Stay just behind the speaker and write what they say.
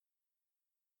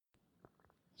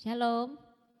Shalom,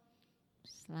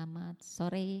 selamat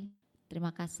sore. Terima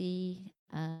kasih.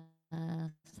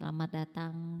 Selamat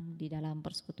datang di dalam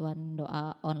persekutuan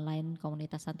doa online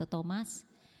komunitas Santo Thomas.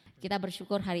 Kita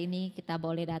bersyukur hari ini kita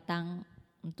boleh datang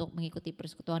untuk mengikuti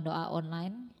persekutuan doa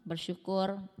online.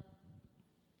 Bersyukur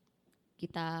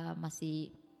kita masih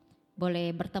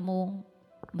boleh bertemu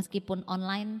meskipun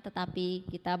online, tetapi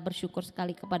kita bersyukur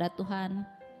sekali kepada Tuhan.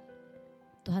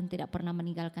 Tuhan tidak pernah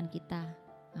meninggalkan kita.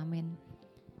 Amin.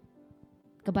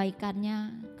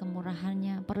 Kebaikannya,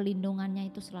 kemurahannya, perlindungannya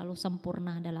itu selalu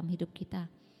sempurna dalam hidup kita.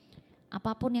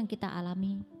 Apapun yang kita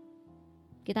alami,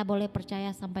 kita boleh percaya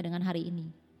sampai dengan hari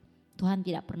ini. Tuhan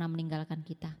tidak pernah meninggalkan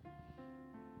kita.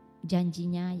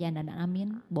 Janjinya ya dan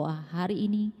amin bahwa hari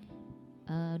ini,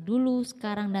 dulu,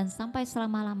 sekarang dan sampai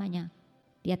selama-lamanya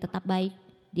Dia tetap baik,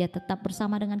 Dia tetap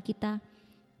bersama dengan kita.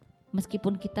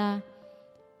 Meskipun kita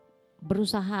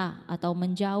berusaha atau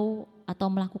menjauh atau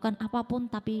melakukan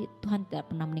apapun, tapi Tuhan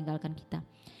tidak pernah meninggalkan kita.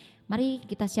 Mari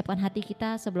kita siapkan hati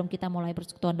kita sebelum kita mulai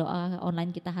persekutuan doa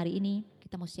online kita hari ini.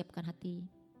 Kita mau siapkan hati.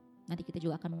 Nanti kita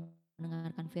juga akan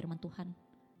mendengarkan firman Tuhan.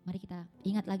 Mari kita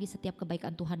ingat lagi setiap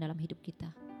kebaikan Tuhan dalam hidup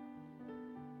kita.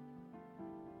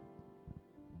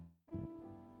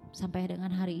 Sampai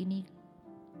dengan hari ini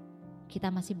kita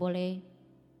masih boleh,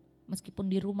 meskipun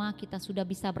di rumah kita sudah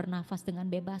bisa bernafas dengan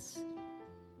bebas.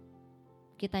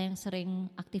 Kita yang sering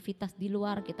aktivitas di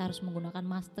luar, kita harus menggunakan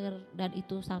masker dan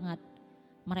itu sangat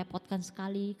merepotkan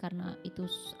sekali karena itu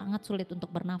sangat sulit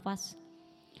untuk bernafas.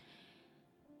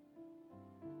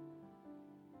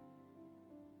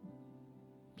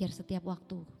 Biar setiap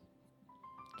waktu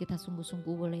kita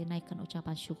sungguh-sungguh boleh naikkan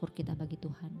ucapan syukur kita bagi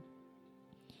Tuhan.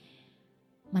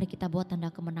 Mari kita buat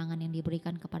tanda kemenangan yang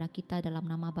diberikan kepada kita dalam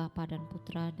nama Bapa dan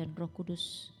Putra dan Roh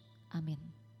Kudus. Amin.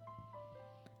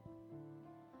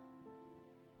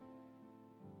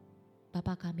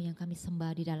 Bapa kami yang kami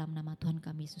sembah di dalam nama Tuhan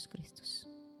kami Yesus Kristus.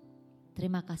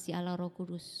 Terima kasih Allah Roh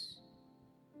Kudus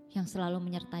yang selalu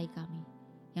menyertai kami,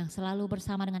 yang selalu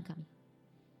bersama dengan kami.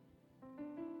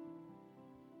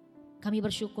 Kami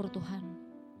bersyukur Tuhan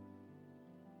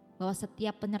bahwa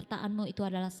setiap penyertaan-Mu itu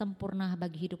adalah sempurna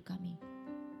bagi hidup kami.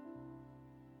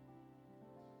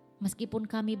 Meskipun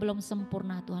kami belum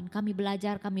sempurna Tuhan, kami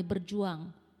belajar, kami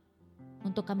berjuang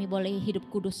untuk kami boleh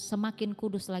hidup kudus, semakin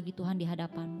kudus lagi Tuhan di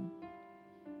hadapan-Mu.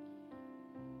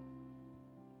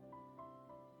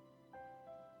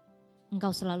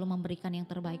 Engkau selalu memberikan yang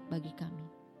terbaik bagi kami.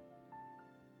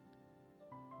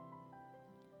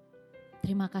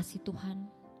 Terima kasih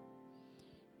Tuhan.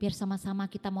 Biar sama-sama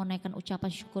kita mau naikkan ucapan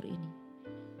syukur ini.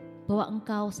 Bahwa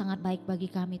Engkau sangat baik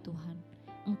bagi kami Tuhan.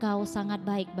 Engkau sangat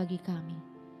baik bagi kami.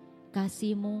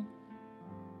 Kasih-Mu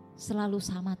selalu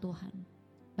sama Tuhan.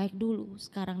 Baik dulu,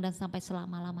 sekarang dan sampai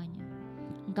selama-lamanya.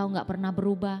 Engkau gak pernah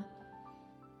berubah.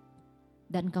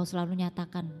 Dan Engkau selalu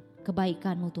nyatakan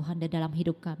kebaikan-Mu Tuhan di dalam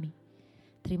hidup kami.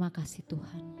 Terima kasih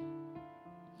Tuhan.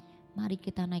 Mari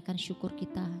kita naikkan syukur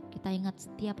kita. Kita ingat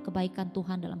setiap kebaikan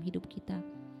Tuhan dalam hidup kita.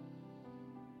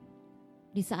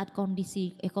 Di saat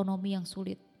kondisi ekonomi yang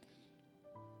sulit.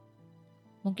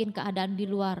 Mungkin keadaan di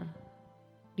luar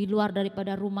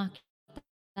daripada rumah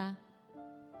kita.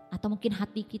 Atau mungkin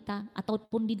hati kita.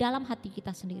 Ataupun di dalam hati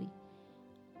kita sendiri.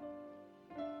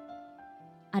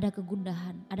 Ada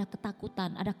kegundahan, ada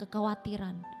ketakutan, ada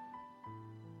kekhawatiran.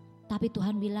 Tapi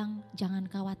Tuhan bilang jangan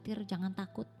khawatir, jangan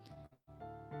takut.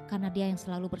 Karena Dia yang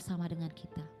selalu bersama dengan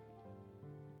kita.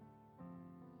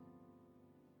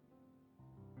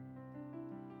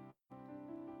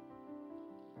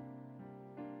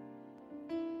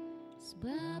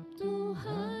 Sebab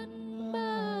Tuhan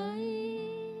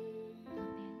baik.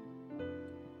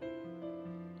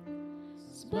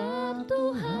 Sebab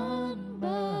Tuhan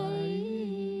baik.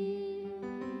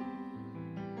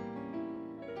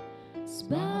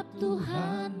 Sebab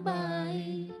Tuhan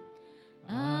baik,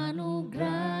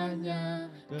 anugerahnya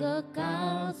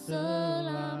kekal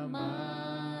selamanya.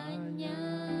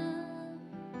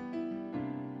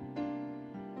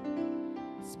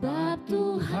 Sebab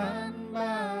Tuhan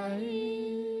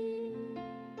baik.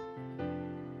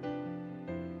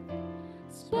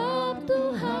 Sebab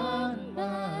Tuhan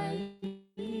baik.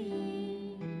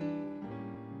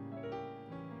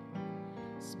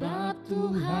 Sebab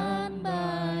Tuhan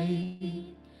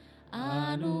baik,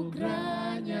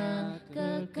 anugerahnya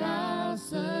kekal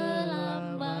selamanya.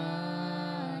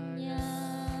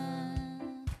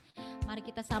 Mari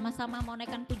kita sama-sama mau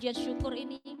naikkan pujian syukur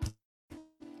ini.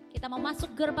 Kita mau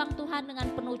masuk gerbang Tuhan dengan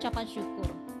penuh ucapan syukur.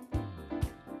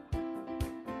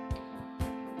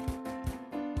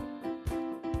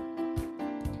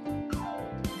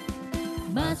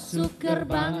 Masuk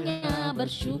gerbangnya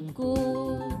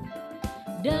bersyukur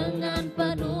dengan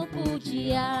penuh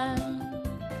pujian,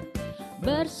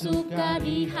 bersuka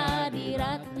di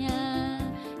hadiratnya,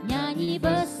 nyanyi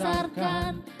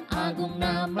besarkan agung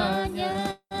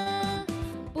namanya.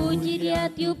 Puji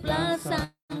dia tiuplah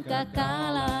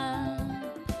sangkakala,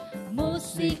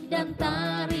 musik dan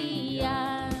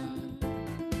tarian.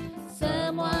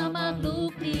 Semua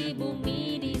makhluk di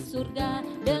bumi di surga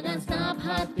dengan senap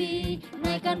hati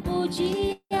naikkan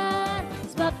pujian.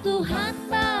 Sebab Tuhan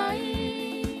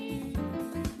baik,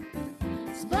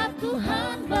 sebab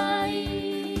Tuhan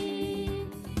baik,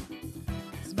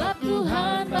 sebab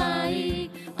Tuhan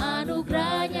baik,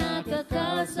 anugerahnya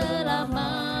kekal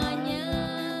selamanya.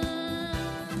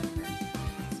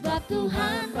 Sebab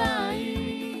Tuhan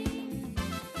baik,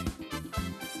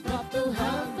 sebab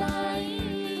Tuhan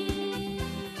baik,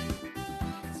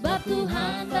 sebab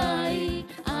Tuhan baik,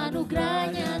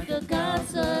 anugerahnya kekal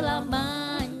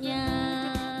selamanya.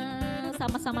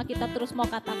 Sama-sama kita terus mau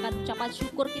katakan ucapan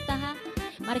syukur kita.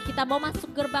 Mari kita mau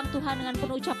masuk gerbang Tuhan dengan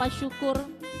penuh ucapan syukur.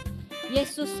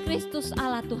 Yesus Kristus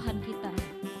Allah Tuhan kita.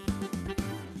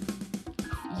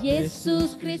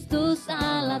 Yesus Kristus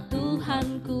Allah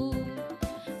Tuhanku,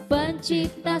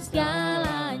 pencipta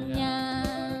segalanya.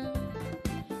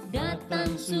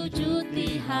 Datang sujud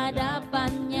di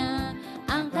hadapannya,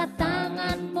 angkat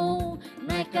tanganmu,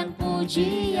 naikkan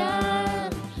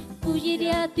pujian. Puji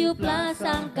dia tiuplah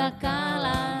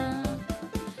sangkakala,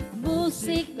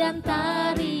 musik dan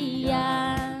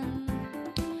tarian.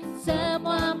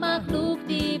 Semua makhluk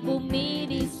di bumi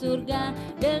di surga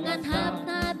dengan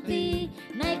hati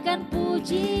naikkan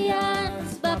pujian.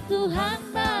 Sebab Tuhan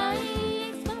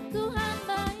baik, sebab Tuhan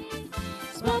baik,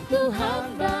 sebab Tuhan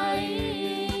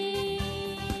baik,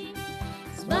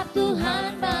 sebab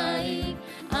Tuhan baik,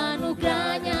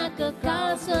 anugerahnya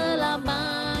kekal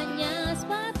selamanya.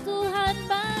 Sebab Tuhan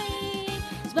baik,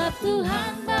 sebab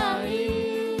Tuhan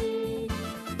baik,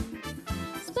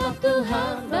 sebab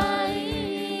Tuhan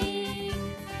baik,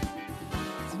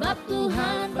 sebab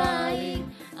Tuhan baik,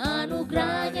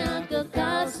 anugerahnya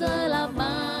kekal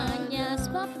selamanya.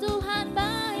 Sebab Tuhan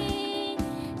baik,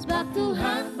 sebab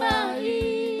Tuhan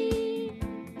baik.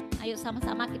 Ayo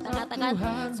sama-sama kita katakan,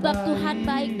 sebab Tuhan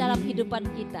baik dalam kehidupan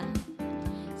kita.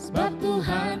 Sebab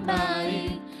Tuhan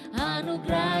baik,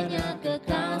 anugerahnya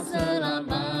kekal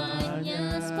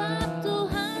selamanya. Sebab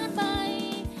Tuhan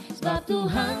baik, sebab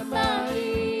Tuhan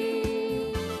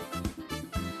baik,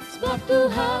 sebab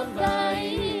Tuhan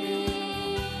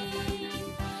baik,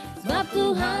 sebab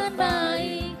Tuhan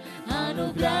baik,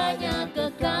 anugerahnya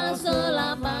kekal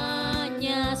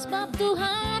selamanya. Sebab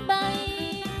Tuhan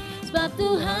baik, sebab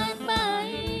Tuhan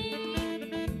baik,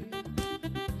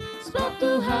 sebab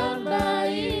Tuhan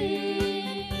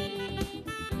baik,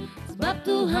 sebab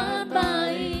Tuhan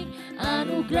baik,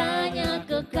 anugerahnya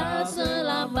kekal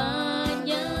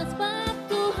selamanya. Sebab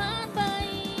Tuhan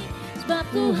baik, sebab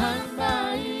Tuhan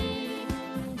baik,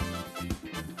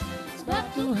 sebab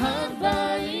Tuhan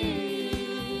baik,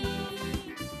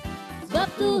 sebab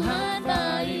Tuhan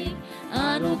baik,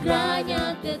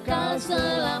 anugerahnya kekal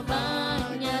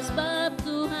selamanya. Sebab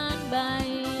Tuhan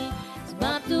baik,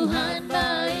 sebab Tuhan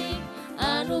baik,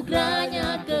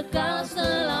 anugerahnya kekal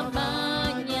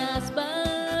selamanya.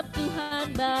 Sebab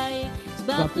Tuhan baik,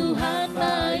 sebab Tuhan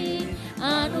baik,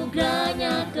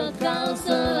 anugerahnya kekal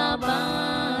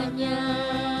selamanya.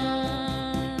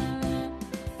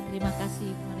 Terima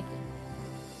kasih mereka.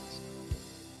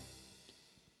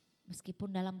 Meskipun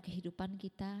dalam kehidupan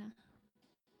kita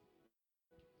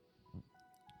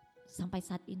sampai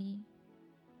saat ini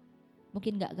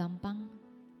mungkin gak gampang,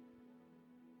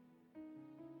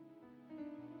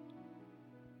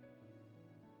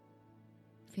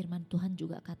 firman Tuhan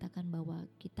juga katakan bahwa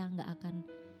kita gak akan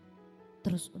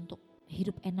terus untuk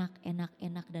hidup enak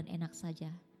dan enak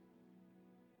saja.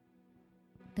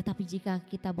 Tetapi jika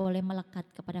kita boleh melekat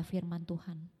kepada firman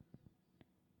Tuhan,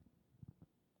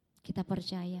 kita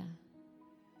percaya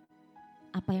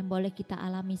apa yang boleh kita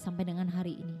alami sampai dengan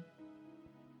hari ini,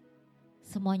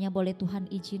 semuanya boleh Tuhan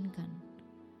izinkan.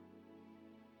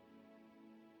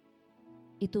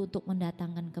 Itu untuk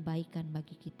mendatangkan kebaikan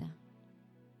bagi kita.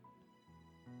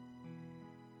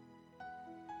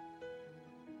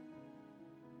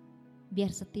 Biar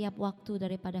setiap waktu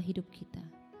daripada hidup kita,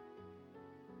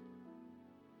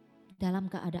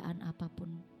 dalam keadaan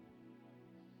apapun,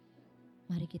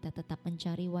 mari kita tetap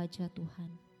mencari wajah Tuhan.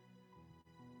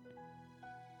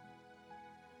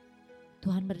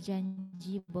 Tuhan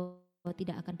berjanji bahwa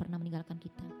tidak akan pernah meninggalkan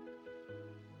kita.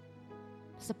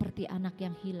 Seperti anak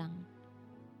yang hilang,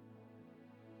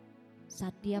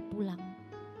 saat dia pulang,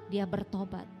 dia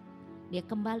bertobat, dia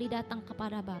kembali datang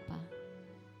kepada Bapa.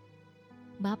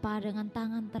 Bapa dengan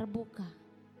tangan terbuka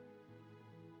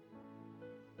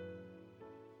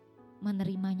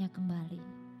menerimanya kembali.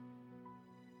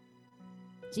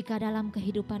 Jika dalam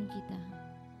kehidupan kita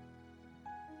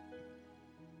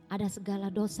ada segala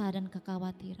dosa dan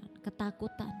kekhawatiran,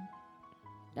 ketakutan,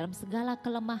 dalam segala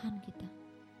kelemahan kita,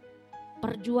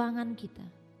 perjuangan kita,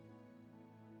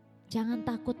 jangan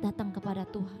takut datang kepada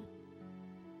Tuhan.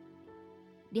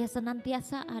 Dia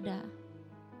senantiasa ada.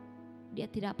 Dia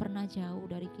tidak pernah jauh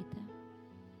dari kita.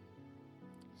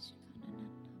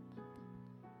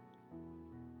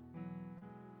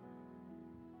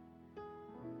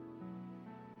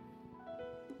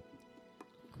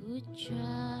 Ku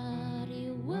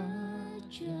cari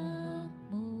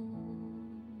wajah-Mu,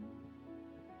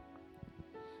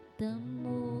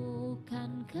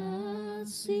 temukan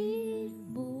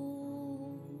kasih-Mu.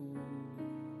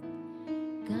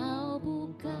 Kau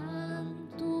bukan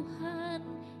Tuhan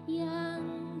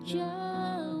yang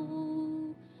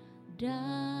jauh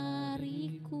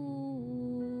dariku.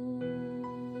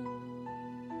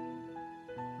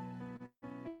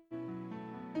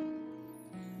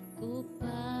 Ku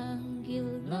panggil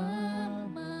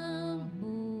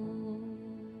nama-Mu,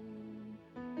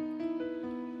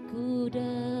 ku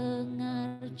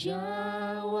dengar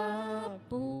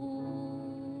jawab-Mu.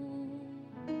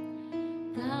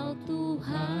 Kau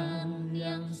Tuhan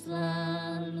yang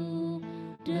selalu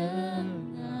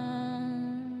dengar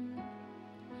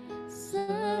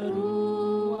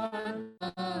seruan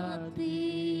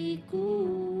hatiku.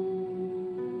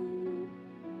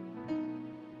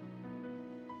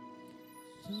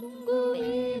 Sungguh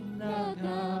indah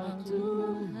Kau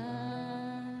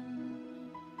Tuhan,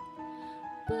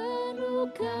 penuh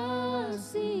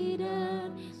kasih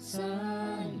dan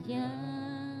sayang.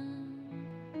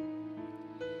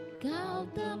 Kau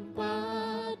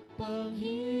tempat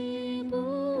penghiburan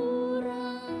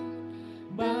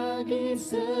bagi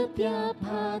setiap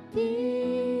hati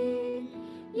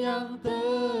yang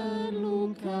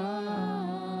terluka.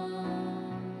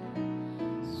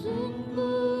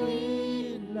 Sungguh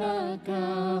indah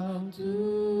Kau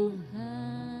Tuhan,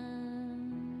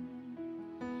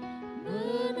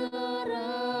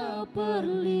 menara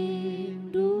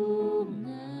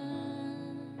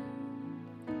perlindungan.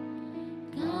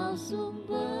 Kau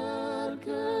sumber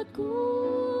kekuatan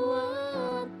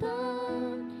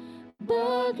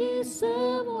bagi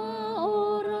semua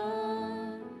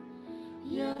orang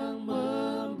yang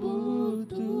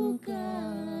membutuhkan.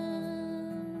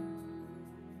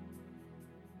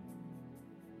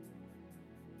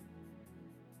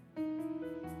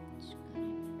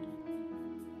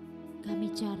 Kami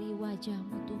cari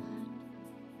wajah-Mu Tuhan,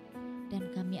 dan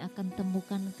kami akan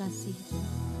temukan kasih-Mu.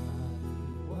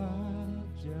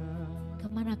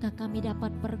 Kemanakah kami dapat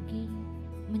pergi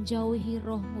menjauhi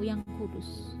Roh-Mu yang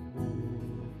kudus?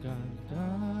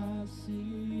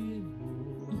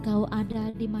 Engkau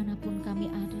ada dimanapun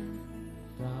kami ada.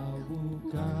 Kau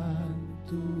bukan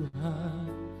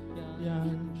Tuhan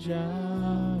yang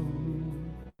jauh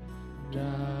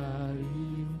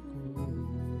dariku.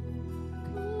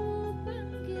 Ku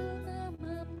panggil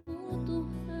nama-Mu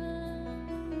Tuhan,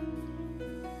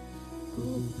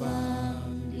 ku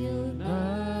panggil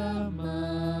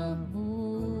nama-Mu,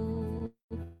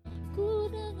 ku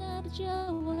dengar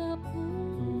jawab-Mu.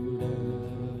 Ku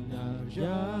dengar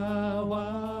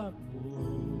jawab-Mu.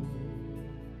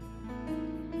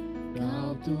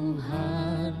 Kau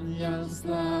Tuhan yang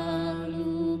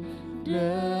selalu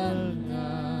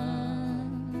dengar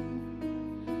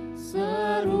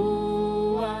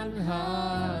seruan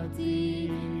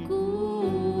hatiku.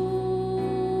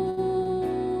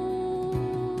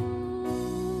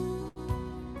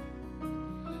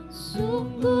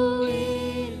 Sungguh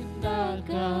indah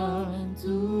Kau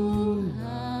Tuhan,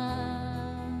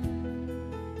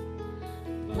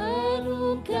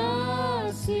 penuh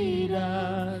kasih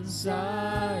dan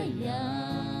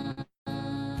sayang.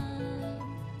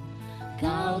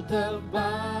 Kau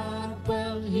tempat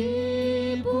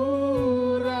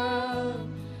penghiburan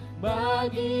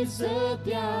bagi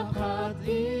setiap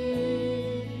hati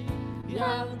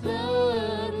yang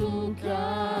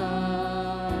terluka.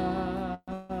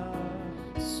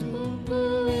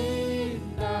 Sungguh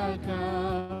indah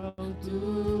Kau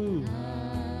Tuhan,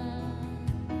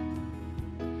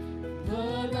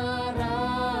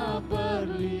 menara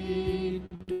perlindungan.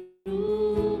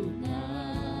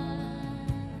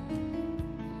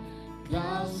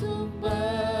 Kau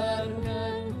sumber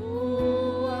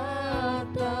kekuatan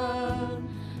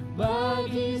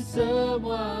bagi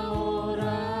semua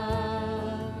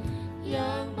orang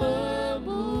yang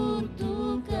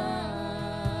membutuhkan.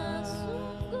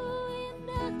 Sungguh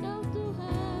indah Kau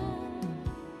Tuhan,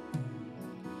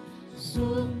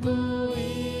 sungguh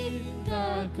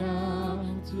indah Kau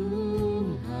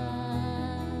Tuhan.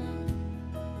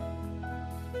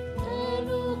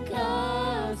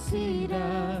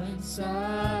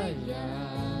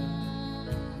 sayang,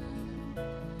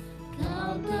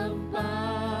 Kau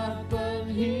tempat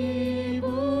penghiburan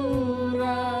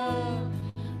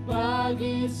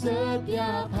bagi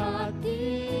setiap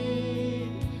hati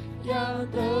yang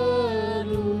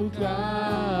terluka.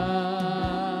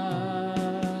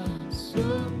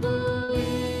 Sungguh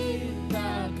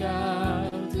indah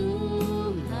Kau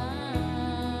Tuhan,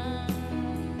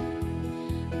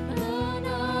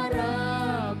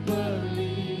 menara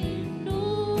perlindungan,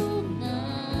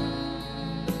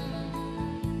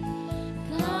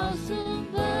 Kau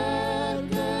sumber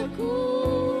kekuatan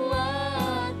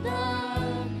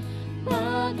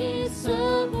bagi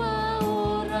semua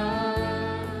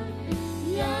orang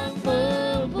yang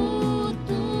membutuhkan.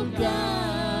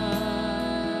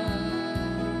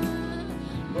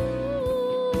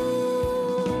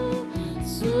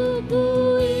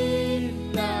 Sungguh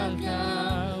indah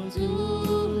Kau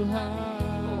Tuhan,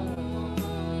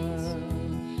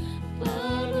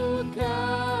 penuh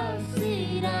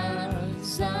kasih dan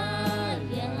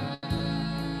sayang,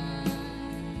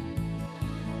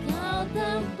 Kau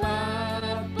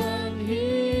tempat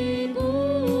penghiburan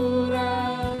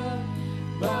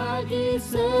bagi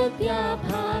setiap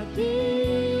hati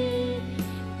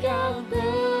yang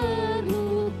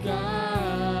terluka.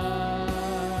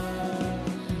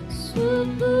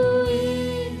 Sungguh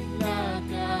indah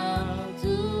Kau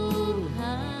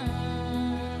Tuhan,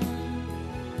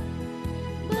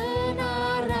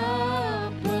 menara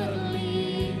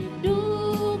perlindungan,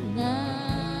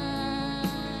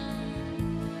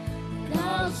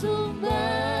 Kau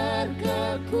sumber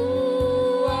kekuatan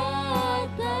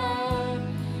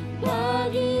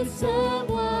bagi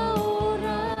semua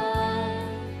orang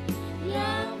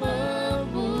yang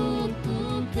membutuhkan.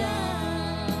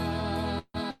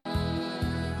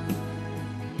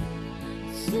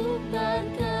 Sumber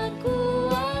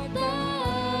kekuatan,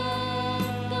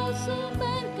 Kau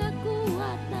sumber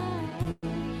kekuatan,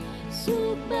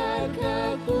 sumber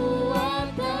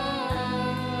kekuatan,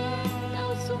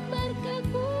 Kau sumber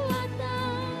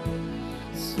kekuatan,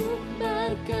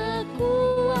 sumber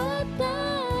kekuatan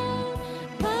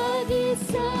bagi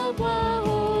semua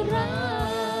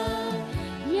orang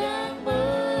yang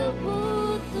membutuhkan.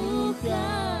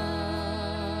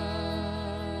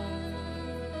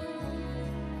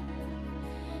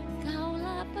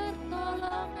 Kaulah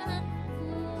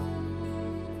pertolonganku,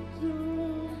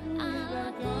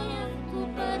 Allahku yang ku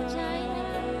percaya.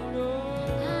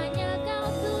 Hanya Kau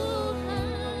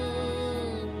Tuhan,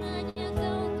 hanya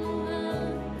Kau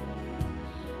Tuhan,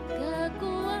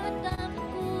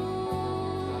 kekuatanku,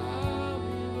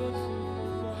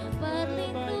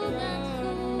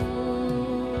 perlindunganku.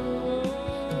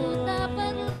 Ku tak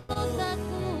perlu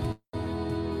takut,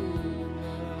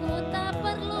 ku tak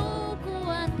perlu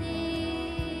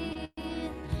khawatir.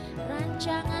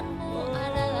 Rancangan-Mu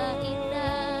adalah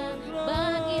indah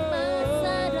bagi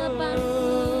masa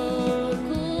depanku.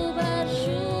 Ku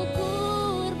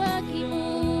bersyukur bagi-Mu,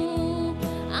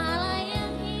 Allah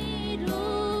yang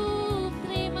hidup.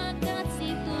 Terima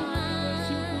kasih Tuhan,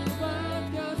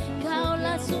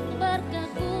 Kaulah sumber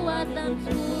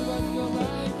kekuatanku,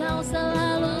 Kau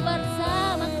selalu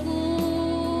bersamaku.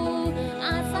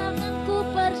 Asalkan ku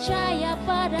percaya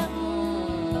padamu,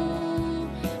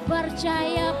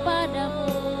 percaya padamu,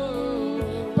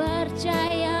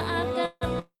 percaya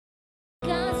akan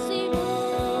kasih-Mu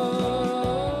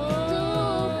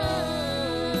Tuhan.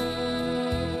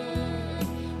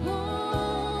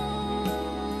 Oh,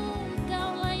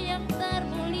 Kaulah yang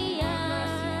termulia,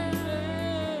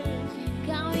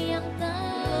 Kau yang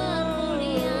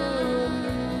termulia,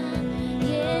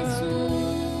 Yesus.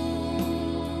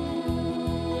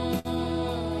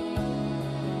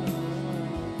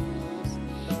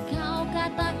 Kau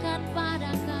katakan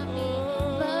pada kami,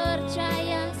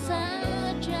 percaya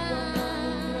saja,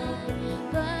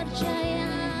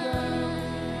 percaya,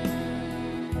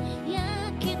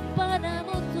 yakin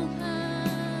padamu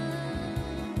Tuhan.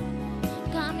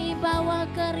 Kami bawa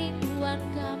kerinduan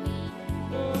kami,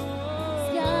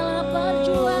 segala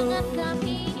perjuangan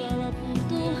kami,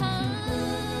 Tuhan.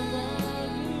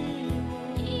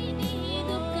 Ini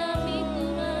hidup kami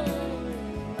Tuhan,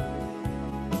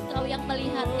 Kau yang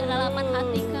melihat kedalaman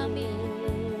hati kami.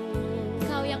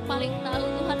 Kau yang paling tahu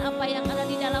Tuhan apa yang ada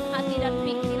di dalam hati dan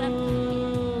pikiran kami.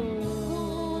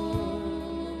 Oh,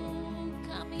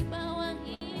 kami bawa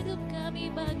hidup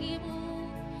kami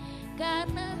bagi-Mu,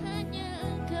 karena hanya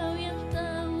Engkau yang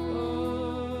tahu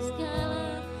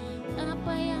segala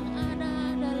apa yang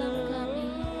ada dalam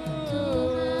kami.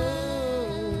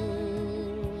 Tuhan,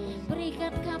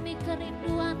 berikan kami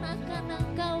kerinduan akan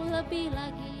Engkau lebih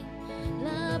lagi,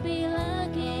 lebih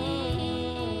lagi.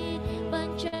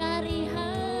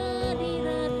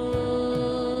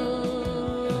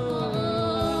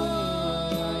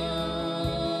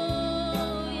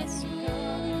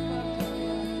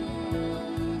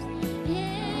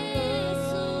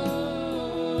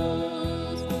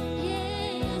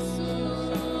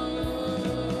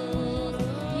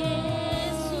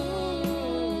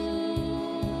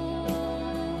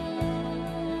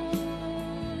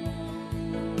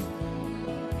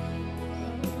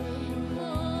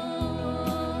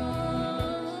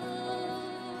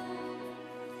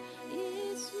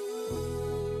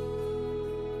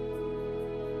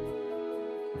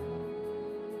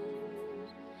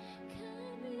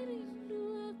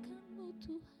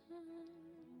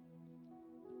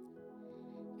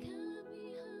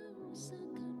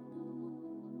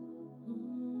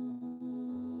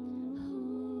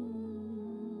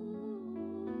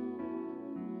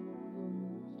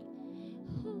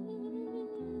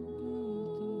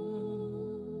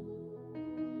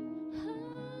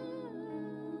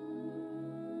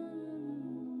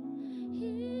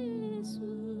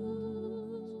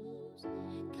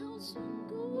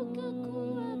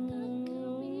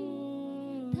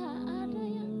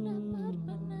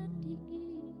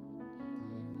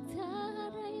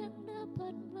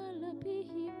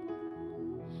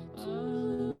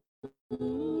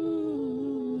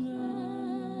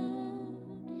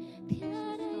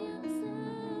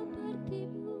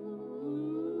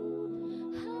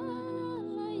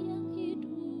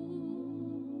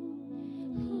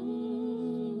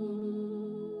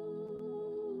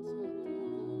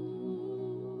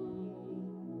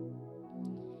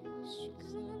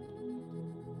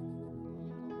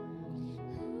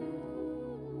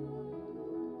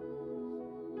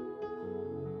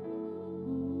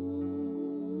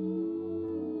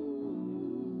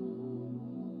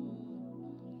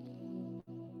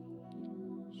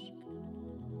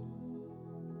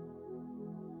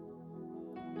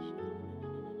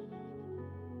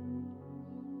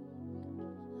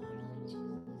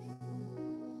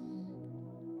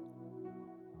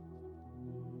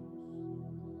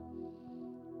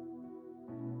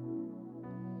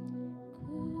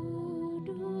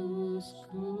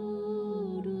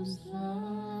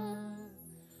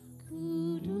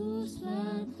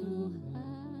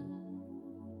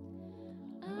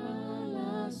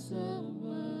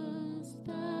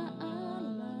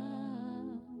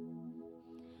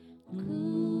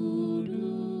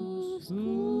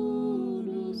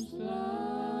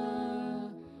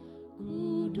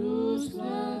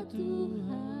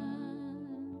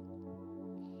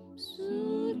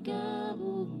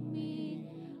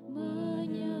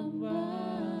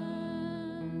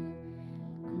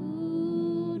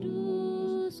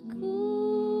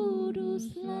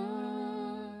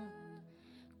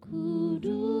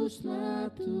 Kuduslah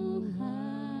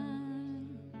Tuhan,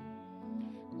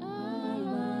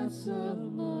 Allah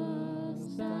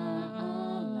semesta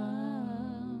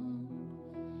alam.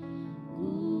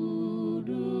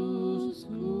 Kudus,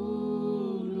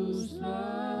 kuduslah,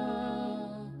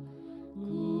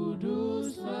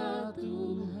 kuduslah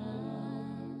Tuhan.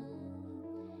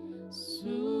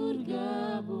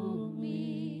 Surga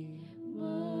bumi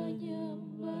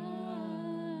menyembah.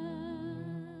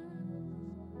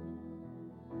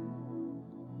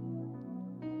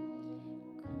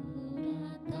 Ku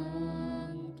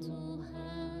datang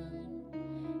Tuhan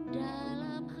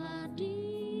dalam hadirat-Mu,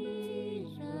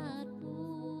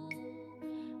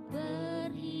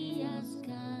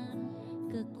 berhiaskan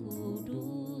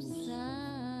kekudusan.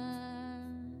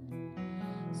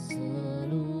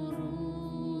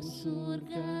 Seluruh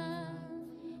surga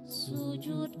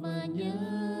sujud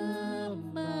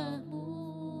menyembah-Mu,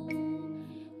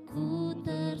 ku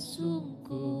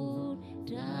tersungkur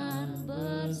dan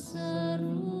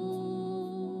berseru.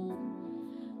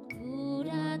 Ku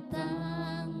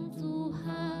datang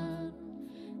Tuhan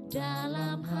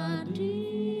dalam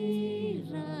hadirat-Mu,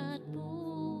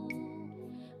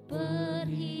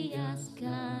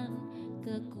 berhiaskan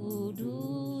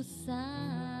kekudusan.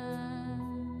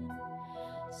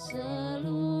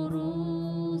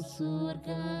 Seluruh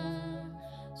surga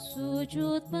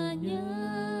sujud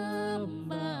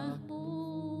menyembah-Mu,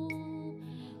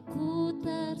 ku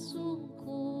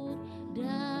tersungkur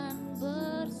dan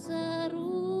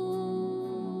berseru.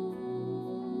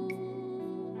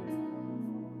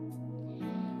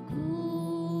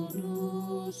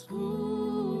 Kudus,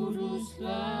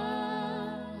 kuduslah,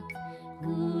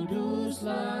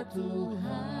 kuduslah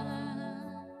Tuhan,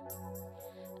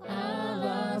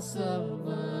 Allah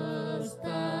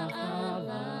semesta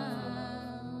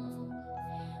alam.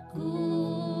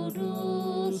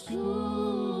 Kudus,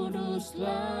 kuduslah,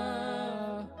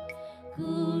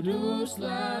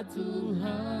 kuduslah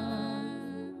Tuhan.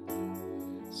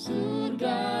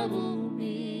 Surga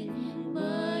bumi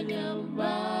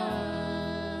menyembah.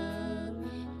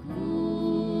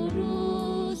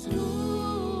 Kudus,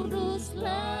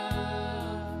 kuduslah,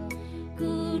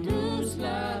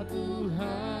 kuduslah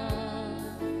Tuhan,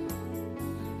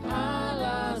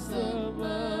 Allah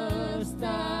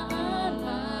semesta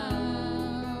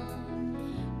alam.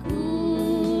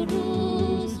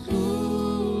 Kudus,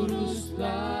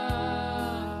 kuduslah,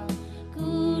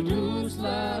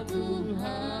 kuduslah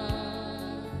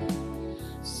Tuhan.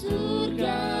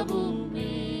 Surga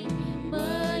bumi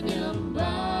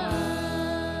menyembah.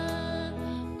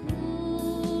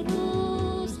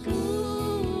 Kudus,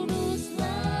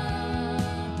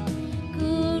 kuduslah,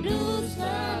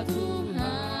 kuduslah Tuhan,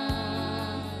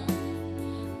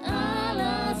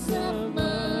 Allah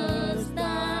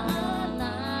semesta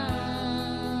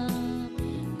alam.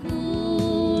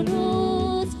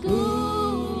 Kudus,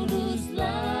 kuduslah,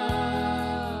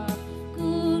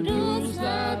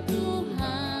 kuduslah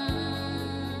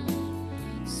Tuhan.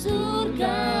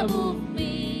 Surga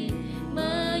bumi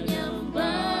menyembah.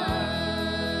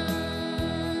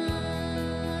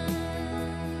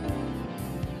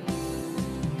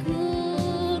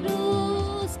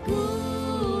 Kudus,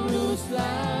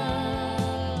 kuduslah,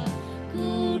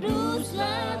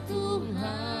 kuduslah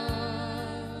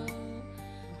Tuhan,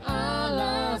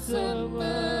 Allah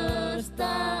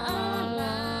semesta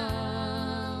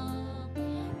alam.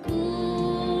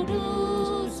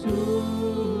 Kudus,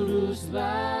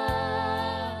 kuduslah,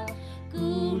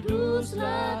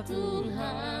 kuduslah Tuhan.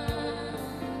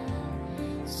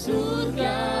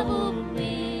 Surga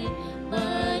bumi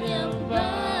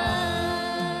menyembah.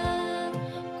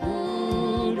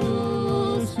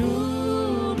 Kudus,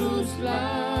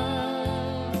 kuduslah,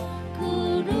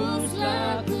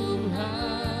 kuduslah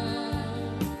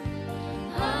Tuhan,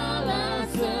 Allah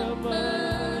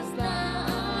semesta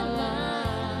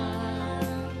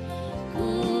alam.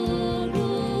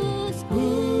 Kudus,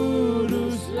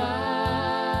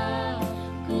 kuduslah,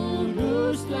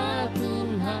 kuduslah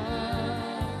Tuhan.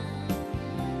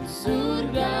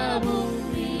 Surga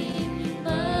bumi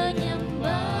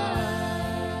menyembah.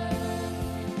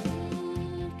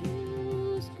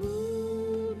 Kudus,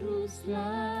 kuduslah,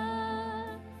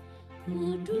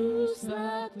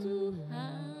 kuduslah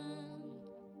Tuhan,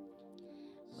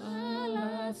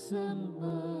 Allah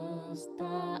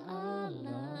semesta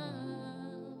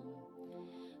alam.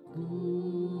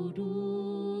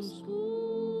 Kudus,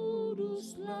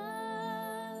 kuduslah,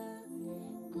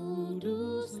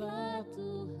 kuduslah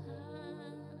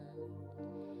Tuhan.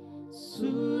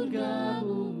 Surga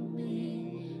bumi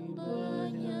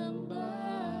menyembah.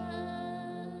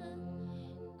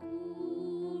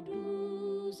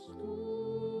 Kudus,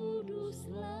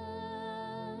 kuduslah,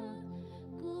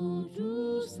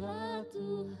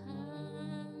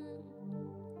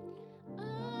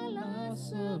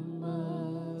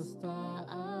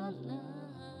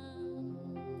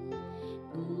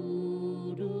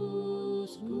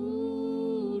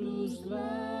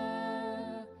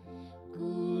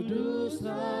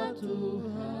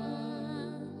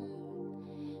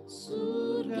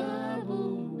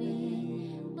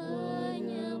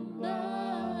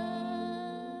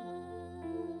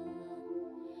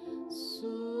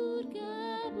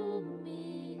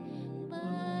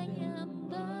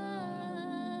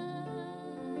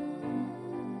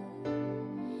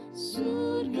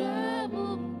 surga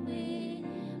bumi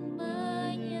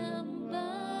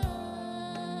menyembah.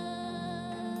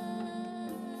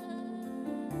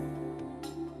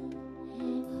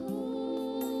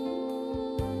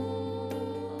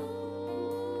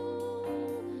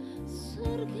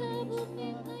 Surga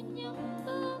bumi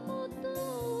menyembahmu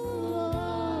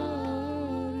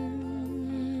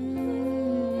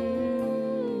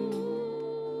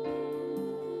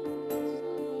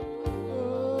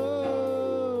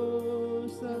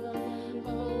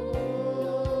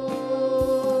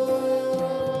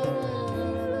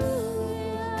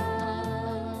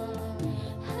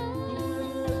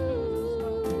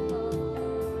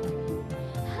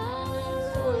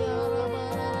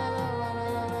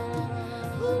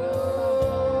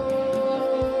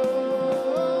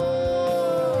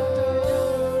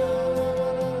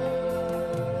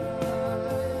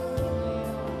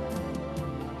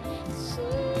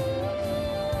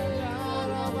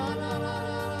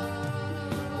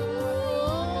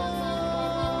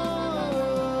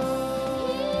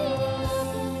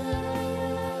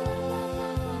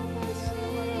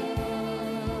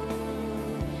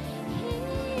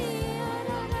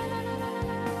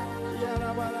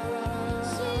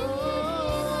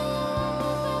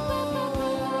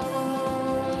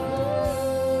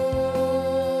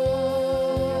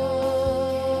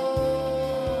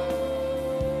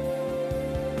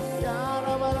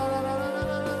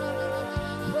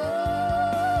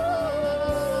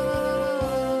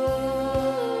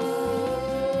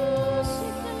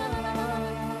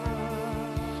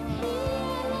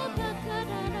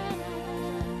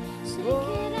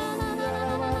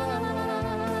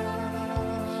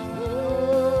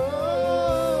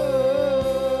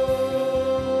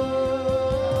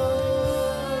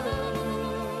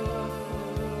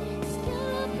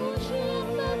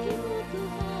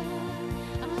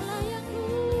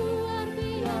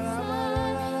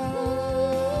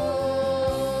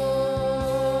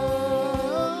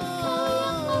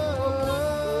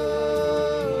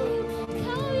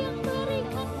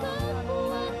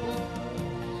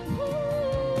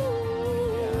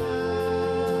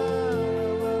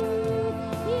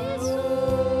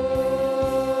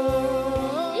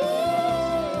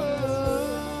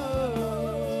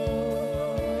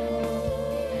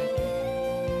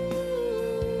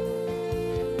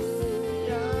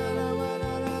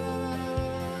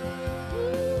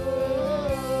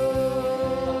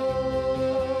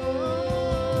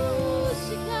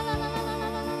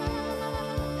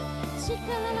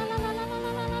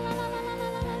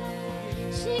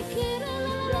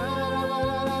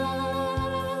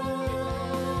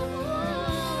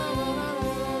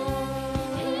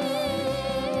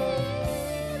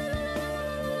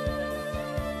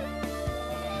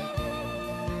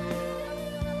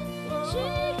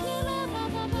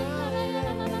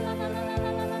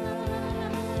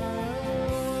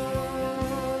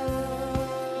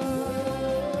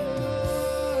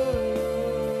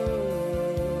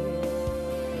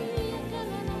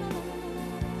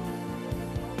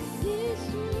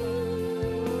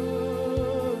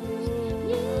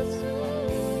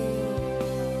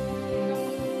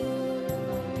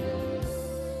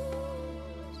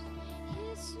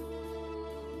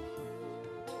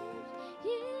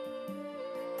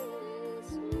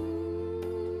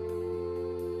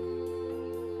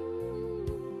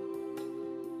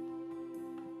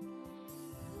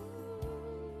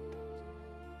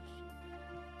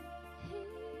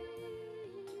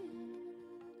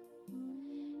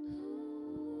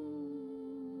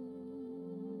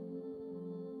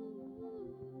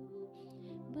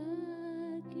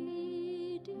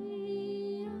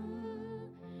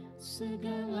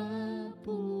segala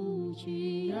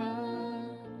pujian,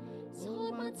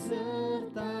 hormat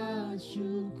serta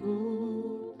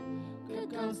syukur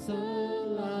kekal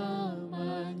selamanya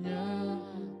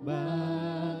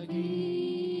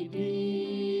bagi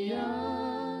Dia.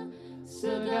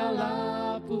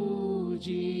 Segala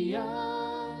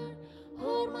pujian,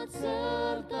 hormat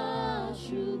serta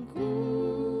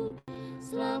syukur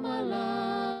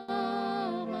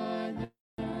selama-lamanya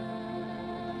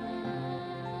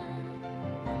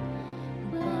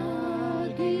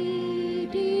bagi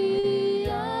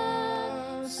Dia.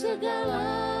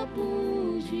 Segala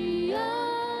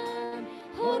pujian,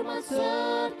 hormat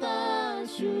serta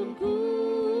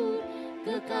syukur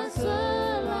kekal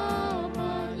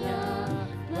selamanya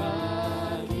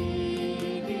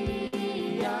bagi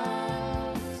Dia.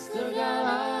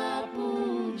 Segala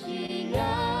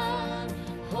pujian,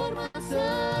 hormat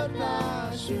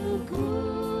serta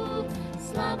syukur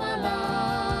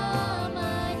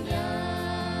selama-lamanya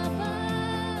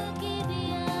bagi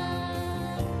Dia.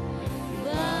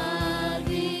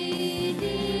 Bagi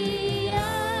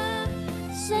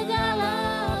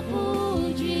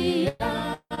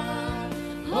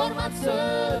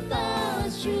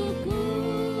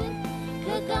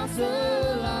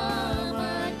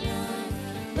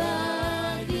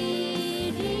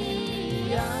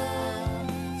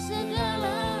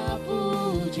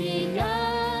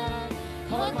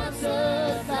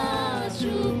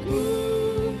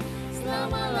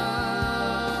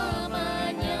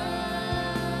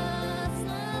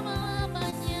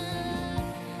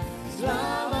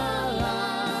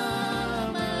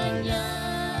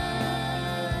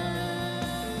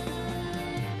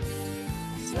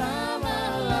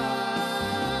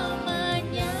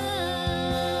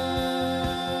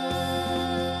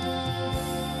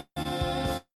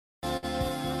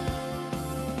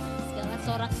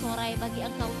bersorak-sorai bagi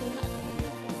Engkau Tuhan.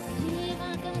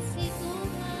 Terima kasih Tuhan.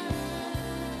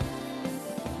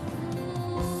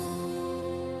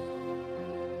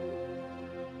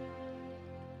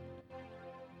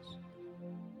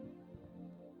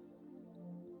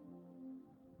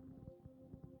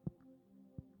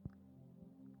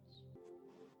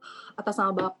 Atas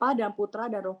nama Bapa dan Putra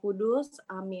dan Roh Kudus,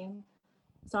 amin.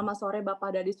 Selamat sore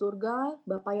Bapa ada di surga,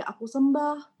 Bapa yang aku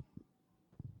sembah,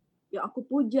 yang aku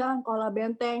puja, Engkaulah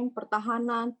benteng,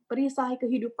 pertahanan, perisai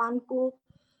kehidupanku.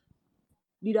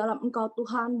 Di dalam Engkau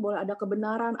Tuhan, boleh ada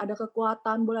kebenaran, ada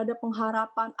kekuatan, boleh ada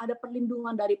pengharapan, ada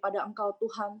perlindungan daripada Engkau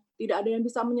Tuhan. Tidak ada yang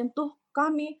bisa menyentuh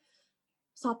kami.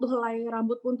 Satu helai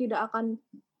rambut pun tidak akan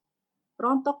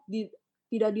rontok,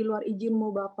 tidak di luar izin-Mu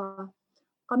Bapa.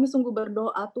 Kami sungguh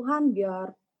berdoa Tuhan,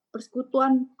 biar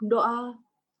persekutuan doa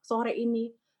sore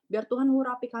ini, biar Tuhan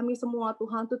mengurapi kami semua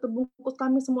Tuhan, tutup bungkus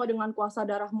kami semua dengan kuasa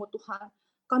darah-Mu Tuhan.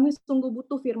 Kami sungguh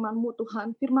butuh firman-Mu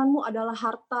Tuhan. Firman-Mu adalah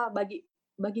harta bagi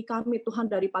kami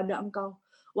Tuhan daripada Engkau.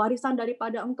 Warisan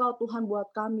daripada Engkau Tuhan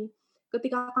buat kami.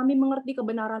 Ketika kami mengerti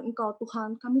kebenaran Engkau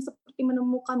Tuhan, kami seperti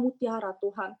menemukan mutiara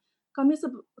Tuhan.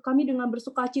 Kami dengan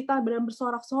bersukacita dan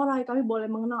bersorak-sorai, kami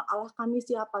boleh mengenal Allah kami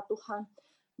siapa Tuhan.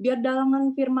 Biar dalam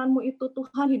firman-Mu itu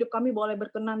Tuhan, hidup kami boleh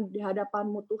berkenan di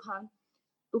hadapan-Mu Tuhan.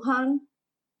 Tuhan,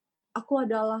 aku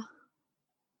adalah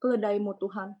keledai-Mu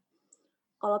Tuhan.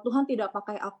 Kalau Tuhan tidak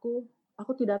pakai aku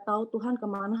tidak tahu Tuhan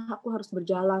kemana aku harus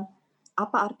berjalan.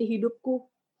 Apa arti hidupku?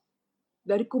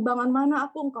 Dari kubangan mana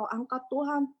Engkau angkat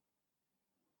Tuhan.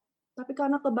 Tapi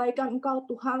karena kebaikan Engkau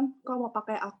Tuhan, Engkau mau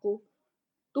pakai aku.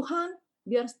 Tuhan,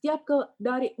 biar setiap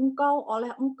dari Engkau,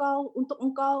 oleh Engkau, untuk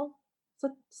Engkau,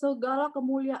 segala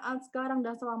kemuliaan sekarang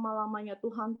dan selama-lamanya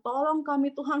Tuhan. Tolong kami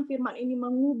Tuhan, firman ini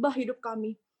mengubah hidup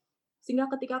kami. Sehingga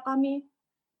ketika kami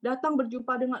datang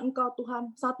berjumpa dengan Engkau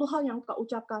Tuhan, satu hal yang Engkau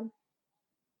ucapkan,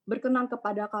 berkenan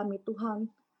kepada kami Tuhan.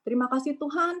 Terima kasih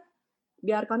Tuhan,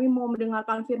 biar kami mau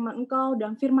mendengarkan firman Engkau,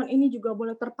 dan firman ini juga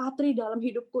boleh terpatri dalam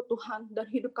hidupku Tuhan, dan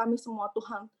hidup kami semua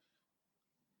Tuhan.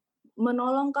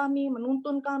 Menolong kami,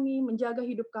 menuntun kami, menjaga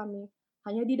hidup kami.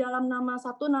 Hanya di dalam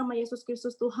satu nama Yesus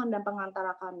Kristus Tuhan dan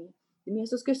pengantara kami. Demi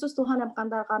Yesus Kristus Tuhan dan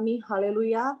pengantara kami,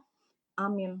 haleluya,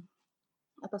 amin.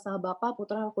 Atas nama Bapa,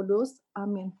 Putra, Roh Kudus,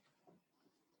 amin.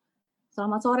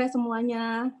 Selamat sore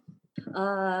semuanya.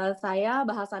 Saya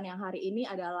bahasan yang hari ini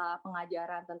adalah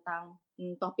pengajaran tentang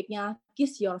topiknya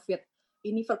Kiss Your Feet.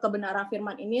 Ini kebenaran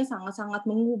firman ini sangat-sangat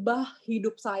mengubah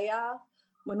hidup saya,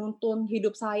 menuntun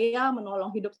hidup saya, menolong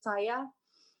hidup saya,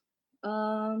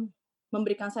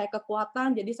 memberikan saya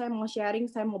kekuatan. Jadi saya mau sharing,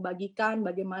 saya mau bagikan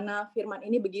bagaimana firman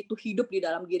ini begitu hidup di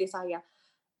dalam diri saya.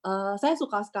 Saya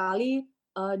suka sekali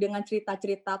dengan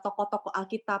cerita-cerita tokoh-tokoh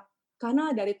Alkitab.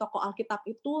 Karena dari tokoh Alkitab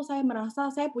itu saya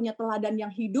merasa saya punya teladan yang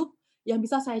hidup, yang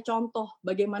bisa saya contoh.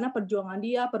 Bagaimana perjuangan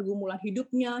dia, pergumulan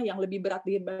hidupnya yang lebih berat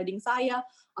dibanding saya,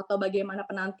 atau bagaimana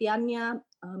penantiannya,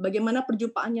 bagaimana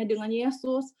perjumpaannya dengan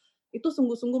Yesus. Itu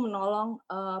sungguh-sungguh menolong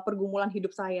pergumulan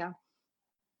hidup saya.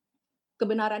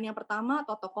 Kebenaran yang pertama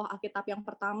atau tokoh Alkitab yang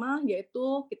pertama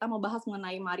yaitu kita mau bahas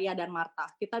mengenai Maria dan Marta.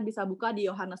 Kita bisa buka di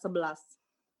Yohanes 11.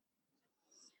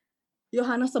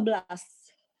 Yohanes 11.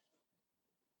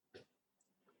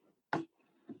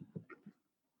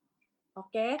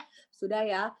 Oke, sudah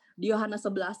ya. Di Yohanes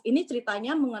 11 ini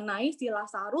ceritanya mengenai si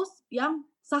Lazarus yang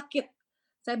sakit.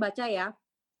 Saya baca ya.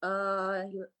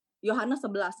 Yohanes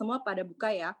 11, semua pada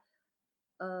buka ya.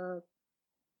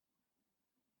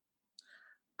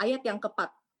 Ayat yang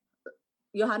keempat.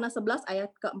 Yohanes 11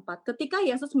 ayat keempat. Ketika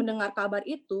Yesus mendengar kabar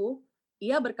itu,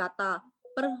 ia berkata,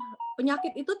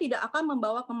 penyakit itu tidak akan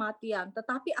membawa kematian,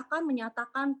 tetapi akan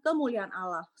menyatakan kemuliaan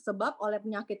Allah. Sebab oleh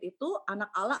penyakit itu, anak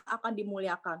Allah akan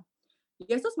dimuliakan.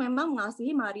 Yesus memang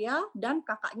mengasihi Maria dan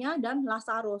kakaknya dan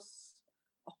Lazarus.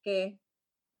 Oke.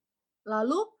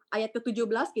 Lalu ayat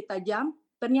ke-17 kita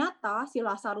ternyata si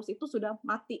Lazarus itu sudah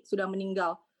mati, sudah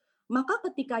meninggal. Maka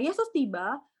ketika Yesus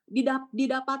tiba,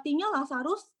 didapatinya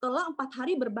Lazarus telah 4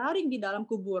 hari berbaring di dalam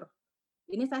kubur.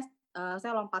 Ini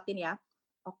saya lompatin ya.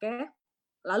 Oke.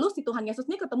 Lalu si Tuhan Yesus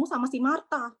ini ketemu sama si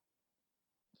Marta.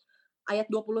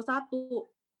 Ayat 21.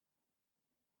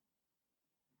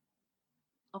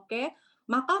 Oke.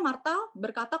 Maka Marta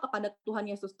berkata kepada Tuhan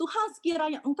Yesus, Tuhan,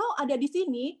 sekiranya Engkau ada di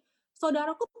sini,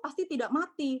 saudaraku pasti tidak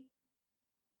mati.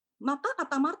 Maka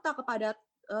kata Marta kepada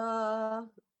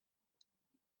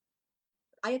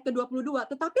ayat ke-22,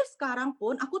 tetapi sekarang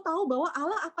pun aku tahu bahwa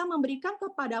Allah akan memberikan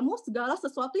kepadamu segala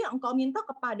sesuatu yang engkau minta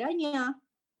kepadanya.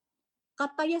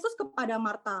 Kata Yesus kepada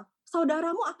Marta,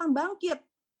 saudaramu akan bangkit.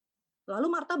 Lalu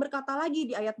Marta berkata lagi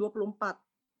di ayat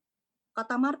 24.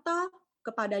 Kata Marta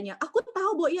kepadanya, aku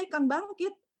tahu bahwa ia akan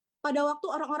bangkit pada waktu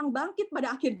orang-orang bangkit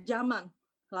pada akhir zaman.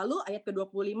 Lalu ayat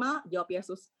ke-25 jawab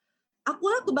Yesus,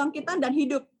 "Akulah kebangkitan dan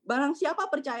hidup. Barang siapa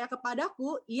percaya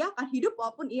kepadaku, ia akan hidup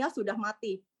walaupun ia sudah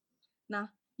mati."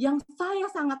 Nah, yang saya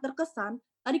sangat terkesan,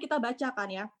 tadi kita bacakan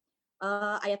ya,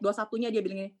 ayat 21-nya dia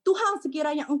bilang ini, "Tuhan,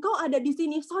 sekiranya Engkau ada di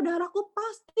sini, saudaraku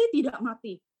pasti tidak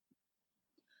mati."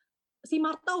 Si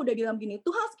Marta udah bilang gini,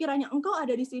 "Tuhan, sekiranya Engkau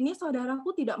ada di sini,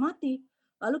 saudaraku tidak mati."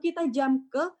 Lalu kita jump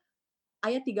ke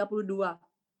ayat 32.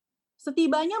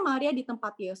 Setibanya Maria di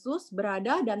tempat Yesus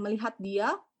berada dan melihat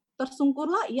dia,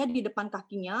 tersungkurlah ia di depan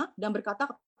kakinya dan berkata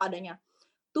kepadanya,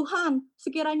 "Tuhan,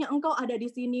 sekiranya Engkau ada di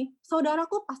sini,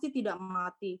 saudaraku pasti tidak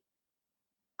mati."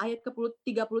 Ayat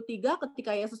ke-33,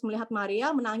 ketika Yesus melihat Maria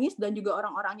menangis dan juga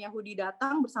orang-orang Yahudi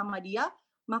datang bersama dia,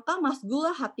 maka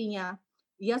masgullah hatinya.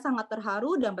 Ia sangat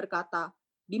terharu dan berkata,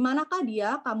 "Di manakah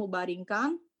dia kamu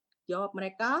baringkan?" Jawab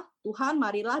mereka, "Tuhan,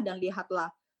 marilah dan lihatlah."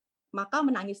 Maka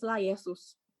menangislah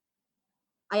Yesus.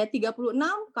 Ayat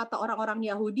 36, kata orang-orang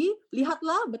Yahudi,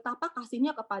 "Lihatlah betapa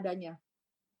kasihnya kepadanya."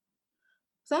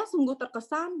 Saya sungguh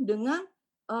terkesan dengan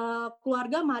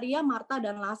keluarga Maria, Marta,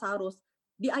 dan Lazarus.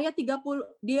 Di ayat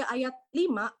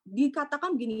 5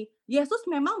 dikatakan begini, Yesus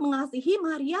memang mengasihi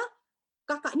Maria,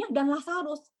 kakaknya, dan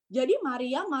Lazarus. Jadi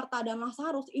Maria, Marta, dan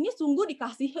Lazarus ini sungguh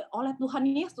dikasihi oleh Tuhan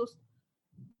Yesus.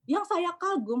 Yang saya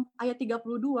kagum, ayat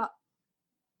 32,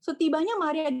 setibanya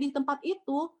Maria di tempat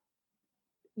itu,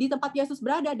 di tempat Yesus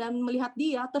berada dan melihat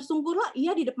dia, tersungkurlah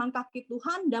ia di depan kaki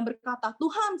Tuhan dan berkata,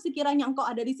 "Tuhan, sekiranya Engkau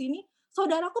ada di sini,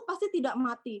 saudaraku pasti tidak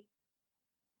mati."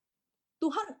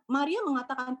 Maria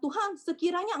mengatakan, "Tuhan,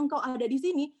 sekiranya Engkau ada di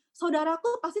sini,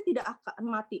 saudaraku pasti tidak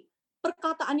akan mati."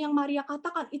 Perkataan yang Maria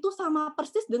katakan itu sama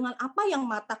persis dengan apa yang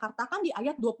Marta katakan di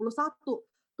ayat 21.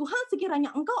 "Tuhan,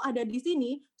 sekiranya Engkau ada di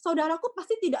sini, saudaraku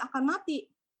pasti tidak akan mati."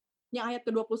 Yang ayat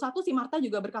ke-21 si Marta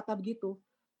juga berkata begitu.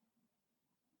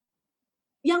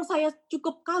 Yang saya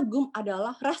cukup kagum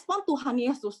adalah respon Tuhan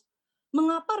Yesus.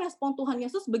 Mengapa respon Tuhan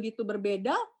Yesus begitu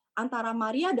berbeda antara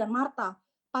Maria dan Marta?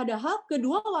 Padahal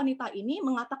kedua wanita ini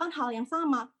mengatakan hal yang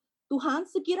sama. "Tuhan,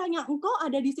 sekiranya Engkau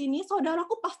ada di sini,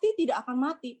 saudaraku pasti tidak akan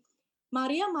mati."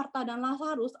 Maria, Marta, dan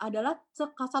Lazarus adalah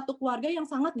satu keluarga yang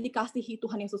sangat dikasihi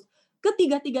Tuhan Yesus.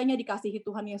 Ketiga-tiganya dikasihi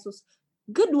Tuhan Yesus.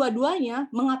 Kedua-duanya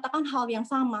mengatakan hal yang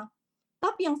sama.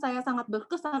 Tapi yang saya sangat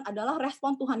berkesan adalah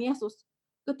respon Tuhan Yesus.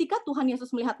 Ketika Tuhan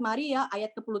Yesus melihat Maria,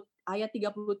 ayat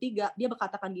 33, dia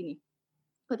berkatakan gini.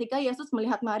 Ketika Yesus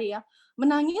melihat Maria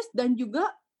menangis dan juga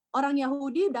orang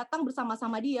Yahudi datang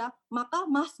bersama-sama dia, maka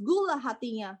masgullah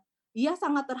hatinya. Ia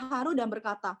sangat terharu dan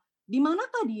berkata, "Di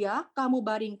manakah dia kamu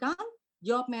baringkan?"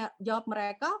 Jawab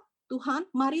mereka, "Tuhan,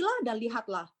 marilah dan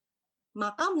lihatlah."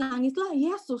 Maka menangislah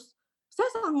Yesus. Saya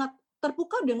sangat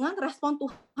terpukau dengan respon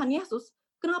Tuhan Yesus.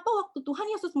 Kenapa waktu Tuhan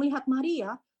Yesus melihat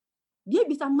Maria, dia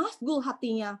bisa masgul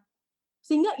hatinya,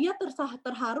 sehingga ia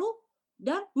terharu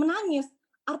dan menangis.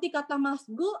 Arti kata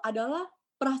masgul adalah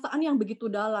perasaan yang begitu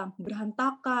dalam,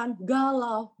 berantakan,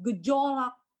 galau,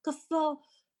 gejolak, kesel,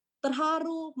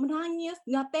 terharu, menangis,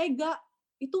 nggak tega.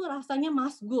 Itu rasanya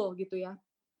masgul gitu ya.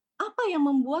 Apa yang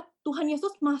membuat Tuhan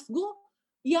Yesus masgul?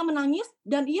 Ia menangis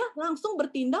dan ia langsung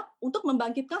bertindak untuk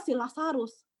membangkitkan si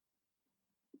Lazarus.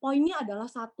 Poinnya adalah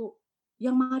satu,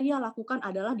 yang Maria lakukan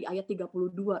adalah di ayat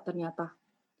 32 ternyata.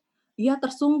 Ia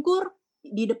tersungkur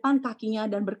di depan kakinya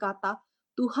dan berkata,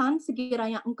 "Tuhan,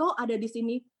 sekiranya Engkau ada di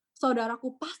sini,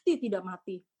 saudaraku pasti tidak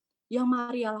mati." Yang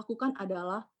Maria lakukan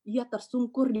adalah ia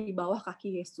tersungkur di bawah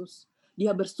kaki Yesus.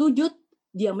 Dia bersujud,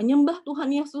 dia menyembah Tuhan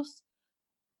Yesus.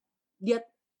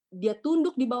 Dia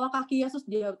tunduk di bawah kaki Yesus,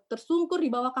 dia tersungkur di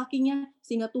bawah kakinya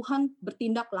sehingga Tuhan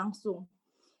bertindak langsung.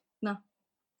 Nah,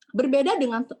 berbeda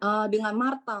dengan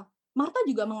Marta. Marta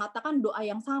juga mengatakan doa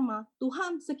yang sama.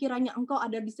 "Tuhan, sekiranya Engkau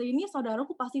ada di sini,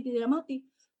 saudaraku pasti tidak mati."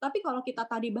 Tapi kalau kita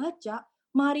tadi baca,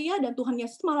 Maria dan Tuhan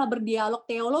Yesus malah berdialog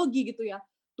teologi gitu ya.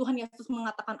 Tuhan Yesus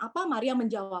mengatakan apa, Maria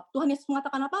menjawab. Tuhan Yesus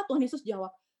mengatakan apa, Tuhan Yesus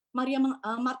jawab.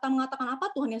 Marta mengatakan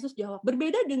apa, Tuhan Yesus jawab.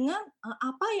 Berbeda dengan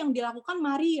apa yang dilakukan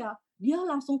Maria. Dia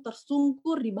langsung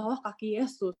tersungkur di bawah kaki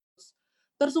Yesus.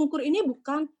 Tersungkur ini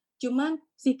bukan cuman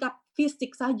sikap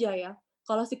fisik saja ya.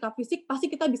 Kalau sikap fisik pasti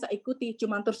kita bisa ikuti,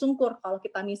 cuman tersungkur. Kalau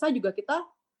kita misa juga kita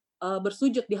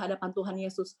bersujud di hadapan Tuhan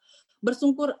Yesus.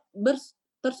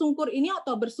 Tersungkur ini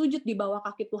atau bersujud di bawah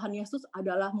kaki Tuhan Yesus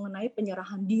adalah mengenai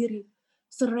penyerahan diri.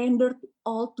 Surrender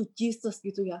all to Jesus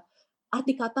gitu ya.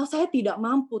 Arti kata saya tidak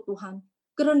mampu Tuhan.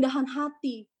 Kerendahan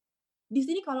hati. Di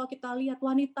sini kalau kita lihat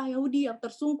wanita Yahudi yang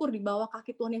tersungkur di bawah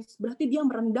kaki Tuhan Yesus, berarti dia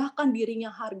merendahkan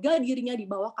dirinya, harga dirinya di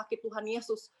bawah kaki Tuhan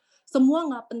Yesus. Semua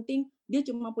nggak penting, dia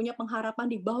cuma punya pengharapan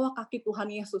di bawah kaki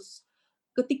Tuhan Yesus.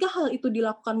 Ketika hal itu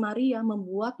dilakukan Maria,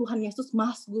 membuat Tuhan Yesus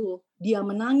masgul. Dia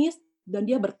menangis dan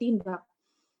dia bertindak.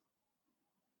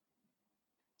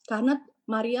 Karena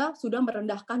Maria sudah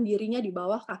merendahkan dirinya di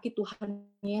bawah kaki Tuhan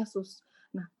Yesus.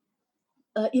 Nah,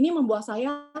 ini membuat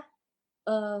saya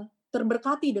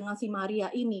terberkati dengan si Maria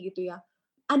ini gitu ya.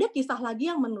 Ada kisah lagi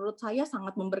yang menurut saya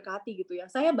sangat memberkati gitu ya.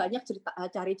 Saya banyak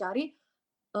cari-cari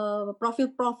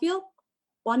profil-profil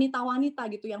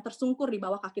wanita-wanita gitu yang tersungkur di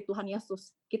bawah kaki Tuhan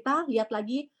Yesus. Kita lihat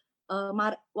lagi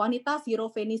wanita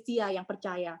Sirofenisia yang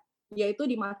percaya, yaitu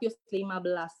di Matius 15.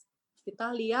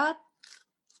 Kita lihat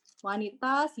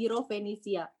wanita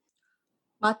Sirofenisia.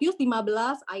 Matius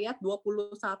 15 ayat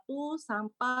 21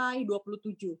 sampai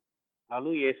 27.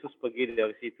 Lalu Yesus pergi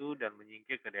dari situ dan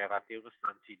menyingkir ke daerah Tirus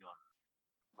dan Sidon.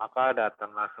 Maka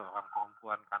datanglah seorang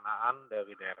perempuan Kanaan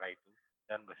dari daerah itu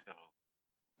dan berseru,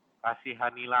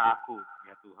 "Kasihanilah aku,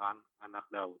 ya Tuhan, anak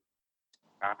Daud.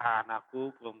 Karena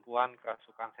anakku perempuan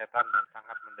kerasukan setan dan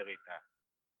sangat menderita."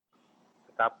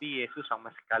 Tetapi Yesus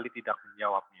sama sekali tidak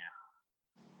menjawabnya.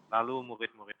 Lalu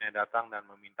murid-muridnya datang dan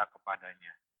meminta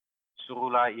kepadanya,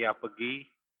 "Suruhlah ia pergi,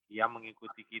 ia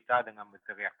mengikuti kita," dengan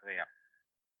berteriak-teriak.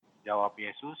 Jawab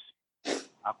Yesus,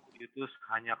 "Aku diutus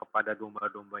hanya kepada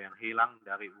domba-domba yang hilang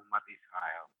dari umat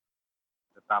Israel."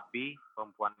 Tetapi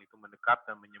perempuan itu mendekat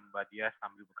dan menyembah dia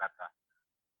sambil berkata,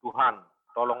 "Tuhan,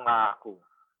 tolonglah aku."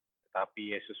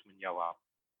 Tetapi Yesus menjawab,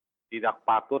 "Tidak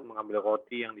patut mengambil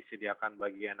roti yang disediakan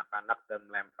bagi anak-anak dan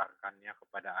melemparkannya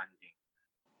kepada anjing."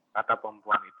 Kata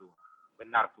perempuan itu,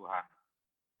 "Benar Tuhan,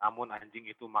 namun anjing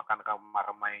itu makan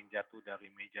remah-remah yang jatuh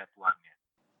dari meja tuannya."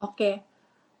 Oke,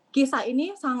 kisah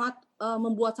ini sangat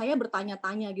membuat saya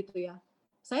bertanya-tanya gitu ya.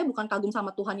 Saya bukan kagum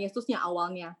sama Tuhan Yesusnya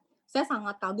awalnya. Saya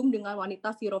sangat kagum dengan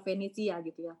wanita Sirofenisia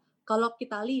gitu ya. Kalau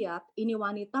kita lihat, ini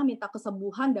wanita minta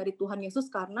kesembuhan dari Tuhan Yesus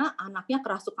karena anaknya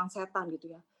kerasukan setan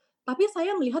gitu ya. Tapi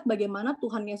saya melihat bagaimana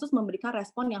Tuhan Yesus memberikan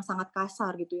respon yang sangat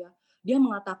kasar gitu ya. Dia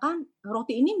mengatakan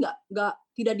roti ini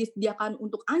tidak disediakan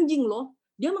untuk anjing loh.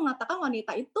 Dia mengatakan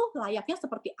wanita itu layaknya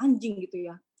seperti anjing gitu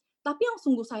ya. Tapi yang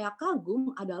sungguh saya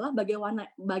kagum adalah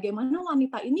bagaimana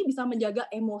wanita ini bisa menjaga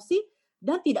emosi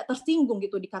dan tidak tersinggung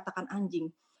gitu dikatakan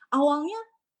anjing. Awalnya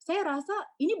saya rasa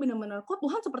ini benar-benar kok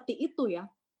Tuhan seperti itu ya.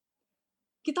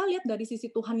 Kita lihat dari sisi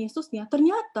Tuhan Yesusnya,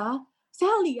 ternyata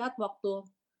saya lihat waktu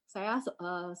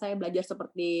saya belajar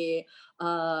seperti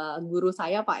guru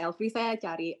saya Pak Elvi, saya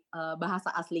cari bahasa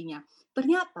aslinya.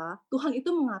 Ternyata Tuhan itu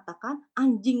mengatakan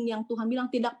anjing yang Tuhan bilang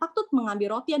tidak patut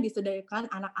mengambil roti yang disediakan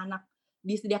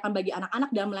bagi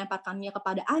anak-anak dan melemparkannya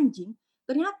kepada anjing.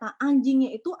 Ternyata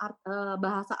anjingnya itu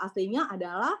bahasa aslinya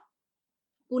adalah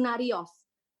kunarios.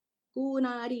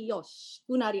 Kunarios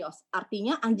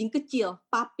artinya anjing kecil,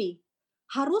 papi.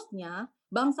 Harusnya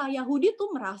bangsa Yahudi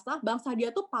tuh merasa bangsa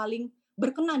dia tuh paling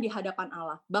berkenan di hadapan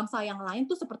Allah. Bangsa yang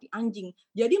lain tuh seperti anjing.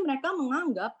 Jadi mereka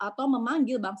menganggap atau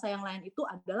memanggil bangsa yang lain itu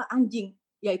adalah anjing,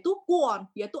 yaitu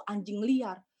kuon, yaitu anjing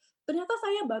liar. Ternyata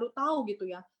saya baru tahu gitu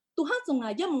ya. Tuhan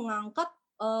sengaja mengangkat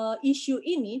isu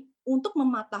ini untuk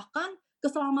mematahkan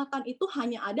keselamatan itu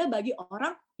hanya ada bagi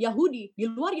orang Yahudi. Di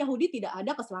luar Yahudi tidak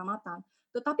ada keselamatan.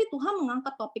 Tetapi Tuhan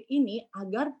mengangkat topik ini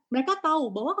agar mereka tahu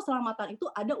bahwa keselamatan itu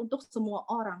ada untuk semua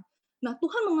orang. Nah,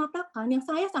 Tuhan mengatakan yang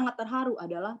saya sangat terharu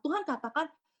adalah Tuhan katakan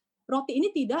roti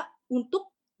ini tidak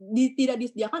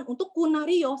disediakan untuk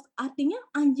kunarios, artinya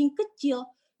anjing kecil.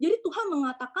 Jadi Tuhan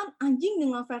mengatakan anjing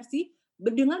dengan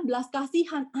belas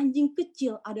kasihan, anjing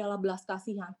kecil adalah belas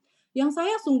kasihan. Yang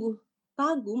saya sungguh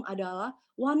kagum adalah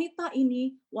wanita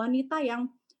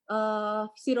yang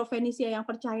Sirofenisia yang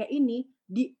percaya ini,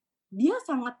 dia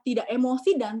sangat tidak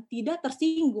emosi dan tidak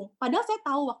tersinggung. Padahal saya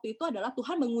tahu waktu itu adalah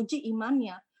Tuhan menguji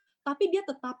imannya. Tapi dia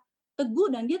tetap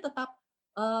teguh dan dia tetap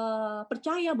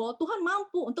percaya bahwa Tuhan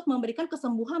mampu untuk memberikan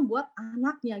kesembuhan buat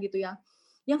anaknya gitu ya.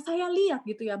 Yang saya lihat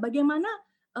gitu ya, bagaimana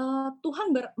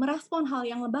Tuhan merespon hal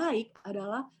yang baik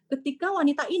adalah ketika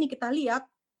wanita ini kita lihat,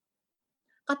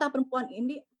 kata perempuan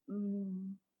ini,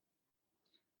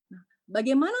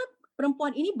 bagaimana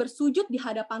perempuan ini bersujud di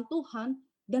hadapan Tuhan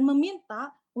dan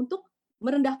meminta untuk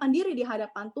merendahkan diri di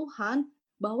hadapan Tuhan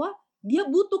bahwa dia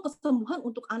butuh kesembuhan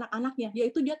untuk anak-anaknya,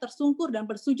 yaitu dia tersungkur dan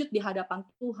bersujud di hadapan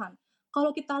Tuhan. Kalau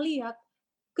kita lihat,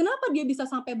 kenapa dia bisa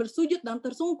sampai bersujud dan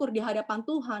tersungkur di hadapan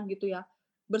Tuhan gitu ya,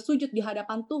 bersujud di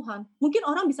hadapan Tuhan. Mungkin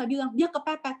orang bisa bilang, dia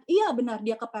kepepet. Iya benar,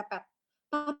 dia kepepet.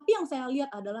 Tapi yang saya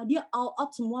lihat adalah dia all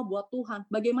out semua buat Tuhan.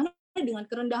 Bagaimana dengan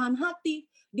kerendahan hati,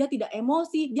 dia tidak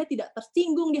emosi, dia tidak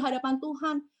tersinggung di hadapan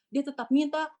Tuhan, dia tetap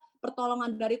minta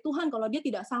pertolongan dari Tuhan kalau dia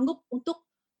tidak sanggup untuk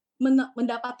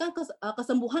mendapatkan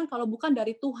kesembuhan kalau bukan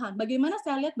dari Tuhan. Bagaimana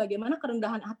saya lihat bagaimana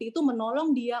kerendahan hati itu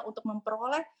menolong dia untuk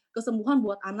memperoleh kesembuhan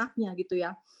buat anaknya gitu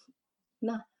ya.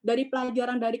 Nah, dari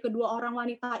pelajaran dari kedua orang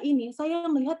wanita ini, saya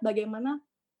melihat bagaimana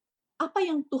apa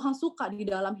yang Tuhan suka di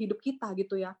dalam hidup kita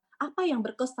gitu ya. Apa yang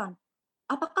berkesan?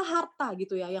 Apakah harta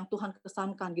gitu ya yang Tuhan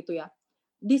kesankan gitu ya?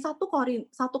 Di 1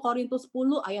 Korintus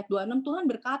 10 ayat 26 Tuhan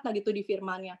berkata gitu di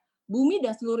firman-Nya, bumi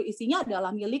dan seluruh isinya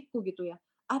adalah milikku gitu ya.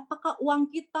 Apakah uang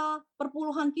kita,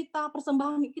 perpuluhan kita,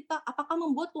 persembahan kita, apakah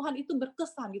membuat Tuhan itu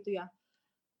berkesan gitu ya?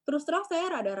 Terus terang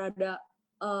saya rada-rada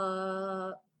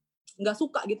nggak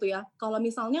suka gitu ya, kalau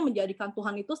misalnya menjadikan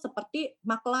Tuhan itu seperti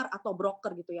maklar atau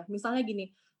broker gitu ya. Misalnya gini,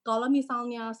 kalau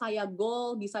misalnya saya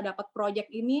goal bisa dapat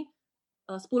project ini,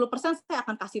 10% saya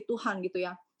akan kasih Tuhan gitu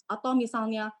ya. Atau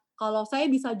misalnya kalau saya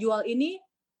bisa jual ini,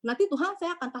 nanti Tuhan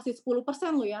saya akan kasih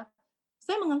 10% loh ya.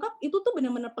 Saya menganggap itu tuh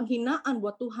benar-benar penghinaan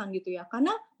buat Tuhan gitu ya.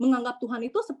 Karena menganggap Tuhan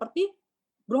itu seperti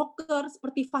broker,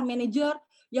 seperti fund manager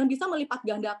yang bisa melipat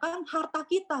gandakan harta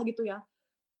kita gitu ya.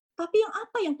 Tapi yang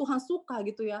apa yang Tuhan suka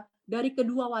gitu ya dari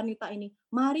kedua wanita ini,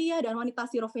 Maria dan wanita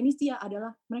Sirofenisia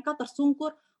adalah mereka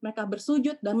tersungkur, mereka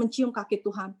bersujud dan mencium kaki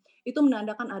Tuhan. Itu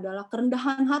menandakan adalah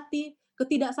kerendahan hati,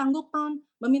 ketidaksanggupan,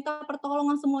 meminta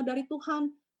pertolongan semua dari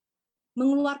Tuhan,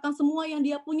 mengeluarkan semua yang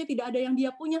dia punya, tidak ada yang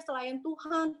dia punya selain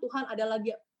Tuhan. Tuhan adalah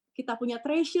kita punya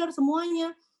treasure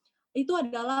semuanya. Itu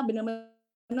adalah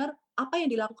benar-benar apa yang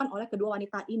dilakukan oleh kedua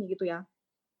wanita ini gitu ya.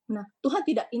 Nah, Tuhan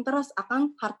tidak interest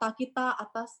akan harta kita,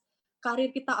 atas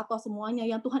karir kita atau semuanya.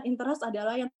 Yang Tuhan interest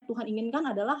adalah, yang Tuhan inginkan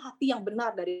adalah hati yang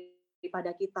benar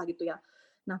daripada kita gitu ya.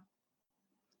 Nah,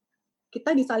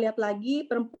 kita bisa lihat lagi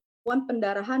perempuan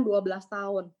pendarahan 12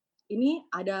 tahun.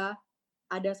 Ini ada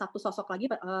satu sosok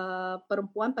lagi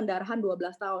perempuan pendarahan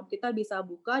 12 tahun. Kita bisa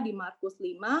buka di Markus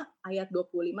 5 ayat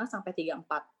 25 sampai 34.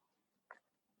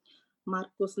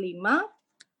 Markus 5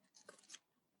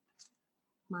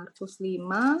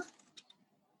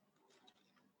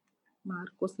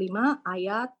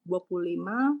 ayat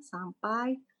 25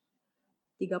 sampai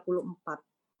 34.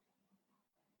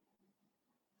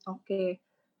 Oke.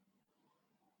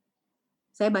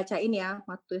 Saya bacain ya,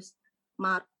 Markus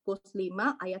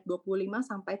 5 ayat 25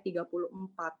 sampai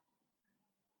 34.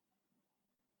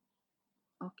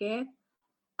 Oke.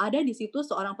 Ada di situ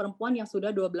seorang perempuan yang sudah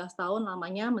 12 tahun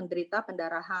lamanya menderita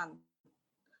pendarahan.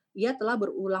 Ia telah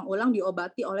berulang-ulang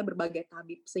diobati oleh berbagai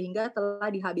tabib, sehingga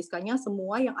telah dihabiskannya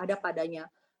semua yang ada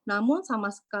padanya. Namun sama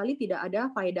sekali tidak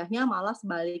ada faedahnya, malah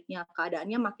sebaliknya,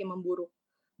 keadaannya makin memburuk.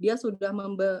 Dia sudah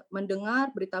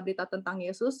mendengar berita-berita tentang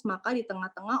Yesus, maka di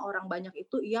tengah-tengah orang banyak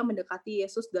itu ia mendekati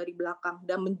Yesus dari belakang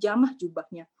dan menjamah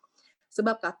jubahnya.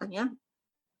 Sebab katanya,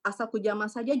 asal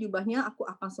kujamah saja jubahnya, aku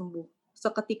akan sembuh.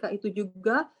 Seketika itu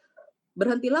juga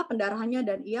berhentilah pendarahannya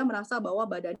dan ia merasa bahwa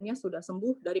badannya sudah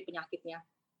sembuh dari penyakitnya.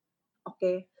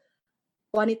 Oke,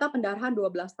 wanita pendarahan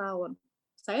 12 tahun.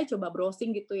 Saya coba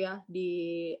browsing gitu ya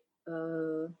di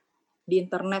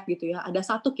internet gitu ya. Ada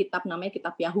satu kitab namanya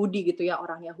kitab Yahudi gitu ya,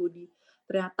 orang Yahudi.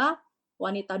 Ternyata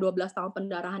wanita 12 tahun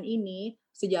pendarahan ini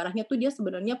sejarahnya tuh dia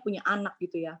sebenarnya punya anak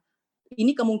gitu ya.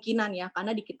 Ini kemungkinan ya,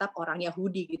 karena di kitab orang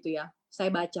Yahudi gitu ya.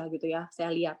 Saya baca gitu ya, saya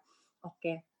lihat.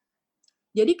 Oke.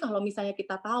 Jadi kalau misalnya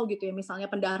kita tahu gitu ya, misalnya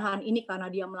pendarahan ini karena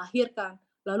dia melahirkan,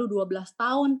 lalu 12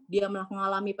 tahun dia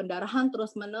mengalami pendarahan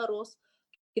terus-menerus.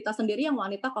 Kita sendiri yang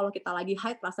wanita kalau kita lagi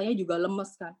haid rasanya juga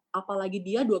lemes kan. Apalagi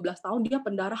dia 12 tahun dia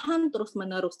pendarahan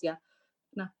terus-menerus ya.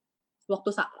 Nah,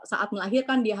 waktu saat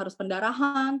melahirkan dia harus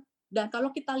pendarahan. Dan kalau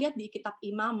kita lihat di kitab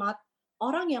Imamat,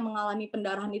 orang yang mengalami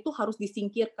pendarahan itu harus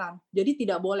disingkirkan. Jadi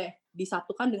tidak boleh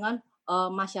disatukan dengan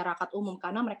masyarakat umum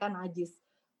karena mereka najis.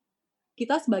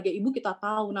 Kita sebagai ibu kita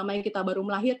tahu namanya kita baru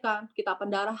melahirkan, kita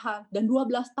pendarahan, dan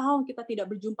 12 tahun kita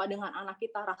tidak berjumpa dengan anak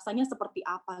kita, rasanya seperti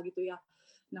apa gitu ya.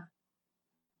 Nah,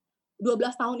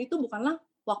 12 tahun itu bukanlah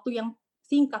waktu yang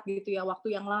singkat gitu ya,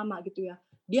 waktu yang lama gitu ya.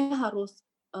 Dia harus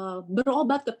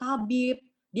berobat ke tabib,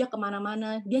 dia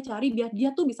kemana-mana, dia cari biar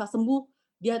dia tuh bisa sembuh,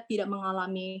 dia tidak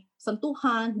mengalami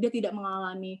sentuhan, dia tidak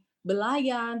mengalami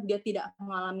belayan, dia tidak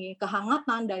mengalami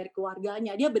kehangatan dari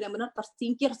keluarganya, dia benar-benar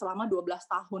tersingkir selama 12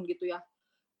 tahun gitu ya.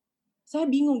 Saya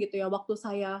bingung gitu ya, waktu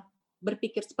saya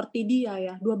berpikir seperti dia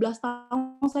ya, 12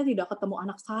 tahun saya tidak ketemu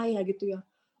anak saya gitu ya.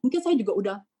 Mungkin saya juga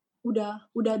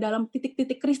udah dalam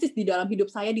titik-titik krisis di dalam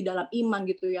hidup saya, di dalam iman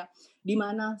gitu ya. Di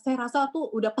mana saya rasa tuh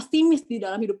udah pesimis di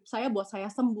dalam hidup saya buat saya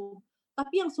sembuh.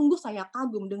 Tapi yang sungguh saya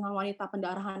kagum dengan wanita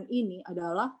pendarahan ini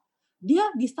adalah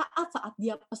dia di saat-saat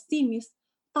dia pesimis,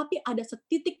 tapi ada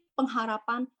setitik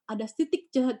pengharapan, ada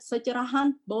setitik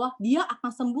secerahan bahwa dia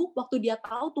akan sembuh waktu dia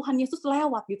tahu Tuhan Yesus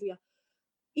lewat gitu ya.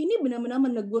 Ini benar-benar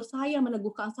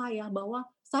meneguhkan saya bahwa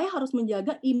saya harus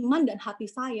menjaga iman dan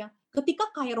hati saya. Ketika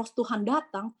kairos Tuhan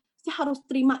datang, saya harus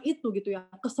terima itu gitu ya.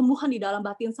 Kesembuhan di dalam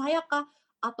batin saya kah,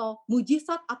 atau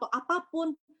mujizat atau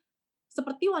apapun.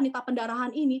 Seperti wanita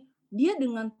pendarahan ini, dia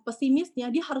dengan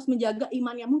pesimisnya, dia harus menjaga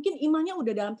imannya. Mungkin imannya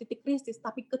udah dalam titik krisis,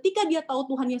 tapi ketika dia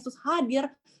tahu Tuhan Yesus hadir,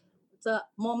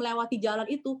 mau melewati jalan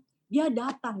itu, dia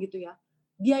datang gitu ya.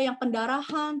 Dia yang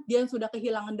pendarahan, dia yang sudah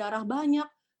kehilangan darah banyak,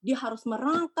 dia harus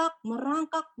merangkak.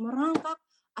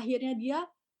 Akhirnya dia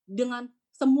dengan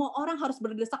semua orang harus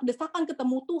berdesak-desakan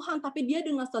ketemu Tuhan, tapi dia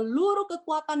dengan seluruh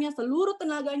kekuatannya, seluruh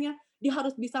tenaganya, dia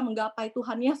harus bisa menggapai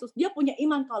Tuhan Yesus. Dia punya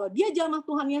iman kalau dia jamah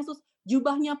Tuhan Yesus,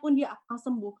 jubahnya pun dia akan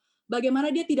sembuh.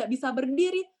 Bagaimana dia tidak bisa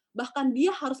berdiri, bahkan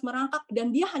dia harus merangkak dan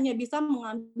dia hanya bisa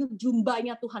mengambil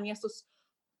jubahnya Tuhan Yesus.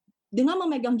 Dengan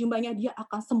memegang jubahnya dia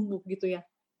akan sembuh gitu ya.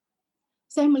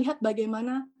 Saya melihat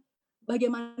bagaimana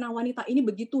wanita ini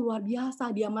begitu luar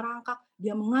biasa, dia merangkak,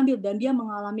 dia mengambil dan dia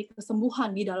mengalami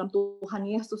kesembuhan di dalam Tuhan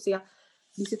Yesus ya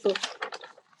di situ.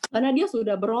 Karena dia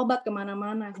sudah berobat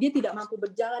kemana-mana, dia tidak mampu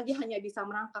berjalan, dia hanya bisa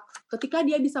merangkak. Ketika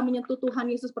dia bisa menyentuh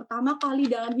Tuhan Yesus pertama kali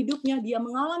dalam hidupnya, dia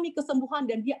mengalami kesembuhan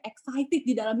dan dia excited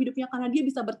di dalam hidupnya karena dia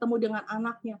bisa bertemu dengan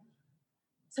anaknya.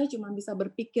 Saya cuma bisa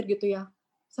berpikir gitu ya,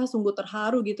 saya sungguh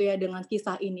terharu gitu ya dengan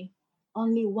kisah ini.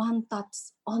 Only one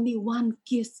touch, only one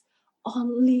kiss,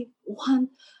 only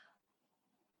one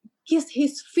kiss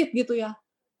his feet gitu ya,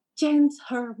 change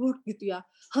her world gitu ya,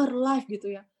 her life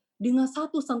gitu ya. Dengan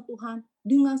satu sentuhan,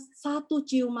 dengan satu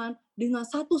ciuman, dengan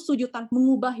satu sujudan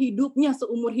mengubah hidupnya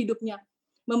seumur hidupnya,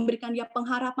 memberikan dia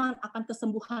pengharapan akan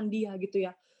kesembuhan dia gitu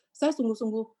ya. Saya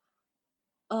sungguh-sungguh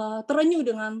terenyuh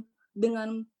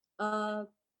dengan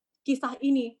kisah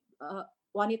ini,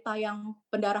 wanita yang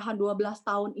pendarahan 12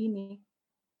 tahun ini.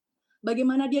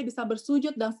 Bagaimana dia bisa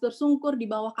bersujud dan tersungkur di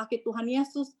bawah kaki Tuhan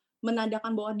Yesus,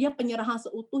 menandakan bahwa dia penyerahan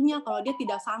seutuhnya kalau dia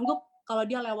tidak sanggup, kalau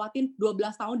dia lewatin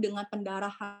 12 tahun dengan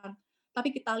pendarahan.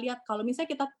 Tapi kita lihat, kalau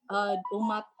misalnya kita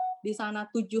umat di sana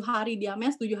 7 hari dia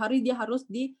mens, 7 hari dia harus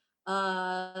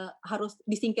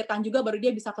disingkirkan juga baru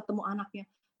dia bisa ketemu anaknya.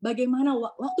 Bagaimana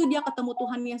waktu dia ketemu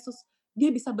Tuhan Yesus, dia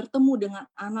bisa bertemu dengan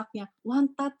anaknya.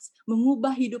 One touch,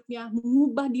 mengubah hidupnya,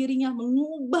 mengubah dirinya,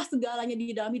 mengubah segalanya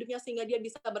di dalam hidupnya sehingga dia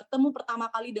bisa bertemu pertama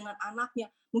kali dengan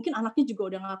anaknya. Mungkin anaknya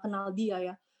juga udah gak kenal dia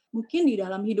ya. Mungkin di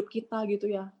dalam hidup kita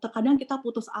gitu ya, terkadang kita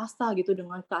putus asa gitu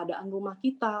dengan keadaan rumah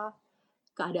kita,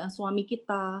 keadaan suami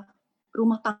kita,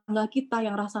 rumah tangga kita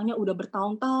yang rasanya udah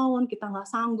bertahun-tahun, kita gak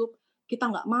sanggup,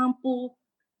 kita gak mampu,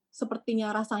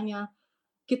 sepertinya rasanya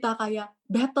kita kayak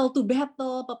battle to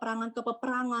battle, peperangan ke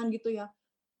peperangan gitu ya.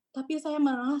 Tapi saya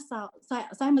merasa,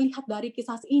 saya melihat dari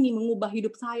kisah ini mengubah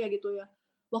hidup saya gitu ya.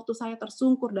 Waktu saya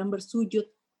tersungkur dan bersujud,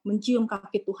 mencium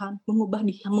kaki Tuhan,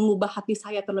 mengubah hati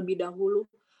saya terlebih dahulu,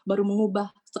 baru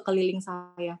mengubah sekeliling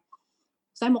saya.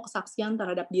 Saya mau kesaksian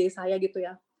terhadap diri saya gitu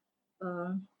ya,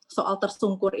 soal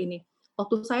tersungkur ini.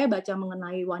 Waktu saya baca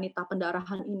mengenai wanita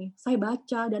pendarahan ini, saya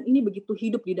baca dan ini begitu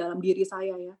hidup di dalam diri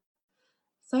saya ya.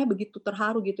 Saya begitu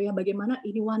terharu gitu ya, bagaimana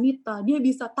ini wanita, dia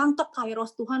bisa tangkap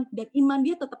kairos Tuhan, dan iman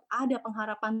dia tetap ada,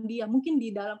 pengharapan dia. Mungkin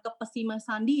di dalam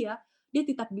kepesimisan dia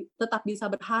tetap bisa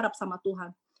berharap sama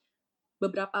Tuhan.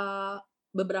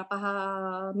 Beberapa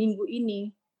minggu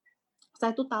ini,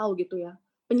 saya tuh tahu gitu ya,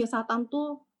 penyesatan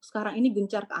tuh sekarang ini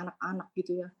gencar ke anak-anak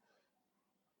gitu ya.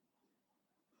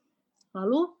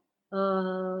 Lalu,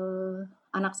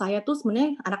 anak saya tuh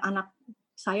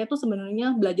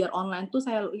sebenarnya belajar online tuh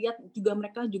saya lihat juga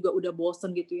mereka juga udah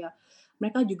bosen gitu ya.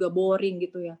 Mereka juga boring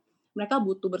gitu ya. Mereka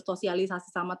butuh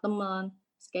bersosialisasi sama teman.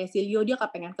 Kayak Silio dia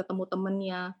pengen ketemu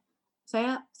temennya.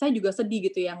 Saya juga sedih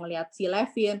gitu ya ngelihat si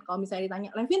Levin. Kalau misalnya ditanya,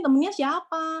 Levin temennya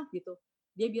siapa? Gitu.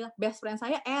 Dia bilang, best friend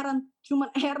saya Aaron. Cuman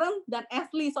Aaron dan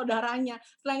Ashley saudaranya.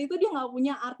 Selain itu dia nggak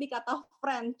punya arti kata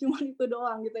friend. Cuman itu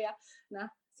doang gitu ya. Nah,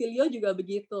 Silio juga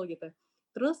begitu gitu.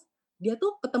 Terus dia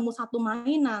tuh ketemu satu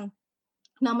mainan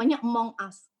namanya Among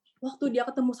Us. Waktu dia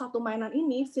ketemu satu mainan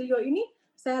ini, Silio ini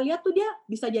saya lihat tuh dia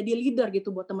bisa jadi leader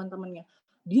gitu buat teman-temannya.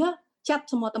 Dia chat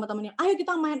semua teman-temannya, ayo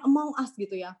kita main Among Us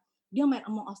gitu ya. Dia main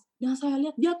Among Us. Dan saya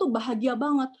lihat dia tuh bahagia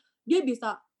banget. Dia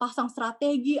bisa pasang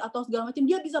strategi atau segala macam,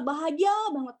 dia bisa bahagia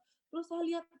banget. Terus saya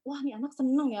lihat, wah nih anak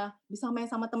seneng ya bisa main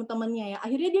sama teman-temannya ya.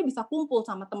 Akhirnya dia bisa kumpul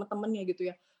sama teman-temannya gitu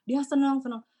ya. Dia senang.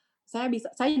 Saya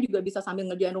juga bisa sambil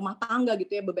ngerjain rumah tangga gitu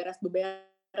ya, beberes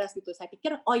gitu. Saya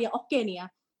pikir, oh ya oke nih ya.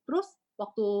 Terus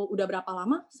waktu udah berapa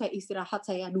lama saya istirahat,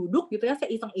 saya duduk gitu ya, saya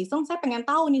iseng-iseng, saya pengen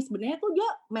tahu nih sebenarnya tuh dia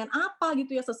main apa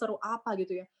gitu ya, seseru apa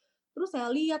gitu ya. Terus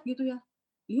saya lihat gitu ya,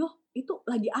 itu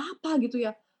lagi apa gitu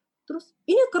ya. Terus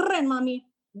ini keren Mami.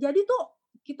 Jadi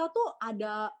tuh kita tuh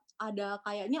ada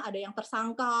kayaknya ada yang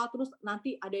tersangka, terus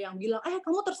nanti ada yang bilang,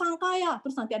 kamu tersangka ya,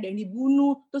 terus nanti ada yang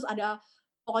dibunuh, terus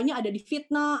pokoknya ada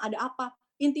difitnah, ada apa.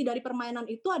 Inti dari permainan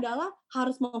itu adalah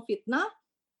harus memfitnah,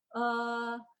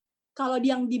 kalau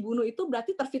dia yang dibunuh itu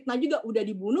berarti terfitnah juga, udah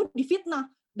dibunuh, difitnah.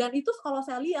 Dan itu kalau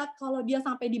saya lihat, kalau dia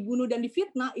sampai dibunuh dan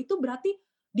difitnah, itu berarti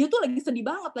dia tuh lagi sedih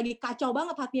banget, lagi kacau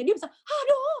banget hatinya. Dia bisa,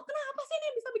 aduh kenapa sih ini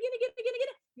bisa begini,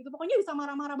 gitu. Pokoknya bisa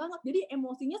marah-marah banget. Jadi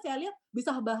emosinya saya lihat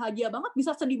bisa bahagia banget,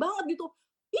 bisa sedih banget gitu.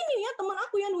 Ini ya teman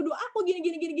aku yang nuduh aku gini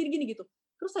gitu.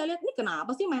 Terus saya lihat ini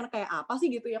kenapa sih, main kayak apa sih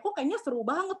gitu ya. Kok kayaknya seru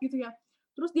banget gitu ya.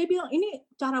 Terus dia bilang, ini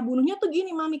cara bunuhnya tuh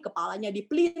gini Mami, kepalanya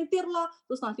dipelintir lah,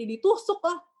 terus nanti ditusuk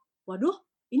lah. Waduh,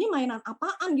 ini mainan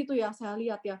apaan gitu ya, saya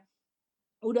lihat ya.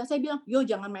 Udah saya bilang, yo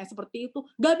jangan main seperti itu.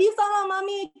 Gak bisa lah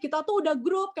Mami, kita tuh udah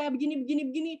grup kayak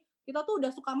begini. Kita tuh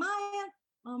udah suka main.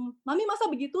 Mami masa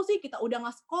begitu sih, kita udah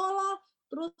gak sekolah.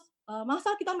 Terus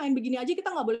masa kita main begini aja, kita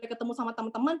gak boleh ketemu sama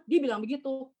teman-teman. Dia bilang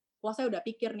begitu. Wah saya udah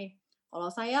pikir nih, kalau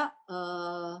saya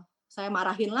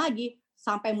marahin lagi,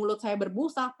 sampai mulut saya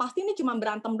berbusa, pasti ini cuma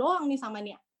berantem doang nih sama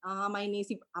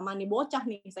ini bocah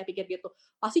nih, saya pikir gitu.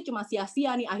 Pasti cuma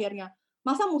sia-sia nih akhirnya.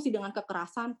 Masa mesti dengan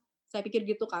kekerasan? Saya pikir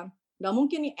gitu kan. Nggak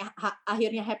mungkin nih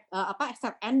akhirnya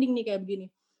sad ending nih kayak begini.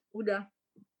 Udah.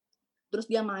 Terus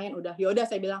dia main, udah. Yaudah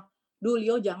saya bilang, duh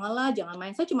Leo jangan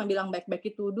main. Saya cuma bilang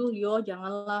baik-baik itu, duh Leo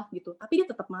janganlah gitu. Tapi dia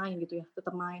tetap main gitu ya,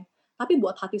 tetap main. Tapi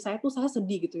buat hati saya tuh saya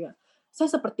sedih gitu ya. Saya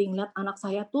seperti ngeliat anak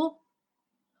saya tuh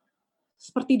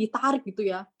seperti ditarik gitu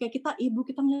ya. Kayak kita ibu,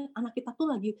 kita ngeliat anak kita tuh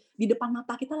lagi di depan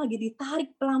mata kita lagi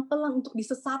ditarik pelan-pelan untuk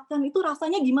disesatkan. Itu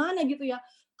rasanya gimana gitu ya.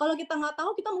 Kalau kita nggak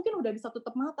tahu, kita mungkin udah bisa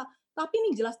tutup mata. Tapi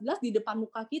ini jelas-jelas di depan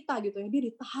muka kita gitu ya. Dia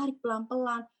ditarik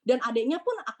pelan-pelan. Dan adiknya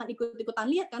pun akan ikut-ikutan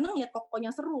lihat karena ngeliat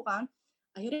kokonya seru kan.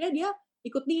 Akhirnya dia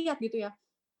ikut lihat gitu ya.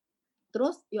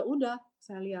 Terus ya udah,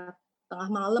 saya lihat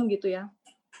tengah malam gitu ya.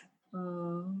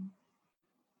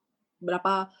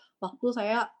 Berapa waktu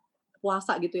saya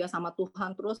puasa gitu ya sama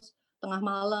Tuhan, terus tengah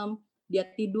malam dia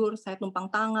tidur, saya tumpang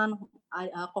tangan,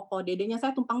 koko dedenya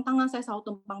saya tumpang tangan, saya selalu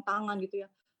tumpang tangan gitu ya.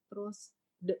 Terus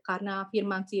karena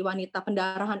firman si wanita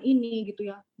pendarahan ini gitu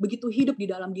ya, begitu hidup di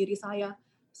dalam diri saya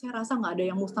rasa nggak ada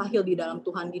yang mustahil di dalam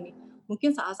Tuhan gini.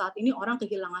 Mungkin saat-saat ini orang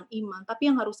kehilangan iman, tapi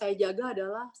yang harus saya jaga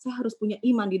adalah saya harus punya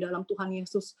iman di dalam Tuhan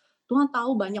Yesus. Tuhan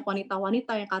tahu banyak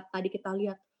wanita-wanita yang tadi kita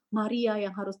lihat, Maria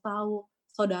yang harus tahu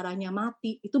saudaranya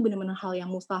mati, itu benar-benar hal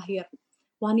yang mustahil.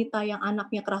 Wanita yang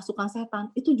anaknya kerasukan setan,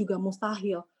 itu juga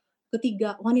mustahil.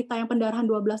 Ketiga, wanita yang pendarahan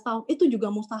 12 tahun, itu juga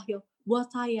mustahil.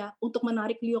 Buat saya, untuk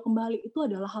menarik Leo kembali, itu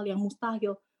adalah hal yang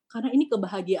mustahil. Karena ini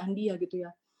kebahagiaan dia gitu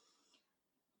ya.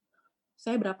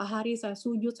 Saya berapa hari, saya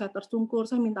sujud, saya tersungkur,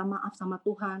 saya minta maaf sama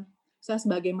Tuhan. Saya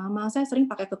sebagai mama, saya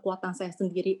sering pakai kekuatan saya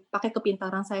sendiri, pakai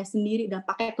kepintaran saya sendiri, dan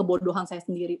pakai kebodohan saya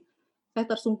sendiri. Saya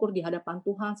tersungkur di hadapan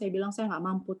Tuhan, saya bilang saya nggak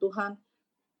mampu Tuhan,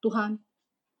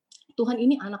 Tuhan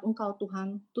ini anak Engkau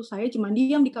Tuhan. Terus saya cuma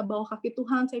diam di bawah kaki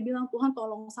Tuhan. Saya bilang, Tuhan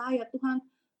tolong saya Tuhan.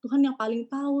 Tuhan yang paling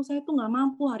tahu, saya tuh nggak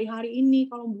mampu hari-hari ini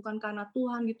kalau bukan karena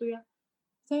Tuhan gitu ya.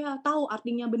 Saya tahu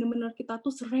artinya benar-benar kita tuh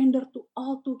surrender to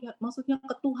all tuh. Maksudnya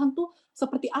ke Tuhan tuh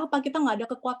seperti apa, kita nggak ada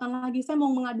kekuatan lagi. Saya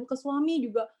mau mengadu ke suami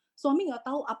juga. Suami nggak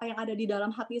tahu apa yang ada di dalam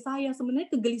hati saya.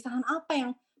 Sebenarnya kegelisahan apa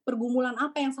yang, pergumulan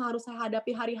apa yang seharusnya saya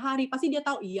hadapi hari-hari. Pasti dia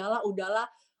tahu, iyalah, udahlah.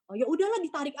 Oh ya udahlah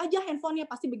ditarik aja handphonenya,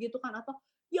 pasti begitu kan. Atau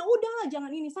ya udahlah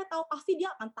jangan ini, saya tahu pasti dia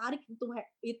akan tarik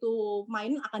itu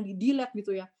mainin akan di-delete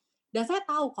gitu ya. Dan saya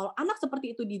tahu kalau anak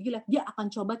seperti itu di-delete, dia akan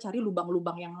coba cari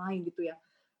lubang-lubang yang lain gitu ya.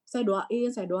 Saya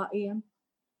doain.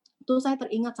 Terus saya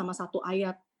teringat sama satu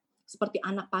ayat, seperti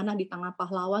anak panah di tangan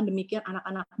pahlawan, demikian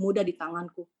anak-anak muda di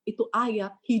tanganku. Itu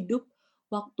ayat hidup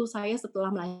waktu saya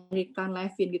setelah melahirkan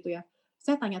Levin gitu ya.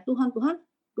 Saya tanya Tuhan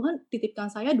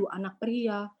titipkan saya 2 anak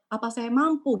pria, apa saya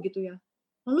mampu gitu ya.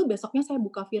 Lalu besoknya saya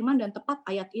buka firman dan tepat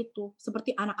ayat itu.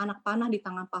 Seperti anak-anak panah di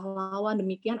tangan pahlawan,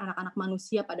 demikian anak-anak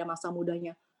manusia pada masa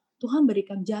mudanya. Tuhan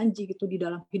berikan janji gitu di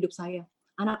dalam hidup saya.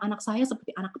 Anak-anak saya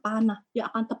seperti anak panah yang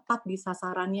akan tepat di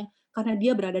sasarannya karena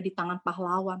dia berada di tangan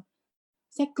pahlawan.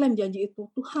 Saya klaim janji itu.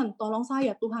 Tuhan, tolong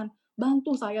saya, Tuhan.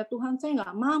 Bantu saya, Tuhan. Saya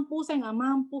nggak mampu.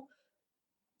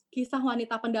 Kisah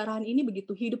wanita pendarahan ini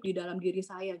begitu hidup di dalam diri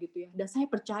saya gitu ya. Dan saya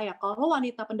percaya kalau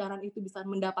wanita pendarahan itu bisa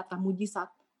mendapatkan mujizat,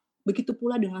 begitu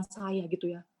pula dengan saya gitu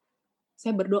ya.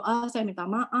 Saya berdoa, saya minta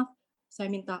maaf,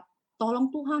 saya minta tolong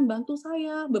Tuhan bantu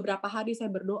saya. Beberapa hari saya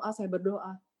berdoa.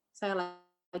 Saya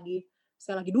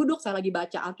lagi duduk, saya lagi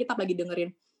baca Alkitab, lagi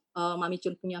dengerin Mami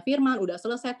Cun punya firman, udah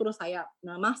selesai, terus saya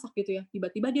masak gitu ya.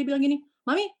 Tiba-tiba dia bilang gini,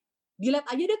 Mami,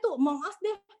 delete aja deh tuh, Among Us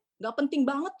deh. Gak penting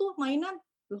banget tuh mainan.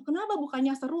 Loh kenapa,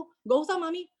 bukannya seru? Gak usah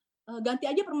Mami, ganti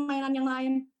aja permainan yang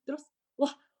lain. Terus,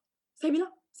 wah, saya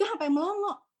bilang, saya sampai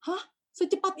melongo. Hah?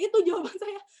 Secepat itu jawaban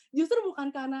saya. Justru bukan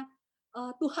karena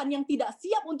Tuhan yang tidak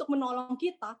siap untuk menolong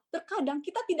kita. Terkadang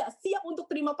kita tidak siap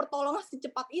untuk terima pertolongan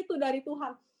secepat itu dari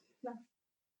Tuhan. Nah,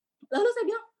 lalu saya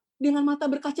bilang, dengan mata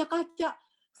berkaca-kaca,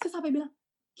 saya sampai bilang,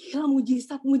 gila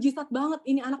mujizat banget.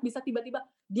 Ini anak bisa tiba-tiba.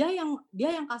 Dia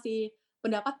yang kasih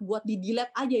pendapat buat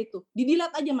di-delete aja itu.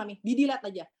 Di-delete aja Mami, di-delete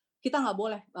aja. kita nggak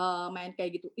boleh main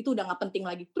kayak gitu. Itu udah nggak penting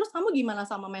lagi. Terus kamu gimana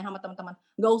sama main sama teman-teman?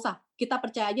 Nggak usah. Kita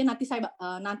percaya aja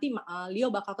nanti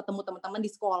Leo bakal ketemu teman-teman di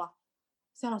sekolah.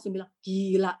 Saya langsung bilang,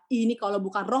 gila, ini kalau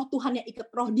bukan roh Tuhan yang ikat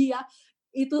roh dia,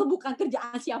 itu bukan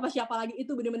kerjaan siapa-siapa lagi.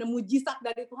 Itu benar-benar mujizat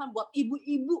dari Tuhan buat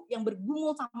ibu-ibu yang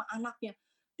bergumul sama anaknya.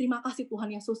 Terima kasih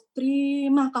Tuhan Yesus.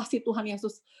 Terima kasih Tuhan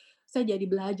Yesus. Saya jadi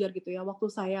belajar gitu ya. Waktu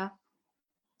saya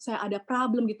ada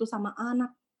problem gitu sama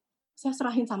anak, saya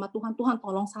serahin sama Tuhan, Tuhan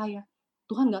tolong saya.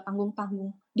 Tuhan nggak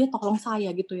tanggung-tanggung, dia tolong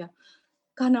saya gitu ya.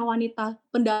 Karena wanita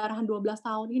pendarahan 12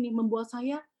 tahun ini membuat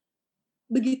saya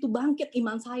begitu bangkit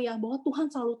iman saya, bahwa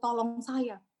Tuhan selalu tolong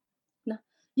saya. Nah,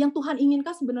 yang Tuhan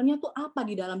inginkan sebenarnya tuh apa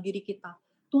di dalam diri kita?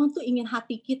 Tuhan tuh ingin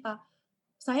hati kita.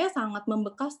 Saya sangat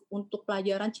membekas untuk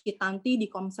pelajaran Citanti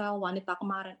di Komsel wanita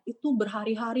kemarin. Itu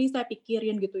berhari-hari saya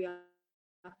pikirin gitu ya.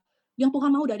 Yang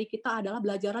Tuhan mau dari kita adalah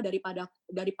belajarlah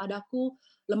daripadaku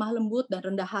lemah lembut dan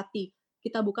rendah hati.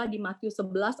 Kita buka di Matius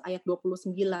 11 ayat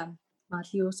 29.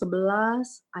 Matius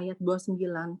 11 ayat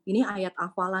 29. Ini ayat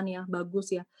hafalan ya,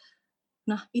 bagus ya.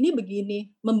 Nah, ini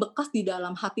begini, membekas di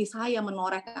dalam hati saya,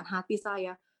 menorehkan hati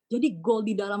saya. Jadi goal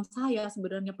di dalam saya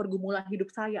sebenarnya pergumulan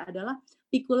hidup saya adalah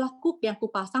pikulah kuk yang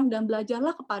kupasang dan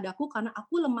belajarlah kepadaku karena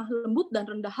aku lemah lembut dan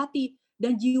rendah hati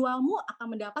dan jiwamu akan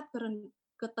mendapat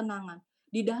ketenangan.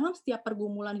 Di dalam setiap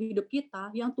pergumulan hidup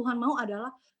kita, yang Tuhan mau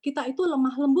adalah kita itu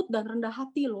lemah lembut dan rendah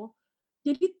hati loh.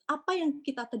 Jadi apa yang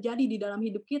kita terjadi di dalam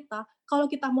hidup kita, kalau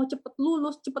kita mau cepat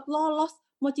lulus, cepat lolos,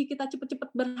 mau kita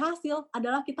cepat-cepat berhasil,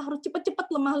 adalah kita harus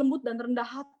cepat-cepat lemah lembut dan rendah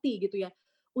hati gitu ya.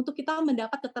 Untuk kita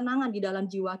mendapat ketenangan di dalam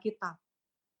jiwa kita.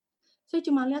 Saya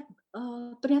cuma lihat,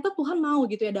 ternyata Tuhan mau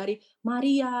gitu ya dari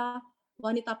Maria,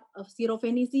 wanita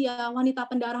Sirofenisia, wanita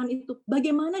pendarahan itu.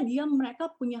 Bagaimana mereka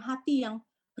punya hati yang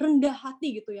rendah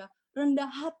hati gitu ya.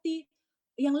 Rendah hati,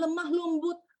 yang lemah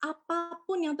lembut,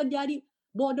 apapun yang terjadi,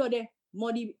 bodoh deh.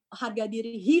 Mau di harga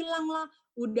diri hilang lah,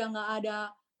 udah nggak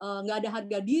ada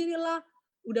harga diri lah,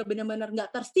 udah benar-benar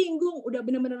nggak tersinggung, udah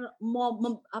benar-benar mau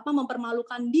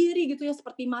mempermalukan diri gitu ya,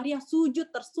 seperti Maria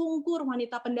sujud tersungkur,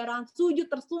 wanita pendarahan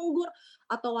sujud tersungkur,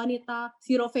 atau wanita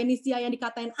Sirofenisia yang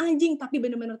dikatain anjing, tapi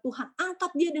benar-benar Tuhan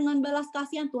angkat dia dengan balas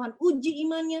kasihan, Tuhan uji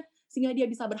imannya sehingga dia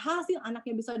bisa berhasil,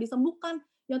 anaknya bisa disembuhkan.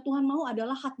 Yang Tuhan mau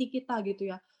adalah hati kita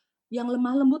gitu ya, yang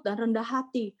lemah lembut dan rendah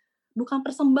hati, bukan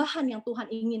persembahan yang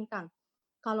Tuhan inginkan.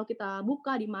 Kalau kita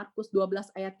buka di Markus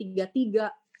 12 ayat 33,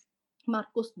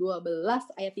 Markus 12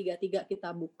 ayat 33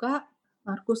 kita buka,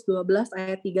 Markus 12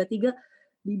 ayat 33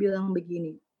 dibilang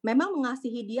begini, memang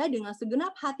mengasihi dia dengan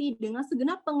segenap hati, dengan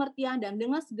segenap pengertian, dan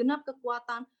dengan segenap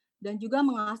kekuatan, dan juga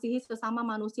mengasihi sesama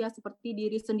manusia seperti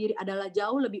diri sendiri adalah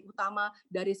jauh lebih utama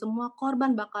dari semua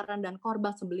korban bakaran dan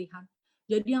korban sembelihan.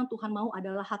 Jadi yang Tuhan mau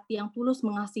adalah hati yang tulus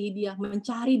mengasihi dia,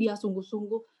 mencari dia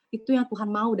sungguh-sungguh, itu yang Tuhan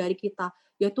mau dari kita,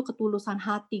 yaitu ketulusan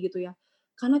hati gitu ya.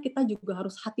 Karena kita juga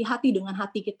harus hati-hati dengan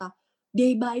hati kita.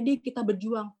 Day by day kita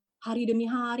berjuang, hari demi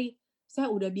hari.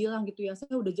 Saya udah bilang gitu ya,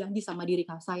 saya udah janji sama diri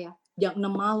saya. Jam 6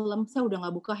 malam, saya udah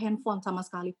nggak buka handphone sama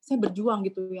sekali. Saya berjuang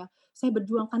gitu ya. Saya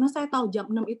berjuang karena saya tahu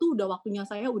jam 6 itu udah waktunya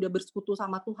saya udah bersekutu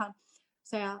sama Tuhan.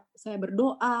 Saya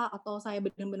berdoa atau saya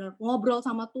benar-benar ngobrol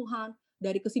sama Tuhan.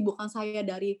 Dari kesibukan saya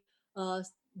dari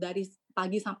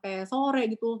pagi sampai sore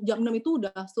gitu. Jam 6 itu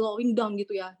udah slowing down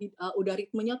gitu ya. Udah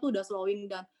ritmenya tuh udah slowing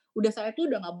down. Udah saya tuh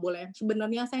udah nggak boleh,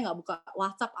 sebenarnya saya nggak buka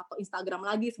WhatsApp atau Instagram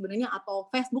lagi sebenarnya, atau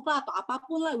Facebook lah atau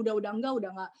apapun lah, udah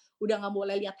nggak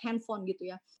boleh lihat handphone gitu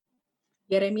ya.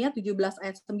 Yeremia 17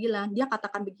 ayat 9 dia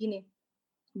katakan begini,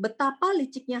 betapa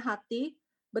liciknya hati,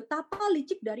 betapa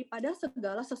licik daripada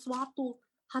segala sesuatu,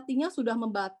 hatinya sudah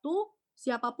membatu,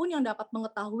 siapapun yang dapat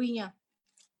mengetahuinya.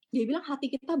 Dia bilang hati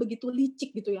kita begitu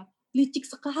licik gitu ya, licik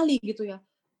sekali gitu ya.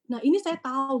 Nah ini saya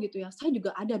tahu gitu ya, saya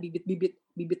juga ada bibit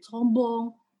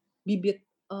sombong, bibit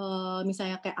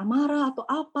misalnya kayak amarah atau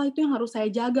apa, itu yang harus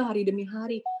saya jaga hari demi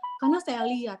hari. Karena saya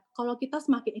lihat kalau kita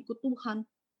semakin ikut Tuhan,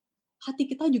 hati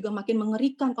kita juga makin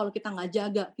mengerikan kalau kita nggak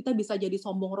jaga. Kita bisa jadi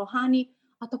sombong rohani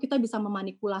atau kita bisa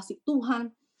memanipulasi Tuhan.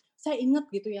 Saya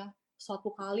ingat gitu ya, suatu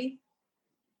kali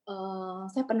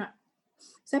saya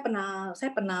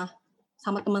pernah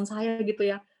sama teman saya gitu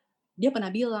ya. Dia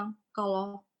pernah bilang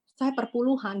kalau saya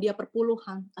perpuluhan, dia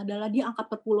perpuluhan, adalah dia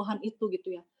angkat perpuluhan itu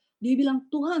gitu ya. Dia bilang,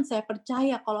 Tuhan saya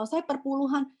percaya kalau saya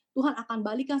perpuluhan, Tuhan akan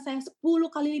balikan saya 10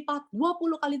 kali lipat,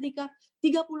 20 kali lipat,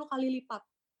 30 kali lipat.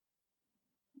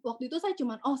 Waktu itu saya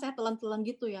cuman, saya telan-telan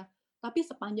gitu ya. Tapi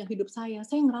sepanjang hidup saya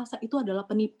ngerasa itu adalah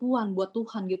penipuan buat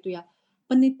Tuhan gitu ya.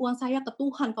 Penipuan saya ke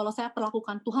Tuhan kalau saya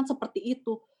perlakukan Tuhan seperti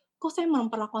itu. Kok saya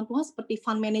memperlakukan Tuhan seperti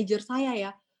fund manager saya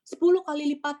ya. 10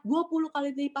 kali lipat, 20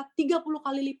 kali lipat, 30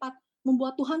 kali lipat.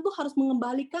 Membuat Tuhan tuh harus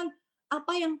mengembalikan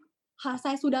apa yang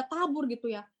saya sudah tabur gitu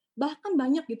ya. Bahkan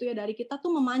banyak gitu ya dari kita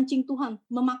tuh memancing Tuhan,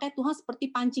 memakai Tuhan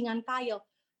seperti pancingan kail.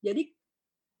 Jadi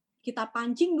kita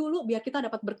pancing dulu biar kita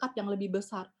dapat berkat yang lebih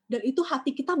besar. Dan itu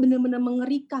hati kita benar-benar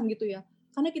mengerikan gitu ya.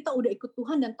 Karena kita udah ikut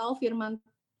Tuhan dan tahu firman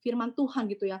Tuhan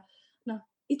gitu ya. Nah,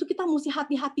 itu kita mesti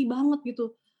hati-hati banget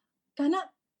gitu. Karena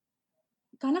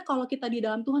kalau kita di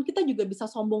dalam Tuhan, kita juga bisa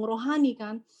sombong rohani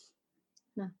kan.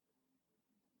 Nah,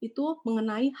 itu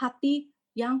mengenai hati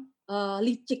yang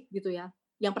licik gitu ya.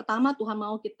 Yang pertama, Tuhan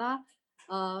mau kita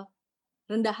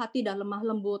rendah hati dan lemah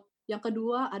lembut. Yang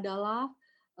kedua adalah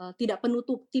tidak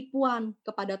penutup tipuan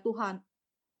kepada Tuhan.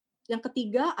 Yang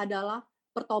ketiga adalah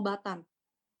pertobatan.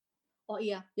 Oh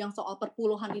iya, yang soal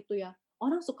perpuluhan itu ya.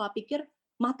 Orang suka pikir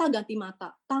mata ganti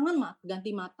mata, tangan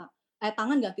ganti mata,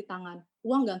 tangan ganti tangan,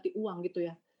 uang ganti uang gitu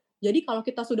ya. Jadi kalau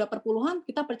kita sudah perpuluhan,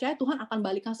 kita percaya Tuhan akan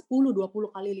balikan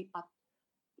 10-20 kali lipat.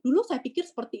 Dulu saya pikir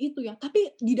seperti itu ya,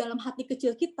 tapi di dalam hati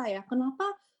kecil kita ya, kenapa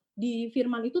di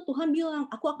firman itu Tuhan bilang,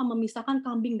 aku akan memisahkan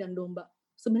kambing dan domba.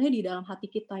 Sebenarnya di dalam hati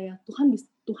kita ya, Tuhan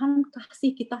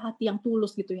kasih kita hati yang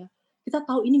tulus gitu ya. Kita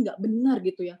tahu ini nggak benar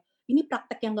gitu ya. Ini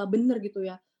praktek yang nggak benar gitu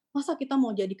ya. Masa kita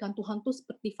mau jadikan Tuhan tuh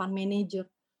seperti fund manager.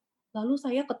 Lalu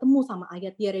saya ketemu sama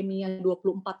ayat Yeremia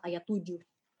 24 ayat 7.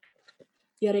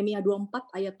 Yeremia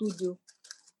 24 ayat 7.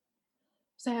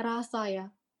 Saya rasa ya,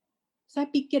 saya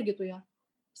pikir gitu ya,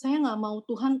 saya nggak mau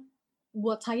Tuhan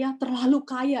buat saya terlalu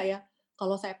kaya ya.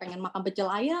 Kalau saya pengen makan pecel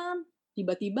ayam,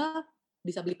 tiba-tiba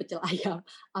bisa beli pecel ayam.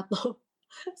 Atau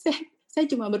saya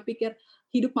cuma berpikir,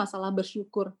 hidup masalah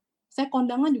bersyukur. Saya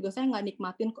kondangan juga saya nggak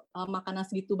nikmatin makanan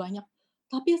segitu banyak.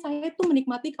 Tapi saya itu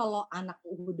menikmati kalau anak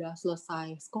udah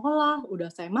selesai sekolah,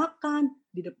 udah saya makan,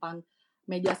 di depan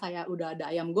meja saya udah ada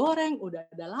ayam goreng,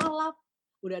 udah ada lalap,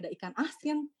 udah ada ikan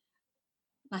asin,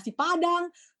 nasi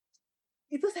padang,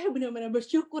 itu saya benar-benar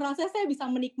bersyukur, rasanya saya bisa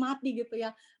menikmati gitu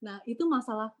ya. Nah, itu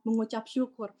masalah mengucap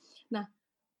syukur. Nah,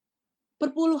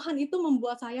 perpuluhan itu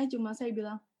membuat saya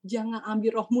bilang, jangan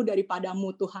ambil rohmu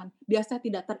daripadamu Tuhan, biar saya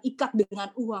tidak terikat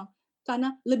dengan uang.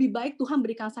 Karena lebih baik Tuhan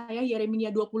berikan saya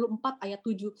Yeremia 24 ayat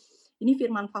 7. Ini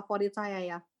firman favorit saya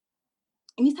ya.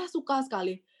 Ini saya suka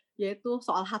sekali, yaitu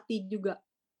soal hati juga.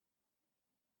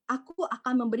 Aku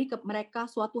akan memberi ke mereka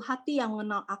suatu hati yang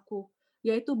mengenal aku,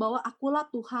 yaitu bahwa akulah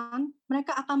Tuhan,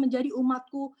 mereka akan menjadi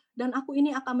umatku, dan aku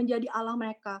ini akan menjadi Allah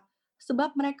mereka.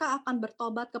 Sebab mereka akan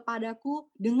bertobat kepadaku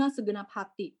dengan segenap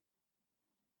hati.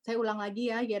 Saya ulang lagi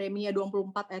ya, Yeremia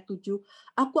 24 ayat 7.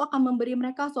 Aku akan memberi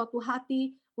mereka suatu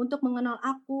hati untuk mengenal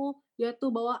aku, yaitu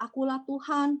bahwa akulah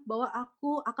Tuhan,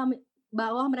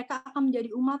 bahwa mereka akan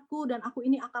menjadi umatku, dan aku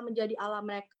ini akan menjadi Allah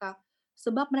mereka.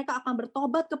 Sebab mereka akan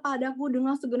bertobat kepadaku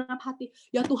dengan segenap hati.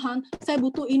 Ya Tuhan, saya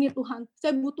butuh ini Tuhan.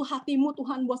 Saya butuh hatimu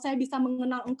Tuhan, buat saya bisa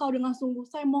mengenal Engkau dengan sungguh.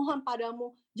 Saya mohon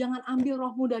padamu, jangan ambil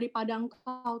rohmu daripada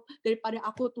Engkau, daripada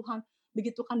aku Tuhan.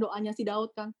 Begitu kan doanya si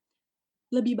Daud kan.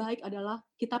 Lebih baik adalah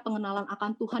kita pengenalan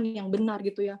akan Tuhan yang benar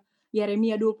gitu ya.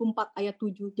 Yeremia 24 ayat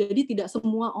 7. Jadi tidak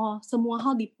semua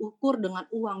hal diukur dengan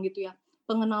uang gitu ya.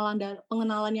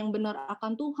 Pengenalan yang benar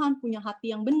akan Tuhan, punya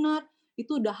hati yang benar,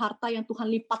 itu udah harta yang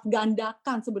Tuhan lipat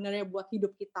gandakan sebenarnya buat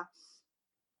hidup kita.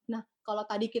 Nah, kalau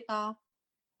tadi kita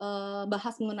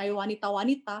bahas mengenai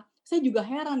wanita-wanita, saya juga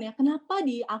heran ya, kenapa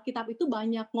di Alkitab itu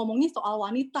banyak ngomongin soal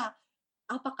wanita.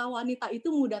 Apakah wanita itu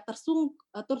mudah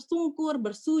tersungkur,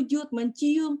 bersujud,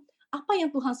 mencium? Apa yang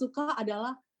Tuhan suka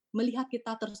adalah melihat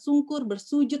kita tersungkur,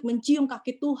 bersujud, mencium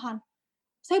kaki Tuhan.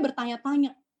 Saya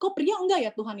bertanya-tanya, kok pria enggak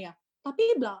ya Tuhan ya?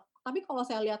 Tapi kalau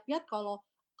saya lihat-lihat, kalau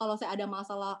saya ada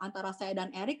masalah antara saya dan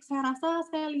Erik, saya rasa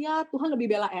saya lihat Tuhan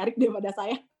lebih bela Erik daripada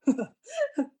saya.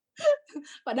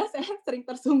 Padahal saya sering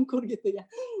tersungkur gitu ya.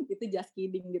 Itu just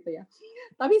kidding gitu ya.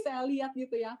 Tapi saya lihat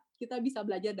gitu ya, kita bisa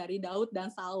belajar dari Daud dan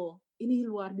Saul. Ini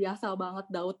luar biasa banget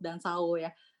Daud dan Saul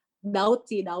ya. Daud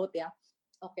ya.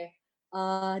 Oke.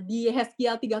 Di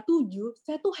Yeskiel 37,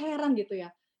 saya tuh heran gitu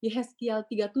ya. Di Yeskiel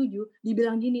 37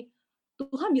 dibilang gini,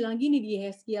 Tuhan bilang gini di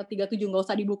Yeskiel 37, nggak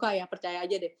usah dibuka ya, percaya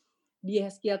aja deh. Di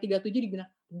Yeskiel 37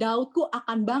 dibilang, Daudku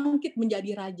akan bangkit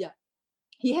menjadi raja.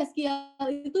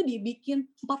 Yeskiel itu dibikin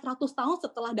 400 tahun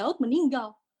setelah Daud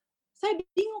meninggal. Saya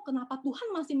bingung kenapa Tuhan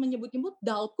masih menyebut-nyebut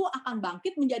Daudku akan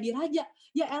bangkit menjadi raja.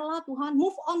 Ya elah Tuhan,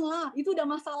 move on lah. Itu udah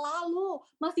masa lalu.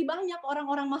 Masih banyak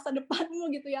orang-orang masa depanmu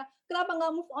gitu ya. Kenapa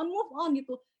nggak move on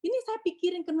gitu. Ini saya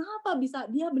pikirin kenapa bisa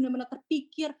dia benar-benar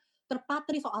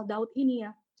terpatri soal Daud ini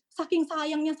ya. Saking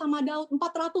sayangnya sama Daud,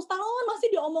 400 tahun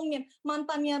masih diomongin.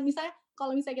 Mantannya misalnya,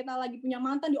 kalau misalnya kita lagi punya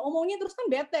mantan, diomongin terus kan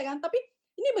bete kan. Tapi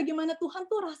ini bagaimana Tuhan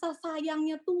tuh rasa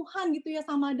sayangnya Tuhan gitu ya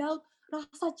sama Daud.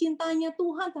 Rasa cintanya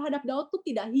Tuhan terhadap Daud tuh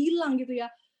tidak hilang gitu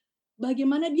ya.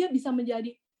 Bagaimana dia bisa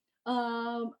menjadi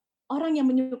orang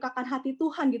yang menyukakan hati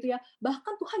Tuhan gitu ya.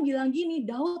 Bahkan Tuhan bilang gini,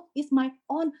 Daud is my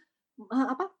own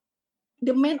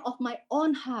the man of my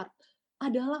own heart,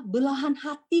 adalah belahan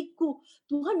hatiku.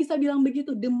 Tuhan bisa bilang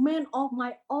begitu, the man of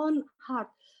my own heart.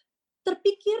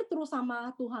 Terpikir terus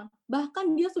sama Tuhan.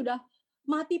 Bahkan dia sudah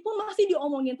mati pun masih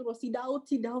diomongin terus si Daud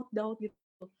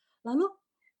gitu. Lalu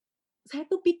saya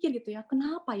tuh pikir gitu ya,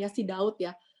 kenapa ya si Daud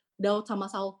ya? Daud sama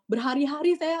Saul.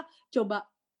 Berhari-hari saya coba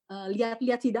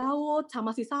lihat-lihat si Daud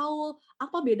sama si Saul,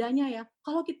 apa bedanya ya?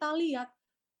 Kalau kita lihat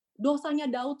dosanya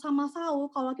Daud sama Saul,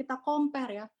 kalau kita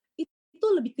compare ya, itu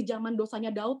lebih kejaman dosanya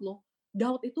Daud loh.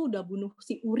 Daud itu udah bunuh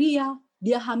si Uria,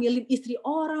 dia hamilin istri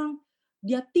orang,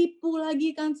 dia tipu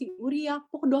lagi kan si Uria.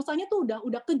 Pokok dosanya tuh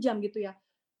udah kejam gitu ya.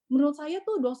 Menurut saya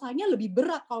tuh dosanya lebih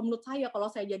berat kalau menurut saya, kalau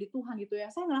saya jadi Tuhan gitu ya.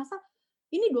 Saya ngerasa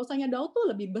ini dosanya Daud tuh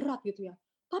lebih berat gitu ya.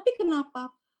 Tapi kenapa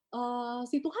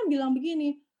si Tuhan bilang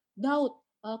begini, Daud,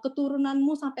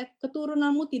 keturunanmu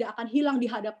tidak akan hilang di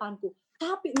hadapanku.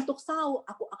 Tapi untuk Saul,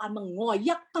 aku akan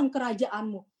mengoyakkan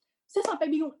kerajaanmu. Saya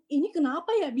sampai bingung, ini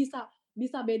kenapa ya bisa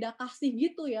beda kasih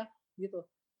gitu ya, gitu.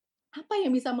 Apa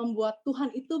yang bisa membuat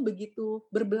Tuhan itu begitu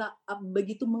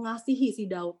mengasihi si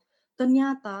Daud?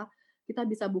 Ternyata kita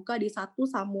bisa buka di 1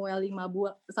 Samuel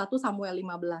 15. 1 Samuel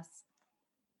 15.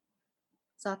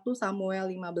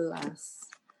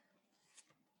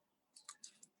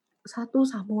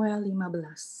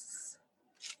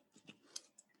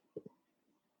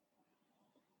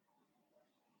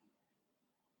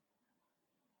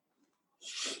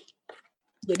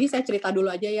 Jadi saya cerita dulu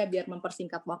aja ya biar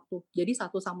mempersingkat waktu. Jadi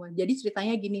 1 Samuel. Jadi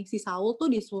ceritanya gini, si Saul tuh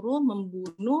disuruh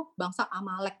membunuh bangsa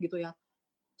Amalek gitu ya.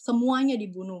 Semuanya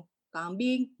dibunuh.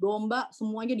 Kambing, domba,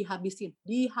 semuanya dihabisin.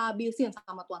 Dihabisin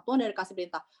sama Tuhan. Tuhan dari kasih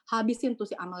perintah. Habisin tuh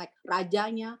si Amalek.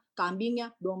 Rajanya,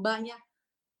 kambingnya, dombanya.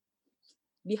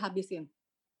 Dihabisin.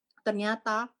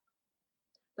 Ternyata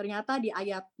di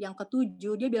ayat yang ke-7,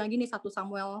 dia bilang gini, 1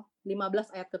 Samuel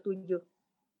 15 ayat ke-7.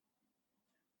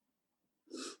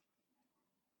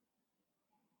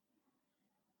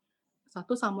 1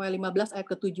 Samuel 15 ayat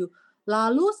ke-7.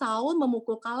 Lalu Saul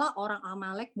memukul kala orang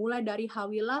Amalek mulai dari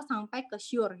Hawila sampai ke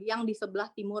Syur yang di sebelah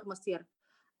timur Mesir.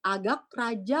 Agag,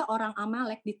 raja orang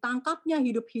Amalek, ditangkapnya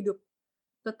hidup-hidup.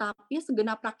 Tetapi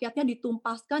segenap rakyatnya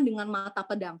ditumpaskan dengan mata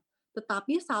pedang.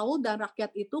 Tetapi Saul dan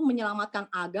rakyat itu menyelamatkan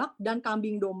Agag dan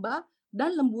kambing domba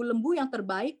dan lembu-lembu yang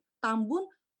terbaik, tambun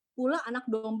pula anak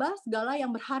domba segala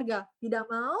yang berharga. Tidak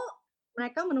mau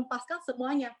mereka menumpaskan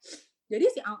semuanya.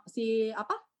 Jadi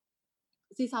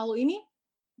si Saul ini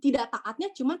tidak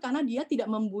taatnya cuma karena dia tidak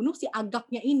membunuh si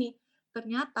Agagnya ini.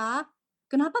 Ternyata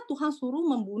kenapa Tuhan suruh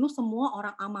membunuh semua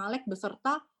orang Amalek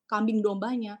beserta kambing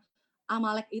dombanya?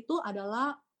 Amalek itu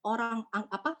adalah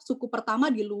suku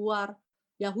pertama di luar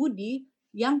Yahudi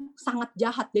yang sangat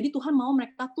jahat. Jadi Tuhan mau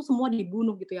mereka tuh semua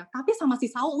dibunuh gitu ya. Tapi sama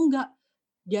si Saul enggak.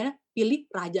 Dia pilih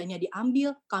rajanya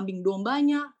diambil, kambing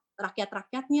dombanya,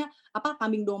 rakyat-rakyatnya,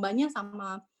 kambing dombanya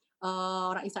sama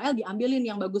orang Israel diambilin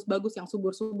yang bagus-bagus, yang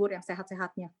subur-subur, yang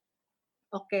sehat-sehatnya.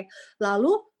 Oke,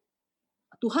 lalu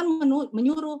Tuhan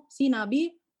menyuruh si Nabi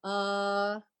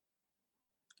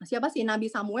Nabi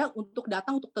Samuel untuk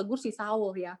datang untuk tegur si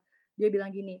Saul ya. Dia bilang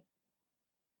gini,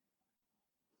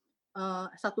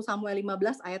 1 Samuel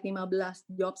 15 ayat 15,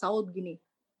 jawab Saul begini.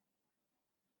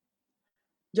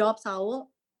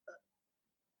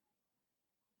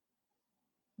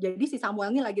 Jadi si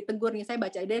Samuel ini lagi tegur nih, saya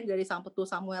baca dari 1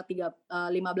 Samuel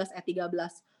 15 ayat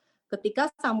 13. Ketika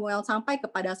Samuel sampai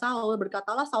kepada Saul,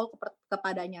 berkatalah Saul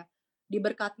kepadanya,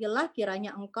 diberkatilah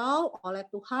kiranya engkau oleh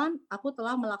Tuhan, aku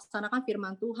telah melaksanakan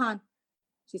firman Tuhan.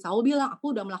 Si Saul bilang, aku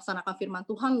udah melaksanakan firman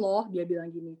Tuhan loh, dia bilang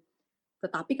gini.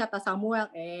 Tetapi kata Samuel,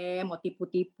 mau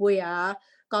tipu-tipu ya.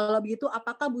 Kalau begitu,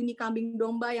 apakah bunyi kambing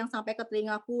domba yang sampai ke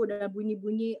telingaku dan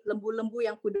bunyi-bunyi lembu-lembu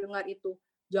yang kudengar itu?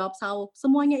 Jawab Saul,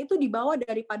 semuanya itu dibawa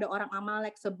daripada orang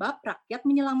Amalek, sebab rakyat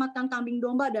menyelamatkan kambing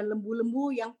domba dan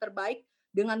lembu-lembu yang terbaik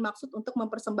dengan maksud untuk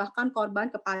mempersembahkan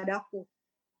korban kepadaku.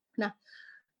 Nah,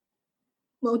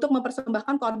 untuk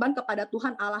mempersembahkan korban kepada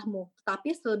Tuhan Allahmu.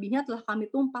 Tetapi selebihnya telah kami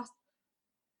tumpas.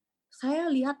 Saya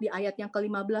lihat di ayat yang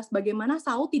ke-15, bagaimana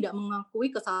Saul tidak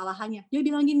mengakui kesalahannya. Dia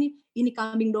bilang gini, ini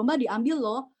kambing domba diambil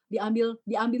loh,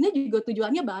 diambilnya juga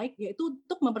tujuannya baik, yaitu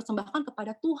untuk mempersembahkan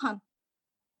kepada Tuhan.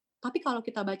 Tapi kalau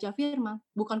kita baca firman,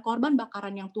 bukan korban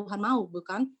bakaran yang Tuhan mau,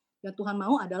 bukan. Yang Tuhan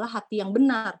mau adalah hati yang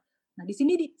benar. Nah, di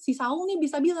sini si Saul nih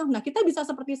bisa bilang, nah kita bisa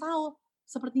seperti Saul.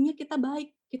 Sepertinya kita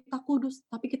baik, kita kudus,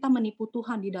 tapi kita menipu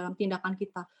Tuhan di dalam tindakan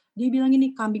kita. Dia bilang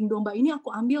ini, kambing domba ini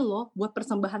aku ambil loh buat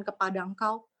persembahan kepada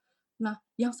engkau. Nah,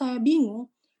 yang saya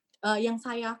bingung, yang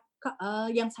saya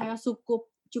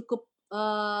cukup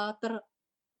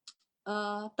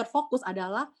terfokus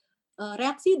adalah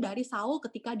reaksi dari Saul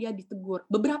ketika dia ditegur.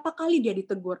 Beberapa kali dia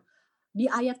ditegur. Di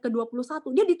ayat ke-21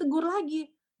 dia ditegur lagi.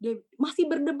 Dia masih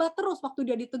berdebat terus waktu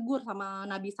dia ditegur sama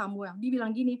Nabi Samuel. Dia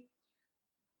bilang gini,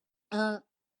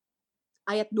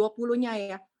 ayat 20-nya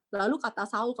ya. Lalu kata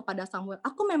Saul kepada Samuel,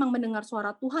 "Aku memang mendengar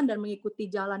suara Tuhan dan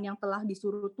mengikuti jalan yang telah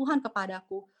disuruh Tuhan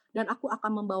kepadaku, dan aku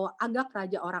akan membawa Agag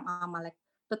raja orang Amalek.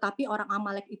 Tetapi orang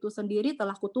Amalek itu sendiri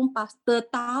telah kutumpas.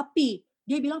 Tetapi,"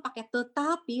 dia bilang pakai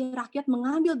tetapi, rakyat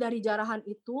mengambil dari jarahan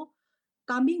itu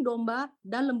kambing domba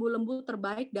dan lembu-lembu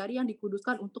terbaik dari yang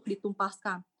dikuduskan untuk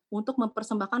ditumpaskan, untuk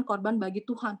mempersembahkan korban bagi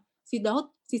Tuhan. Si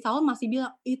Saul masih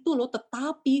bilang, itu loh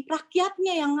tetapi,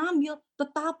 rakyatnya yang ngambil,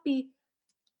 tetapi.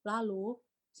 Lalu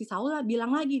si Saul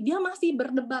bilang lagi, dia masih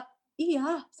berdebat.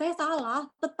 Iya, saya salah,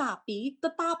 tetapi,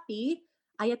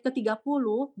 ayat ke-30,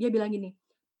 dia bilang gini,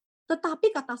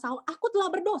 tetapi kata Saul, aku telah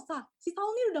berdosa. Si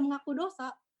Saul ini udah mengaku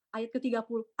dosa. Ayat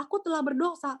ke-30, aku telah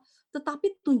berdosa,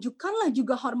 tetapi tunjukkanlah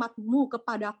juga hormatmu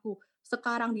kepadaku.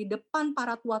 Sekarang di depan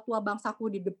para tua-tua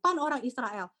bangsaku, di depan orang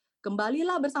Israel.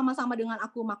 Kembalilah bersama-sama dengan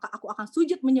aku, maka aku akan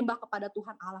sujud menyembah kepada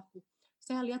Tuhan Allahku.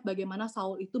 Saya lihat bagaimana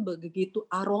Saul itu begitu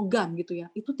arogan gitu ya.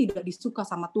 Itu tidak disuka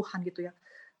sama Tuhan gitu ya.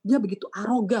 Dia begitu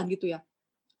arogan gitu ya.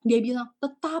 Dia bilang,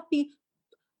 tetapi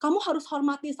kamu harus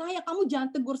hormati saya, kamu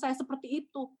jangan tegur saya seperti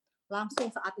itu. Langsung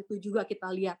saat itu juga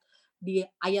kita lihat di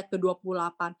ayat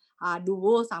ke-28.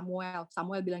 Aduh,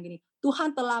 Samuel bilang gini,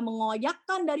 Tuhan telah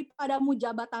mengoyakkan daripadamu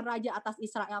jabatan raja atas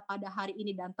Israel pada hari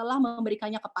ini dan telah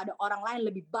memberikannya kepada orang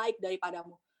lain lebih baik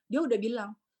daripadamu. Dia udah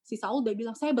bilang, si Saul udah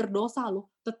bilang, saya berdosa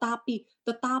loh, tetapi.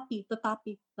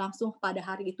 Langsung pada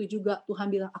hari itu juga Tuhan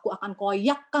bilang, aku akan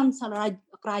koyakkan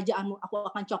kerajaanmu, aku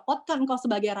akan copotkan engkau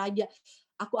sebagai raja,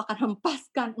 aku akan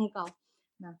hempaskan engkau.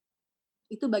 Nah,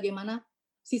 itu bagaimana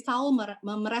si Saul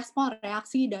merespon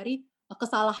reaksi dari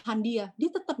kesalahan dia.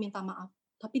 Dia tetap minta maaf,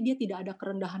 tapi dia tidak ada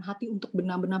kerendahan hati untuk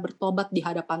benar-benar bertobat di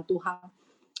hadapan Tuhan.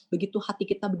 Begitu hati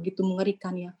kita begitu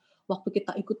mengerikan ya. Waktu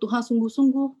kita ikut Tuhan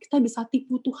sungguh-sungguh, kita bisa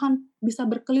tipu Tuhan, bisa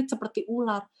berkelit seperti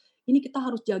ular. Ini kita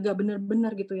harus jaga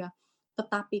benar-benar gitu ya.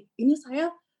 Tetapi ini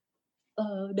saya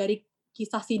dari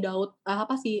kisah si Daud,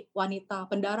 si wanita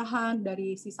pendarahan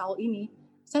dari si Saul ini,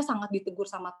 saya sangat ditegur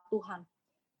sama Tuhan.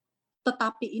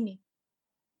 Tetapi ini,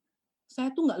 saya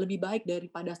tuh nggak lebih baik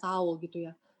daripada Saul gitu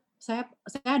ya. Saya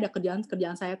ada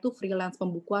kerjaan saya tuh freelance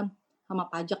pembukuan sama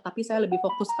pajak, tapi saya lebih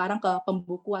fokus sekarang ke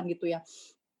pembukuan gitu ya.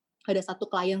 Ada satu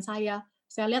klien saya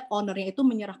lihat ownernya itu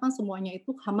menyerahkan semuanya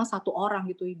itu sama satu orang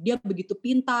gitu. Dia begitu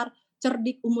pintar,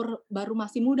 cerdik, umur baru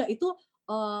masih muda. Itu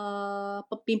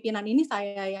pimpinan ini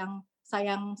saya yang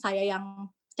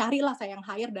carilah, saya yang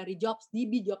hire dari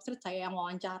Devy job search, saya yang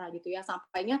wawancara gitu ya.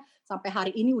 Sampai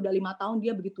hari ini udah 5 tahun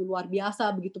dia begitu luar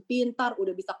biasa, begitu pintar,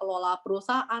 udah bisa kelola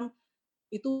perusahaan.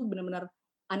 Itu benar-benar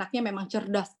anaknya memang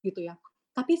cerdas gitu ya.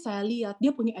 Tapi saya lihat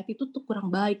dia punya attitude tuh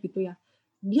kurang baik gitu ya.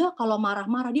 Dia kalau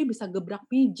marah-marah dia bisa gebrak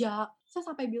meja. Saya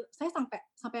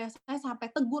sampai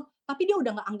tegur, tapi dia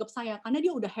udah nggak anggap saya karena dia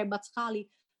udah hebat sekali.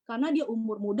 Karena dia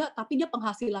umur muda, tapi dia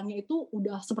penghasilannya itu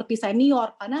udah seperti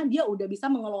senior karena dia udah bisa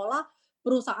mengelola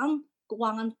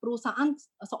keuangan perusahaan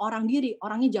seorang diri.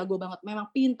 Orangnya jago banget,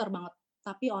 memang pinter banget.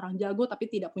 Tapi orang jago tapi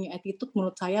tidak punya attitude,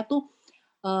 menurut saya tuh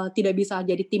tidak bisa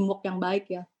jadi teamwork yang baik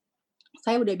ya.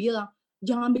 Saya udah bilang,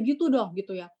 jangan begitu dong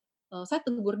gitu ya. Saya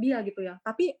tegur dia gitu ya.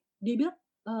 Tapi dia bilang,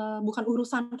 bukan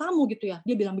urusan kamu gitu ya.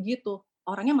 Dia bilang begitu.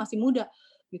 Orangnya masih muda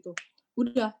gitu.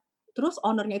 Udah. Terus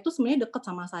ownernya itu sebenarnya deket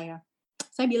sama saya.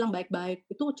 Saya bilang baik-baik.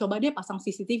 Itu coba deh pasang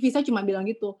CCTV. Saya cuma bilang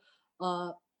gitu.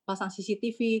 Pasang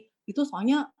CCTV. Itu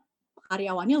soalnya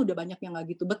karyawannya udah banyak yang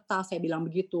nggak gitu betah. Saya bilang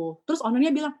begitu. Terus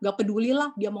ownernya bilang, gak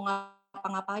pedulilah dia mau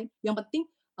ngapa-ngapain. Yang penting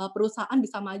perusahaan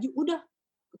bisa maju. Udah.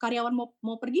 Karyawan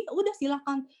mau pergi, udah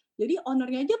silakan. Jadi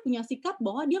ownernya aja punya sikap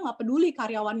bahwa dia nggak peduli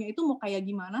karyawannya itu mau kayak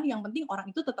gimana, yang penting orang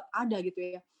itu tetap ada gitu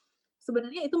ya.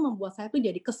 Sebenarnya itu membuat saya tuh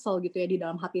jadi kesel gitu ya di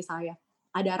dalam hati saya.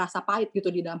 Ada rasa pahit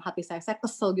gitu di dalam hati saya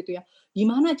kesel gitu ya.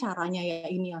 Gimana caranya ya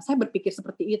ini ya, saya berpikir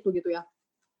seperti itu gitu ya.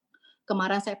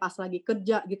 Kemarin saya pas lagi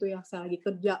kerja gitu ya,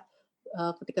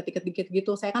 ketika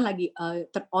gitu, saya kan lagi,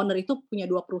 owner itu punya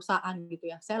 2 perusahaan gitu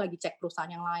ya, saya lagi cek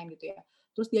perusahaan yang lain gitu ya.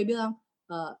 Terus dia bilang,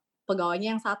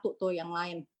 pegawainya yang satu tuh yang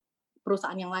lain,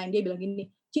 perusahaan yang lain, dia bilang gini,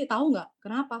 "Ci, tahu nggak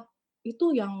kenapa?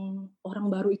 Itu yang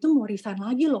orang baru itu mau resign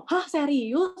lagi loh." "Hah,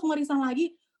 serius mau resign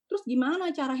lagi? Terus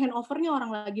gimana cara handover-nya, orang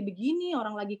lagi begini,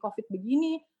 orang lagi Covid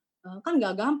begini, kan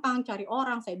nggak gampang cari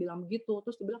orang," saya bilang begitu.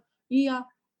 Terus dia bilang, "Iya."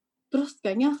 Terus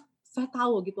kayaknya saya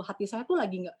tahu gitu, hati saya tuh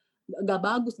lagi nggak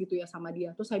bagus gitu ya sama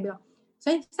dia. Terus saya bilang,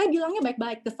 saya bilangnya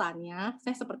baik-baik, kesannya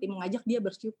saya seperti mengajak dia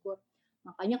bersyukur.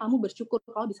 Makanya kamu bersyukur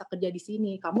kalau bisa kerja di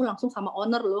sini. Kamu langsung sama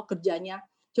owner loh kerjanya.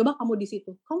 Coba kamu di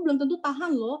situ. Kamu belum tentu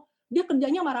tahan loh Dia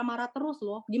kerjanya marah-marah terus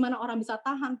loh. Gimana orang bisa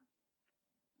tahan?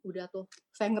 Udah tuh,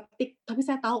 saya ngetik, tapi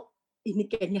saya tahu ini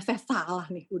kayaknya saya salah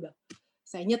nih, udah.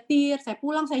 Saya nyetir, saya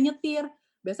pulang, saya nyetir.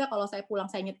 Biasanya kalau saya pulang,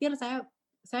 saya nyetir,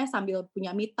 saya sambil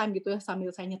punya me time gitu ya,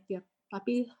 sambil saya nyetir.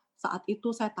 Tapi saat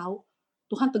itu saya tahu,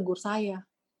 Tuhan tegur saya,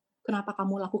 kenapa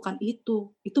kamu lakukan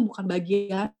itu? Itu bukan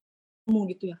bagianmu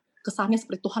gitu ya. Kesannya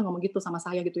seperti Tuhan ngomong gitu sama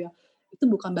saya gitu ya. Itu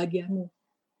bukan bagianmu.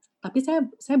 Tapi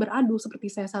saya beradu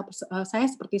seperti saya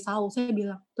seperti Saul, saya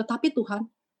bilang, tetapi Tuhan,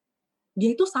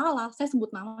 dia itu salah, saya sebut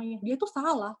namanya, dia itu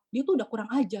salah, dia tuh udah kurang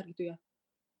ajar gitu ya.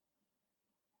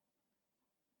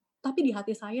 Tapi di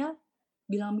hati saya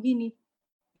bilang begini,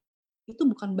 itu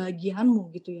bukan bagianmu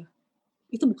gitu ya.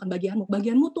 Itu bukan bagianmu.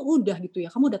 Bagianmu tuh udah gitu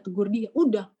ya. Kamu udah tegur dia,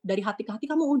 udah dari hati ke hati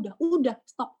kamu udah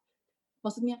stop.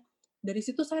 Maksudnya dari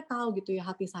situ saya tahu gitu ya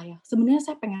hati saya. Sebenarnya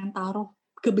saya pengen taruh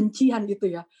kebencian gitu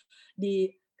ya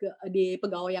di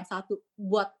pegawai yang satu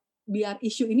buat biar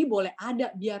isu ini boleh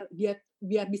ada,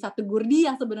 biar bisa tegur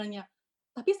dia sebenarnya.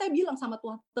 Tapi saya bilang sama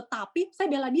Tuhan, tetapi saya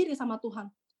bela diri sama Tuhan.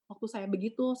 Waktu saya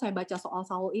begitu, saya baca soal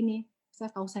Saul ini, saya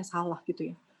tahu saya salah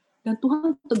gitu ya. Dan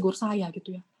Tuhan tegur saya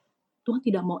gitu ya. Tuhan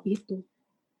tidak mau itu.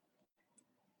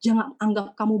 Jangan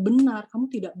anggap kamu benar, kamu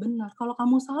tidak benar. Kalau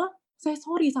kamu salah, saya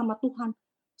sorry sama Tuhan.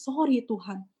 Sorry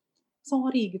Tuhan.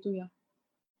 Sorry gitu ya.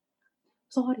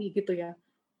 Sorry gitu ya.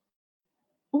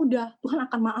 Udah, Tuhan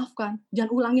akan maafkan.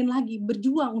 Jangan ulangin lagi.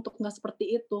 Berjuang untuk nggak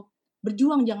seperti itu.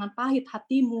 Berjuang, jangan pahit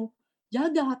hatimu.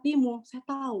 Jaga hatimu. Saya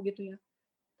tahu gitu ya.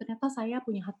 Ternyata saya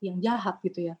punya hati yang jahat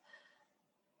gitu ya.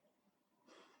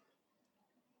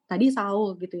 Tadi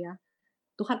Saul gitu ya.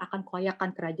 Tuhan akan koyakan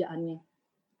kerajaannya.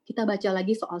 Kita baca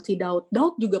lagi soal si Daud.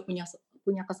 Daud juga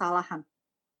punya kesalahan.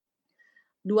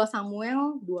 2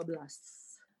 Samuel 12.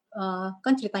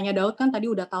 Kan ceritanya Daud kan tadi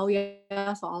udah tahu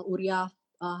ya soal Uria.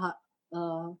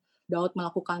 Daud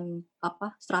melakukan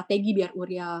strategi biar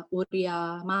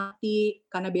Uria mati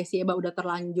karena Bathsheba udah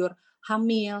terlanjur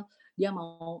hamil.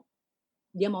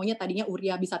 Dia maunya tadinya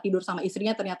Uria bisa tidur sama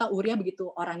istrinya, ternyata Uria begitu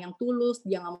orang yang tulus,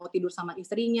 dia nggak mau tidur sama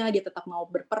istrinya, dia tetap mau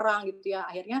berperang gitu ya.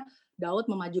 Akhirnya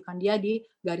Daud memajukan dia di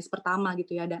garis pertama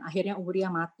gitu ya, dan akhirnya Uria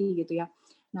mati gitu ya.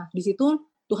 Nah, di situ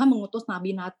Tuhan mengutus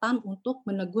Nabi Nathan untuk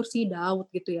menegur si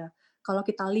Daud gitu ya. Kalau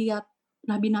kita lihat,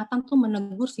 Nabi Nathan tuh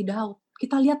menegur si Daud.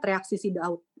 Kita lihat reaksi si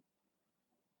Daud.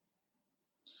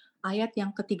 Ayat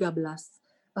yang ke-13.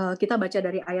 Kita baca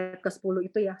dari ayat ke-10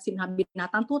 itu ya, si Nabi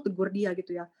Nathan tuh tegur dia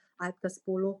gitu ya. Ayat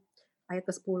ke-10.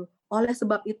 Oleh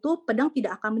sebab itu, pedang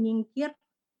tidak akan menyingkir,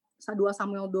 2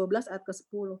 Samuel 12 ayat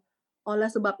ke-10. Oleh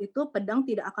sebab itu, pedang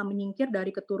tidak akan menyingkir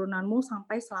dari keturunanmu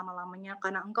sampai selama-lamanya,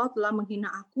 karena engkau telah menghina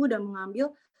aku dan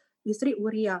mengambil istri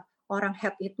Uria, orang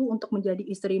Het itu, untuk menjadi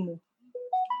istrimu.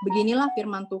 Beginilah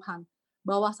firman Tuhan,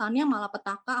 bahwasannya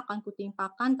malapetaka akan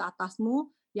kutimpakan ke atasmu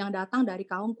yang datang dari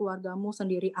kaum keluargamu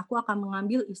sendiri. Aku akan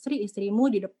mengambil istri-istrimu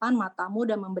di depan matamu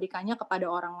dan memberikannya kepada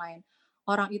orang lain.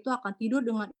 Orang itu akan tidur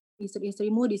dengan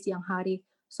istri-istrimu di siang hari,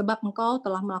 sebab engkau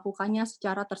telah melakukannya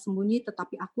secara tersembunyi,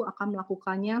 tetapi aku akan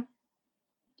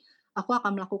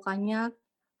melakukannya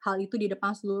hal itu di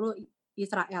depan seluruh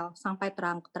Israel sampai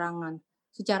terang-terangan,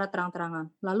 secara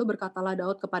terang-terangan. Lalu berkatalah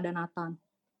Daud kepada Nathan.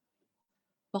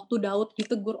 Waktu Daud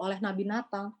ditegur oleh Nabi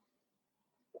Nathan,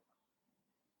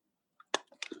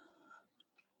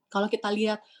 kalau kita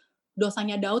lihat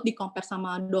dosanya Daud di-compare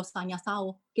sama dosanya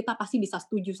Saul, kita pasti bisa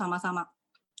setuju sama-sama.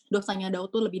 Dosanya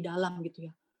Daud tuh lebih dalam gitu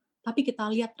ya. Tapi kita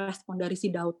lihat respon dari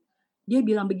si Daud. Dia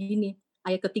bilang begini,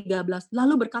 ayat ke-13,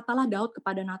 lalu berkatalah Daud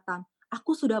kepada Nathan,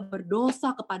 aku sudah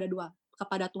berdosa kepada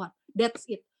Tuhan. That's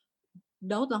it.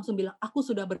 Daud langsung bilang, aku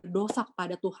sudah berdosa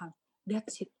kepada Tuhan.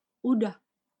 That's it. Udah.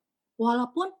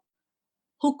 Walaupun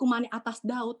hukumannya atas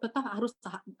Daud, tetap harus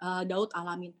Daud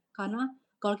alamin. Karena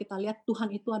kalau kita lihat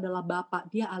Tuhan itu adalah Bapa,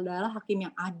 dia adalah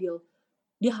hakim yang adil.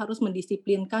 Dia harus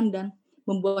mendisiplinkan dan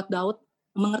membuat Daud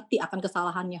mengerti akan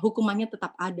kesalahannya. Hukumannya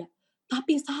tetap ada.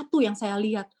 Tapi satu yang saya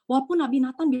lihat, walaupun Nabi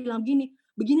Nathan bilang gini,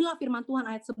 beginilah firman Tuhan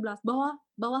ayat 11,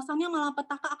 bahwasannya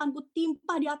malapetaka akan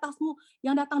kutimpa di atasmu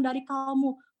yang datang dari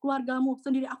kaummu, keluargamu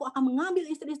sendiri. Aku akan mengambil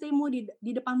istri-istrimu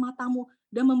di depan matamu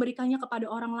dan memberikannya kepada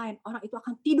orang lain. Orang itu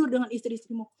akan tidur dengan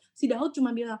istri-istrimu. Si Daud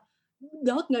cuma bilang,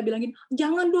 Daud nggak bilang gini,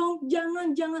 jangan dong,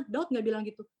 jangan. Daud nggak bilang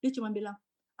gitu. Dia cuma bilang,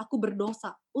 aku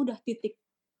berdosa. Udah, titik.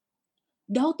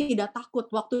 Daud tidak takut.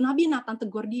 Waktu Nabi Nathan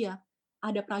tegur dia,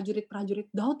 ada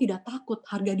prajurit-prajurit. Daud tidak takut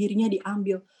harga dirinya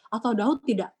diambil. Atau Daud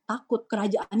tidak takut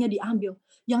kerajaannya diambil.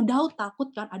 Yang Daud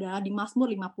takutkan adalah di Mazmur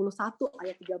 51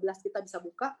 ayat 13. Kita bisa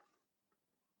buka.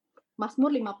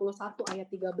 Mazmur 51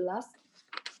 ayat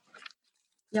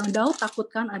 13. Yang Daud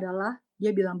takutkan adalah,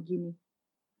 dia bilang begini,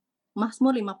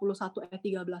 Mazmur 51 ayat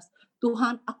 13.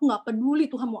 Tuhan, aku nggak peduli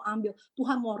Tuhan mau ambil.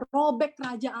 Tuhan mau robek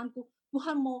kerajaanku.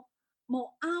 Tuhan mau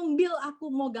ambil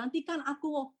aku, mau gantikan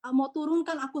aku, mau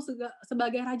turunkan aku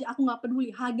sebagai raja. Aku nggak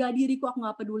peduli. Harga diriku aku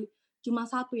nggak peduli. Cuma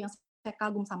satu yang saya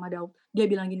kagum sama Daud. Dia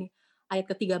bilang gini, ayat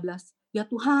ke-13. Ya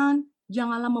Tuhan,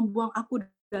 janganlah membuang aku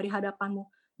dari hadapanmu.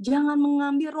 Jangan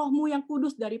mengambil rohmu yang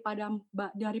kudus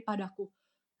daripadaku.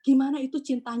 Gimana itu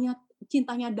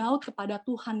cintanya Daud kepada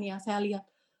Tuhan ya, saya lihat.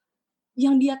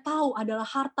 Yang dia tahu adalah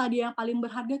harta dia yang paling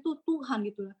berharga itu Tuhan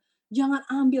gitu ya. Jangan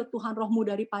ambil Tuhan rohmu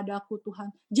daripadaku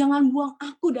Tuhan. Jangan buang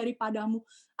aku daripadamu.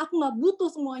 Aku nggak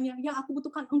butuh semuanya. Yang aku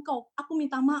butuhkan Engkau. Aku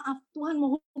minta maaf. Tuhan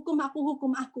mau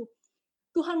hukum aku.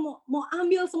 Tuhan mau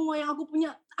ambil semua yang aku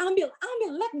punya. Ambil,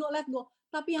 let go.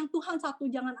 Tapi yang Tuhan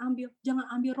satu jangan ambil. Jangan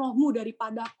ambil rohmu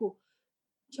daripadaku.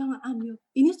 Jangan ambil.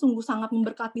 Ini sungguh sangat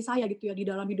memberkati saya gitu ya di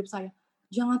dalam hidup saya.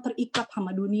 Jangan terikat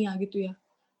sama dunia gitu ya.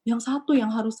 Yang satu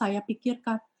yang harus saya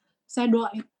pikirkan, saya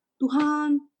doain,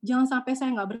 Tuhan, jangan sampai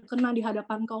saya nggak berkenan di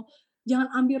hadapan Kau.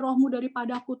 Jangan ambil rohmu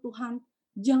daripadaku, Tuhan.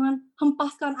 Jangan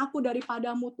hempaskan aku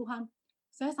daripadamu, Tuhan.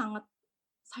 Saya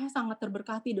sangat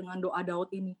terberkati dengan doa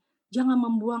Daud ini. Jangan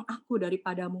membuang aku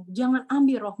daripadamu. Jangan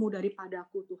ambil rohmu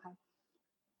daripadaku, Tuhan.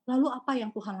 Lalu apa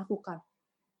yang Tuhan lakukan?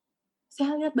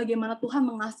 Saya lihat bagaimana Tuhan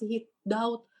mengasihi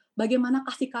Daud. Bagaimana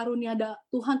kasih karunia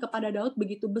Tuhan kepada Daud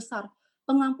begitu besar.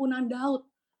 Pengampunan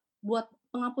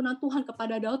Tuhan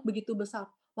kepada Daud begitu besar.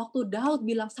 Waktu Daud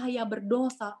bilang saya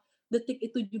berdosa, detik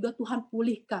itu juga Tuhan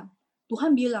pulihkan.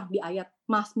 Tuhan bilang di ayat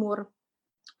Mazmur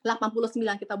 89,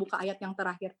 kita buka ayat yang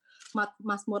terakhir.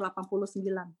 Mazmur 89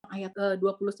 ayat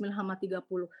 29 sama 30.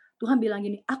 Tuhan bilang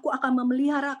gini, aku akan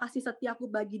memelihara kasih setiaku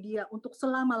bagi dia untuk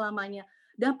selama-lamanya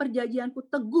dan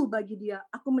perjanjianku teguh bagi dia.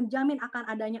 Aku menjamin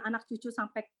akan adanya anak cucu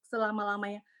sampai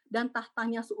selama-lamanya dan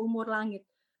tahtanya seumur langit.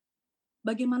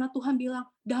 Bagaimana Tuhan bilang,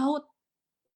 Daud,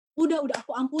 udah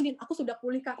aku ampunin, aku sudah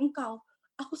pulihkan engkau,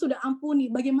 aku sudah ampuni.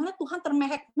 Bagaimana Tuhan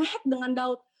termehek dengan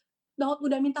Daud. Daud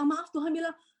udah minta maaf, Tuhan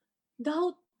bilang,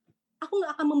 Daud, aku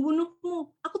nggak akan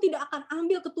membunuhmu, aku tidak akan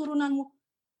ambil keturunanmu,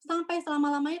 sampai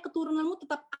selama-lamanya keturunanmu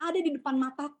tetap ada di depan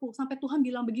mataku. Sampai Tuhan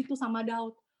bilang begitu sama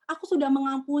Daud, aku sudah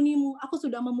mengampunimu, aku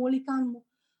sudah memulihkanmu.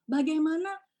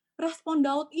 Bagaimana respon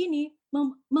Daud ini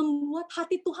membuat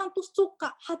hati Tuhan tuh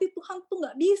suka. Hati Tuhan tuh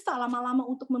nggak bisa lama-lama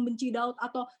untuk membenci Daud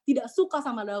atau tidak suka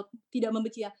sama Daud, tidak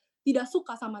membenci ya, tidak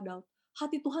suka sama Daud.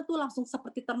 Hati Tuhan tuh langsung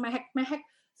seperti termehek-mehek,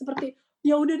 seperti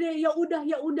ya udah deh, ya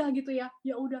udah gitu ya,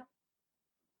 ya udah,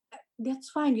 that's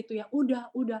fine gitu ya,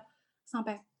 udah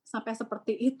sampai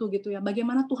seperti itu gitu ya.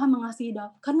 Bagaimana Tuhan mengasihi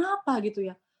Daud? Kenapa gitu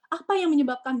ya? Apa yang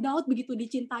menyebabkan Daud begitu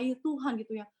dicintai Tuhan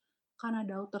gitu ya? Karena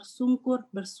Daud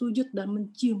tersungkur, bersujud, dan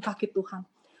mencium kaki Tuhan.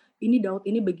 Ini Daud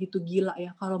ini begitu gila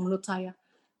ya kalau menurut saya.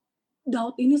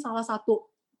 Daud ini salah satu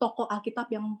tokoh Alkitab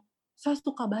yang saya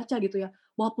suka baca gitu ya.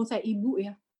 Walaupun saya ibu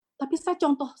ya, tapi saya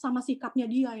contoh sama sikapnya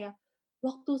dia ya.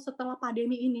 Waktu setelah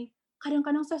pandemi ini,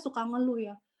 kadang-kadang saya suka ngeluh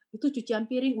ya. Itu cucian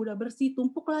piring udah bersih,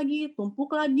 tumpuk lagi,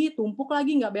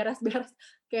 nggak beres-beres.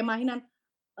 Kayak mainan.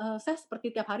 Saya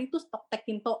seperti tiap hari tuh stok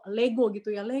tekinto Lego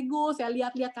gitu ya. Lego saya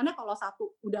lihat-lihat, karena kalau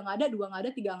satu udah nggak ada, dua nggak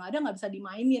ada, tiga nggak ada, nggak bisa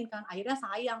dimainin kan. Akhirnya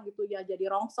sayang gitu ya, jadi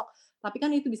rongsok. Tapi kan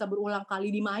itu bisa berulang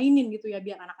kali dimainin gitu ya,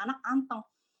 biar anak-anak anteng.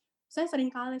 Saya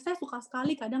suka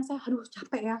sekali, kadang saya, aduh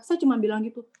capek ya, saya cuma bilang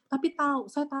gitu. Tapi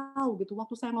saya tahu gitu,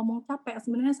 waktu saya ngomong capek,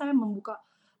 sebenarnya saya membuka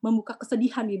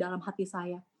kesedihan di dalam hati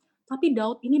saya. Tapi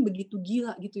Daud ini begitu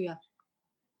gila gitu ya.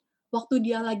 Waktu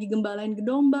dia lagi gembalain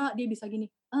domba, dia bisa gini,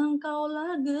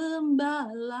 engkaulah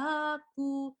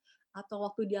gembalaku. Atau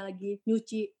waktu dia lagi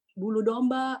nyuci bulu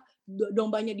domba,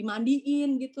 dombanya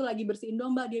dimandiin gitu, lagi bersihin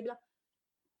domba, dia bilang,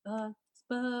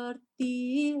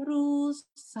 seperti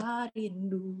rusa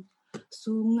rindu,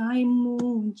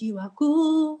 sungaimu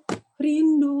jiwaku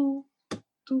rindu,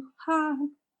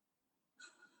 Tuhan.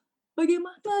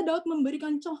 Bagaimana Daud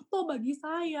memberikan contoh bagi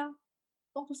saya.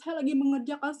 Waktu saya lagi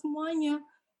mengerjakan semuanya,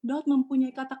 Daud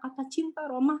mempunyai kata-kata cinta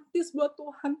romantis buat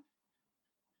Tuhan.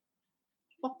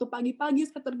 Waktu pagi-pagi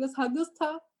saya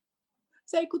tergesa-gesa,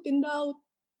 saya ikutin Daud.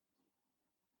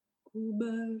 Ku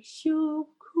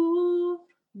bersyukur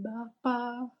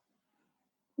Bapa,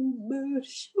 ku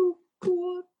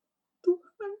bersyukur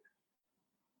Tuhan.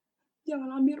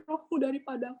 Jangan ambil rohmu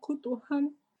daripadaku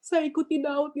Tuhan. Saya ikuti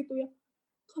Daud gitu ya.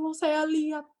 Kalau saya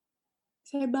lihat,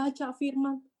 saya baca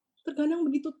firman, terkadang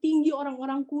begitu tinggi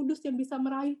orang-orang kudus yang bisa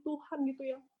meraih Tuhan gitu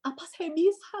ya. Apa saya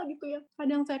bisa gitu ya?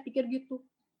 Kadang saya pikir gitu.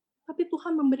 Tapi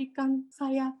Tuhan memberikan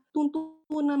saya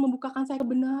tuntunan, membukakan saya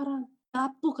kebenaran.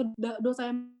 Jatuh ke dosa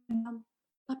yang dalam.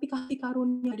 Tapi kasih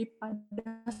karunia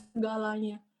daripada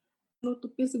segalanya.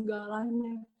 Menutupi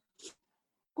segalanya.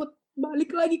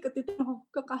 Balik lagi ke titik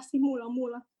ke kasih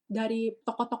mula-mula. dari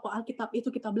tokoh-tokoh Alkitab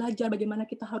itu kita belajar bagaimana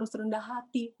kita harus rendah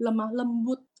hati, lemah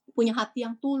lembut, punya hati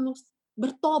yang tulus,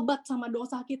 bertobat sama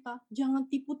dosa kita. Jangan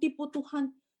tipu-tipu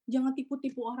Tuhan, jangan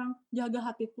tipu-tipu orang,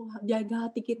 jaga hati Tuhan, jaga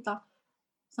hati kita.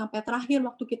 Sampai terakhir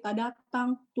waktu kita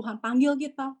datang, Tuhan panggil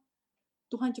kita.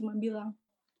 Tuhan cuma bilang,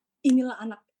 inilah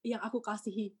anak yang aku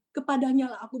kasihi,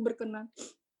 kepadanya lah aku berkenan.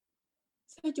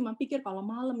 Saya cuma pikir kalau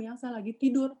malam ya, saya lagi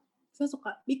tidur, saya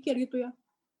suka pikir gitu ya.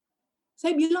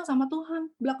 Saya bilang sama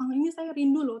Tuhan, belakangan ini saya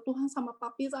rindu loh Tuhan sama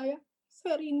papi saya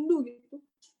rindu gitu.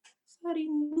 Saya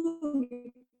rindu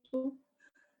gitu.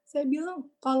 Saya bilang,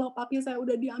 kalau papi saya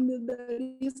udah diambil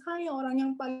dari saya, orang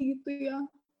yang paling gitu ya,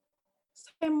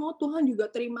 saya mau Tuhan juga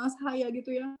terima saya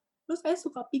gitu ya. Terus saya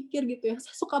suka pikir gitu ya,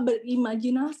 saya suka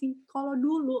berimajinasi. Kalau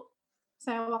dulu,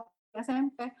 saya waktu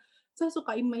SMP, saya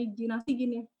suka imajinasi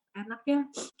gini, enaknya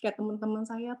kayak teman-teman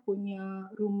saya punya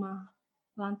rumah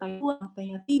lantai 2,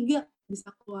 lantainya 3, bisa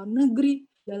keluar negeri,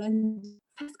 jalan.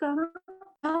 Saya sekarang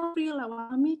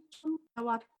lewat micun,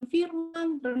 lewat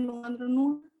firman,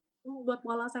 renungan-renungan, buat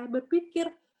pola saya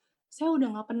berpikir. Saya udah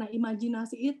nggak pernah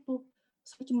imajinasi itu.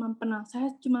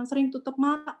 Saya cuma sering tutup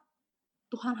mata.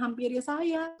 Tuhan hampiri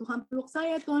saya, Tuhan peluk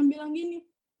saya, Tuhan bilang gini,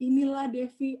 inilah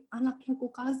Devy, anak yang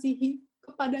kukasihi,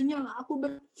 kepadanya lah aku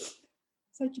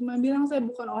Saya cuma bilang saya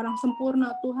bukan orang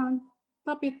sempurna Tuhan,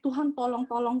 tapi Tuhan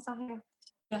tolong saya.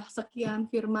 Ya,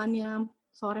 sekian firman-Nya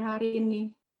sore hari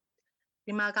ini.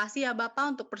 Terima kasih ya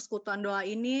Bapak untuk persekutuan doa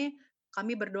ini.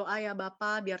 Kami berdoa ya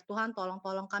Bapak, biar Tuhan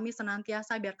tolong kami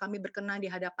senantiasa, biar kami berkenan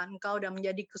di hadapan Engkau dan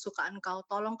menjadi kesukaan Engkau.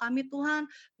 Tolong kami Tuhan,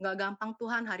 nggak gampang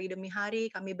Tuhan, hari demi hari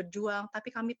kami berjuang,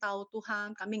 tapi kami tahu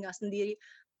Tuhan, kami nggak sendiri.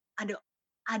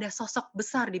 Ada sosok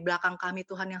besar di belakang kami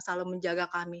Tuhan yang selalu menjaga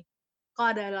kami. Kau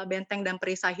adalah benteng dan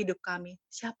perisai hidup kami.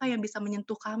 Siapa yang bisa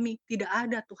menyentuh kami? Tidak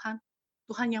ada Tuhan.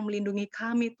 Tuhan yang melindungi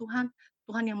kami Tuhan.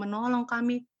 Tuhan yang menolong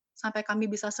kami sampai kami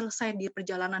bisa selesai di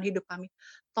perjalanan hidup kami.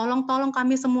 Tolong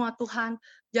kami semua Tuhan.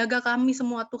 Jaga kami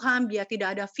semua Tuhan, biar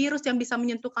tidak ada virus yang bisa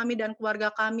menyentuh kami dan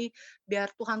keluarga kami.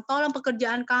 Biar Tuhan tolong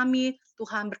pekerjaan kami.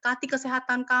 Tuhan berkati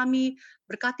kesehatan kami.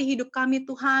 Berkati hidup kami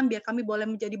Tuhan. Biar kami boleh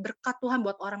menjadi berkat Tuhan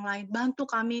buat orang lain. Bantu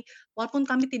kami. Walaupun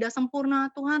kami tidak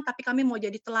sempurna Tuhan, tapi kami mau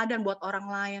jadi teladan buat orang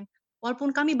lain.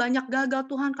 Walaupun kami banyak gagal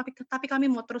Tuhan, tapi kami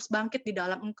mau terus bangkit di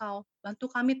dalam Engkau. Bantu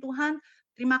kami Tuhan.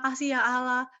 Terima kasih ya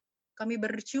Allah. Kami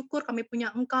bersyukur, kami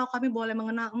punya Engkau, kami boleh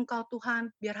mengenal Engkau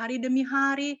Tuhan. Biar hari demi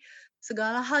hari,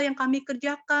 segala hal yang kami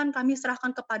kerjakan, kami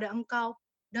serahkan kepada Engkau.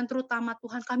 Dan terutama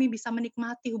Tuhan, kami bisa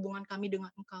menikmati hubungan kami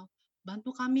dengan Engkau.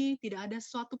 Bantu kami, tidak ada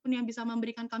sesuatu pun yang bisa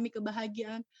memberikan kami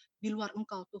kebahagiaan di luar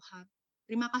Engkau Tuhan.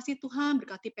 Terima kasih Tuhan,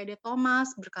 berkati PD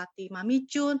Thomas, berkati Mami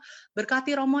Cun,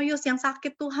 berkati Romoyus yang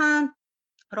sakit Tuhan.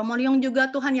 Romo Leong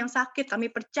juga Tuhan yang sakit, kami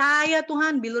percaya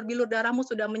Tuhan, bilur-bilur darah-Mu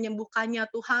sudah menyembuhkannya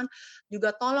Tuhan.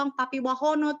 Juga tolong Papi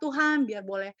Wahono Tuhan, biar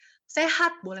boleh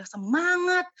sehat, boleh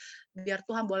semangat, biar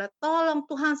Tuhan boleh tolong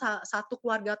Tuhan satu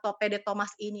keluarga PD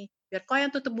Thomas ini. Biar Kau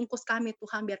yang tutup bungkus kami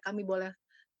Tuhan, biar kami boleh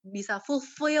bisa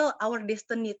fulfill our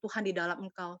destiny Tuhan di dalam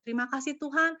Engkau. Terima kasih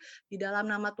Tuhan, di dalam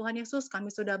nama Tuhan Yesus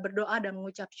kami sudah berdoa dan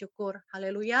mengucap syukur.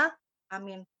 Haleluya,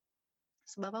 amin.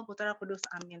 Sebab Putra Kudus,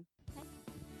 amin.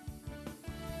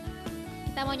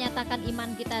 Kita mau nyatakan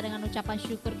iman kita dengan ucapan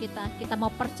syukur kita. Kita mau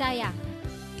percaya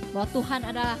bahwa Tuhan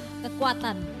adalah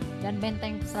kekuatan dan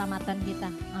benteng keselamatan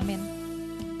kita. Amin.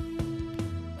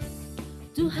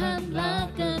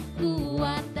 Tuhanlah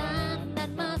kekuatan dan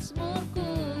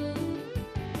mazmurku,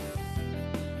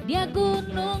 Dia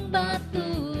gunung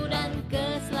batu dan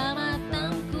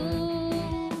keselamatanku.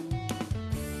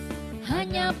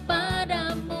 Hanya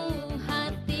padamu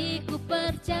hatiku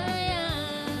percaya,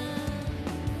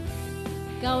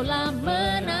 Kaulah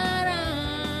menara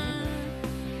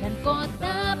dan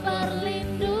kota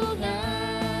perlindungan.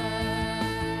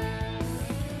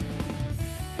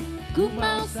 Ku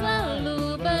mau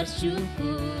selalu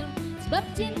bersyukur, sebab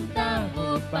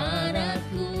cinta-Mu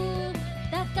padaku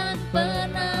takkan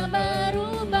pernah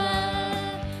berubah.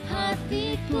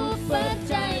 Hatiku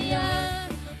percaya,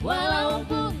 walau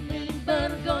bumi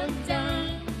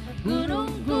bergoncang,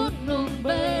 gunung-gunung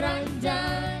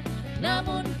beranjak,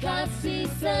 namun kasih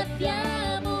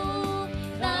setia-Mu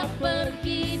tak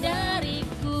pergi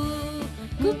dariku.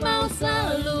 Ku mau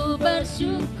selalu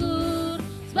bersyukur,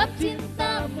 sebab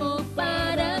cinta-Mu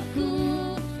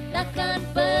padaku takkan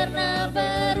pernah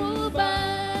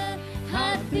berubah.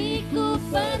 Hatiku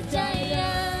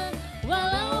percaya,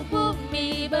 walau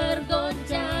bumi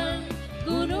bergoncang,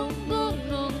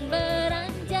 gunung-gunung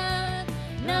beranjak,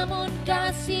 namun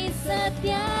kasih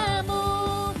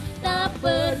setia-Mu tak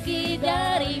pergi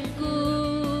dariku.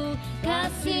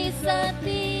 Kasih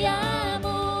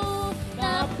setia-Mu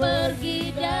tak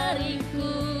pergi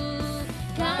dariku.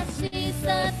 kasih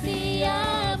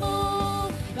setiamu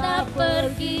tak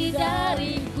pergi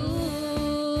dariku.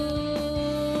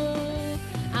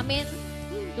 Amin.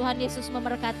 Tuhan Yesus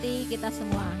memberkati kita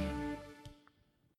semua.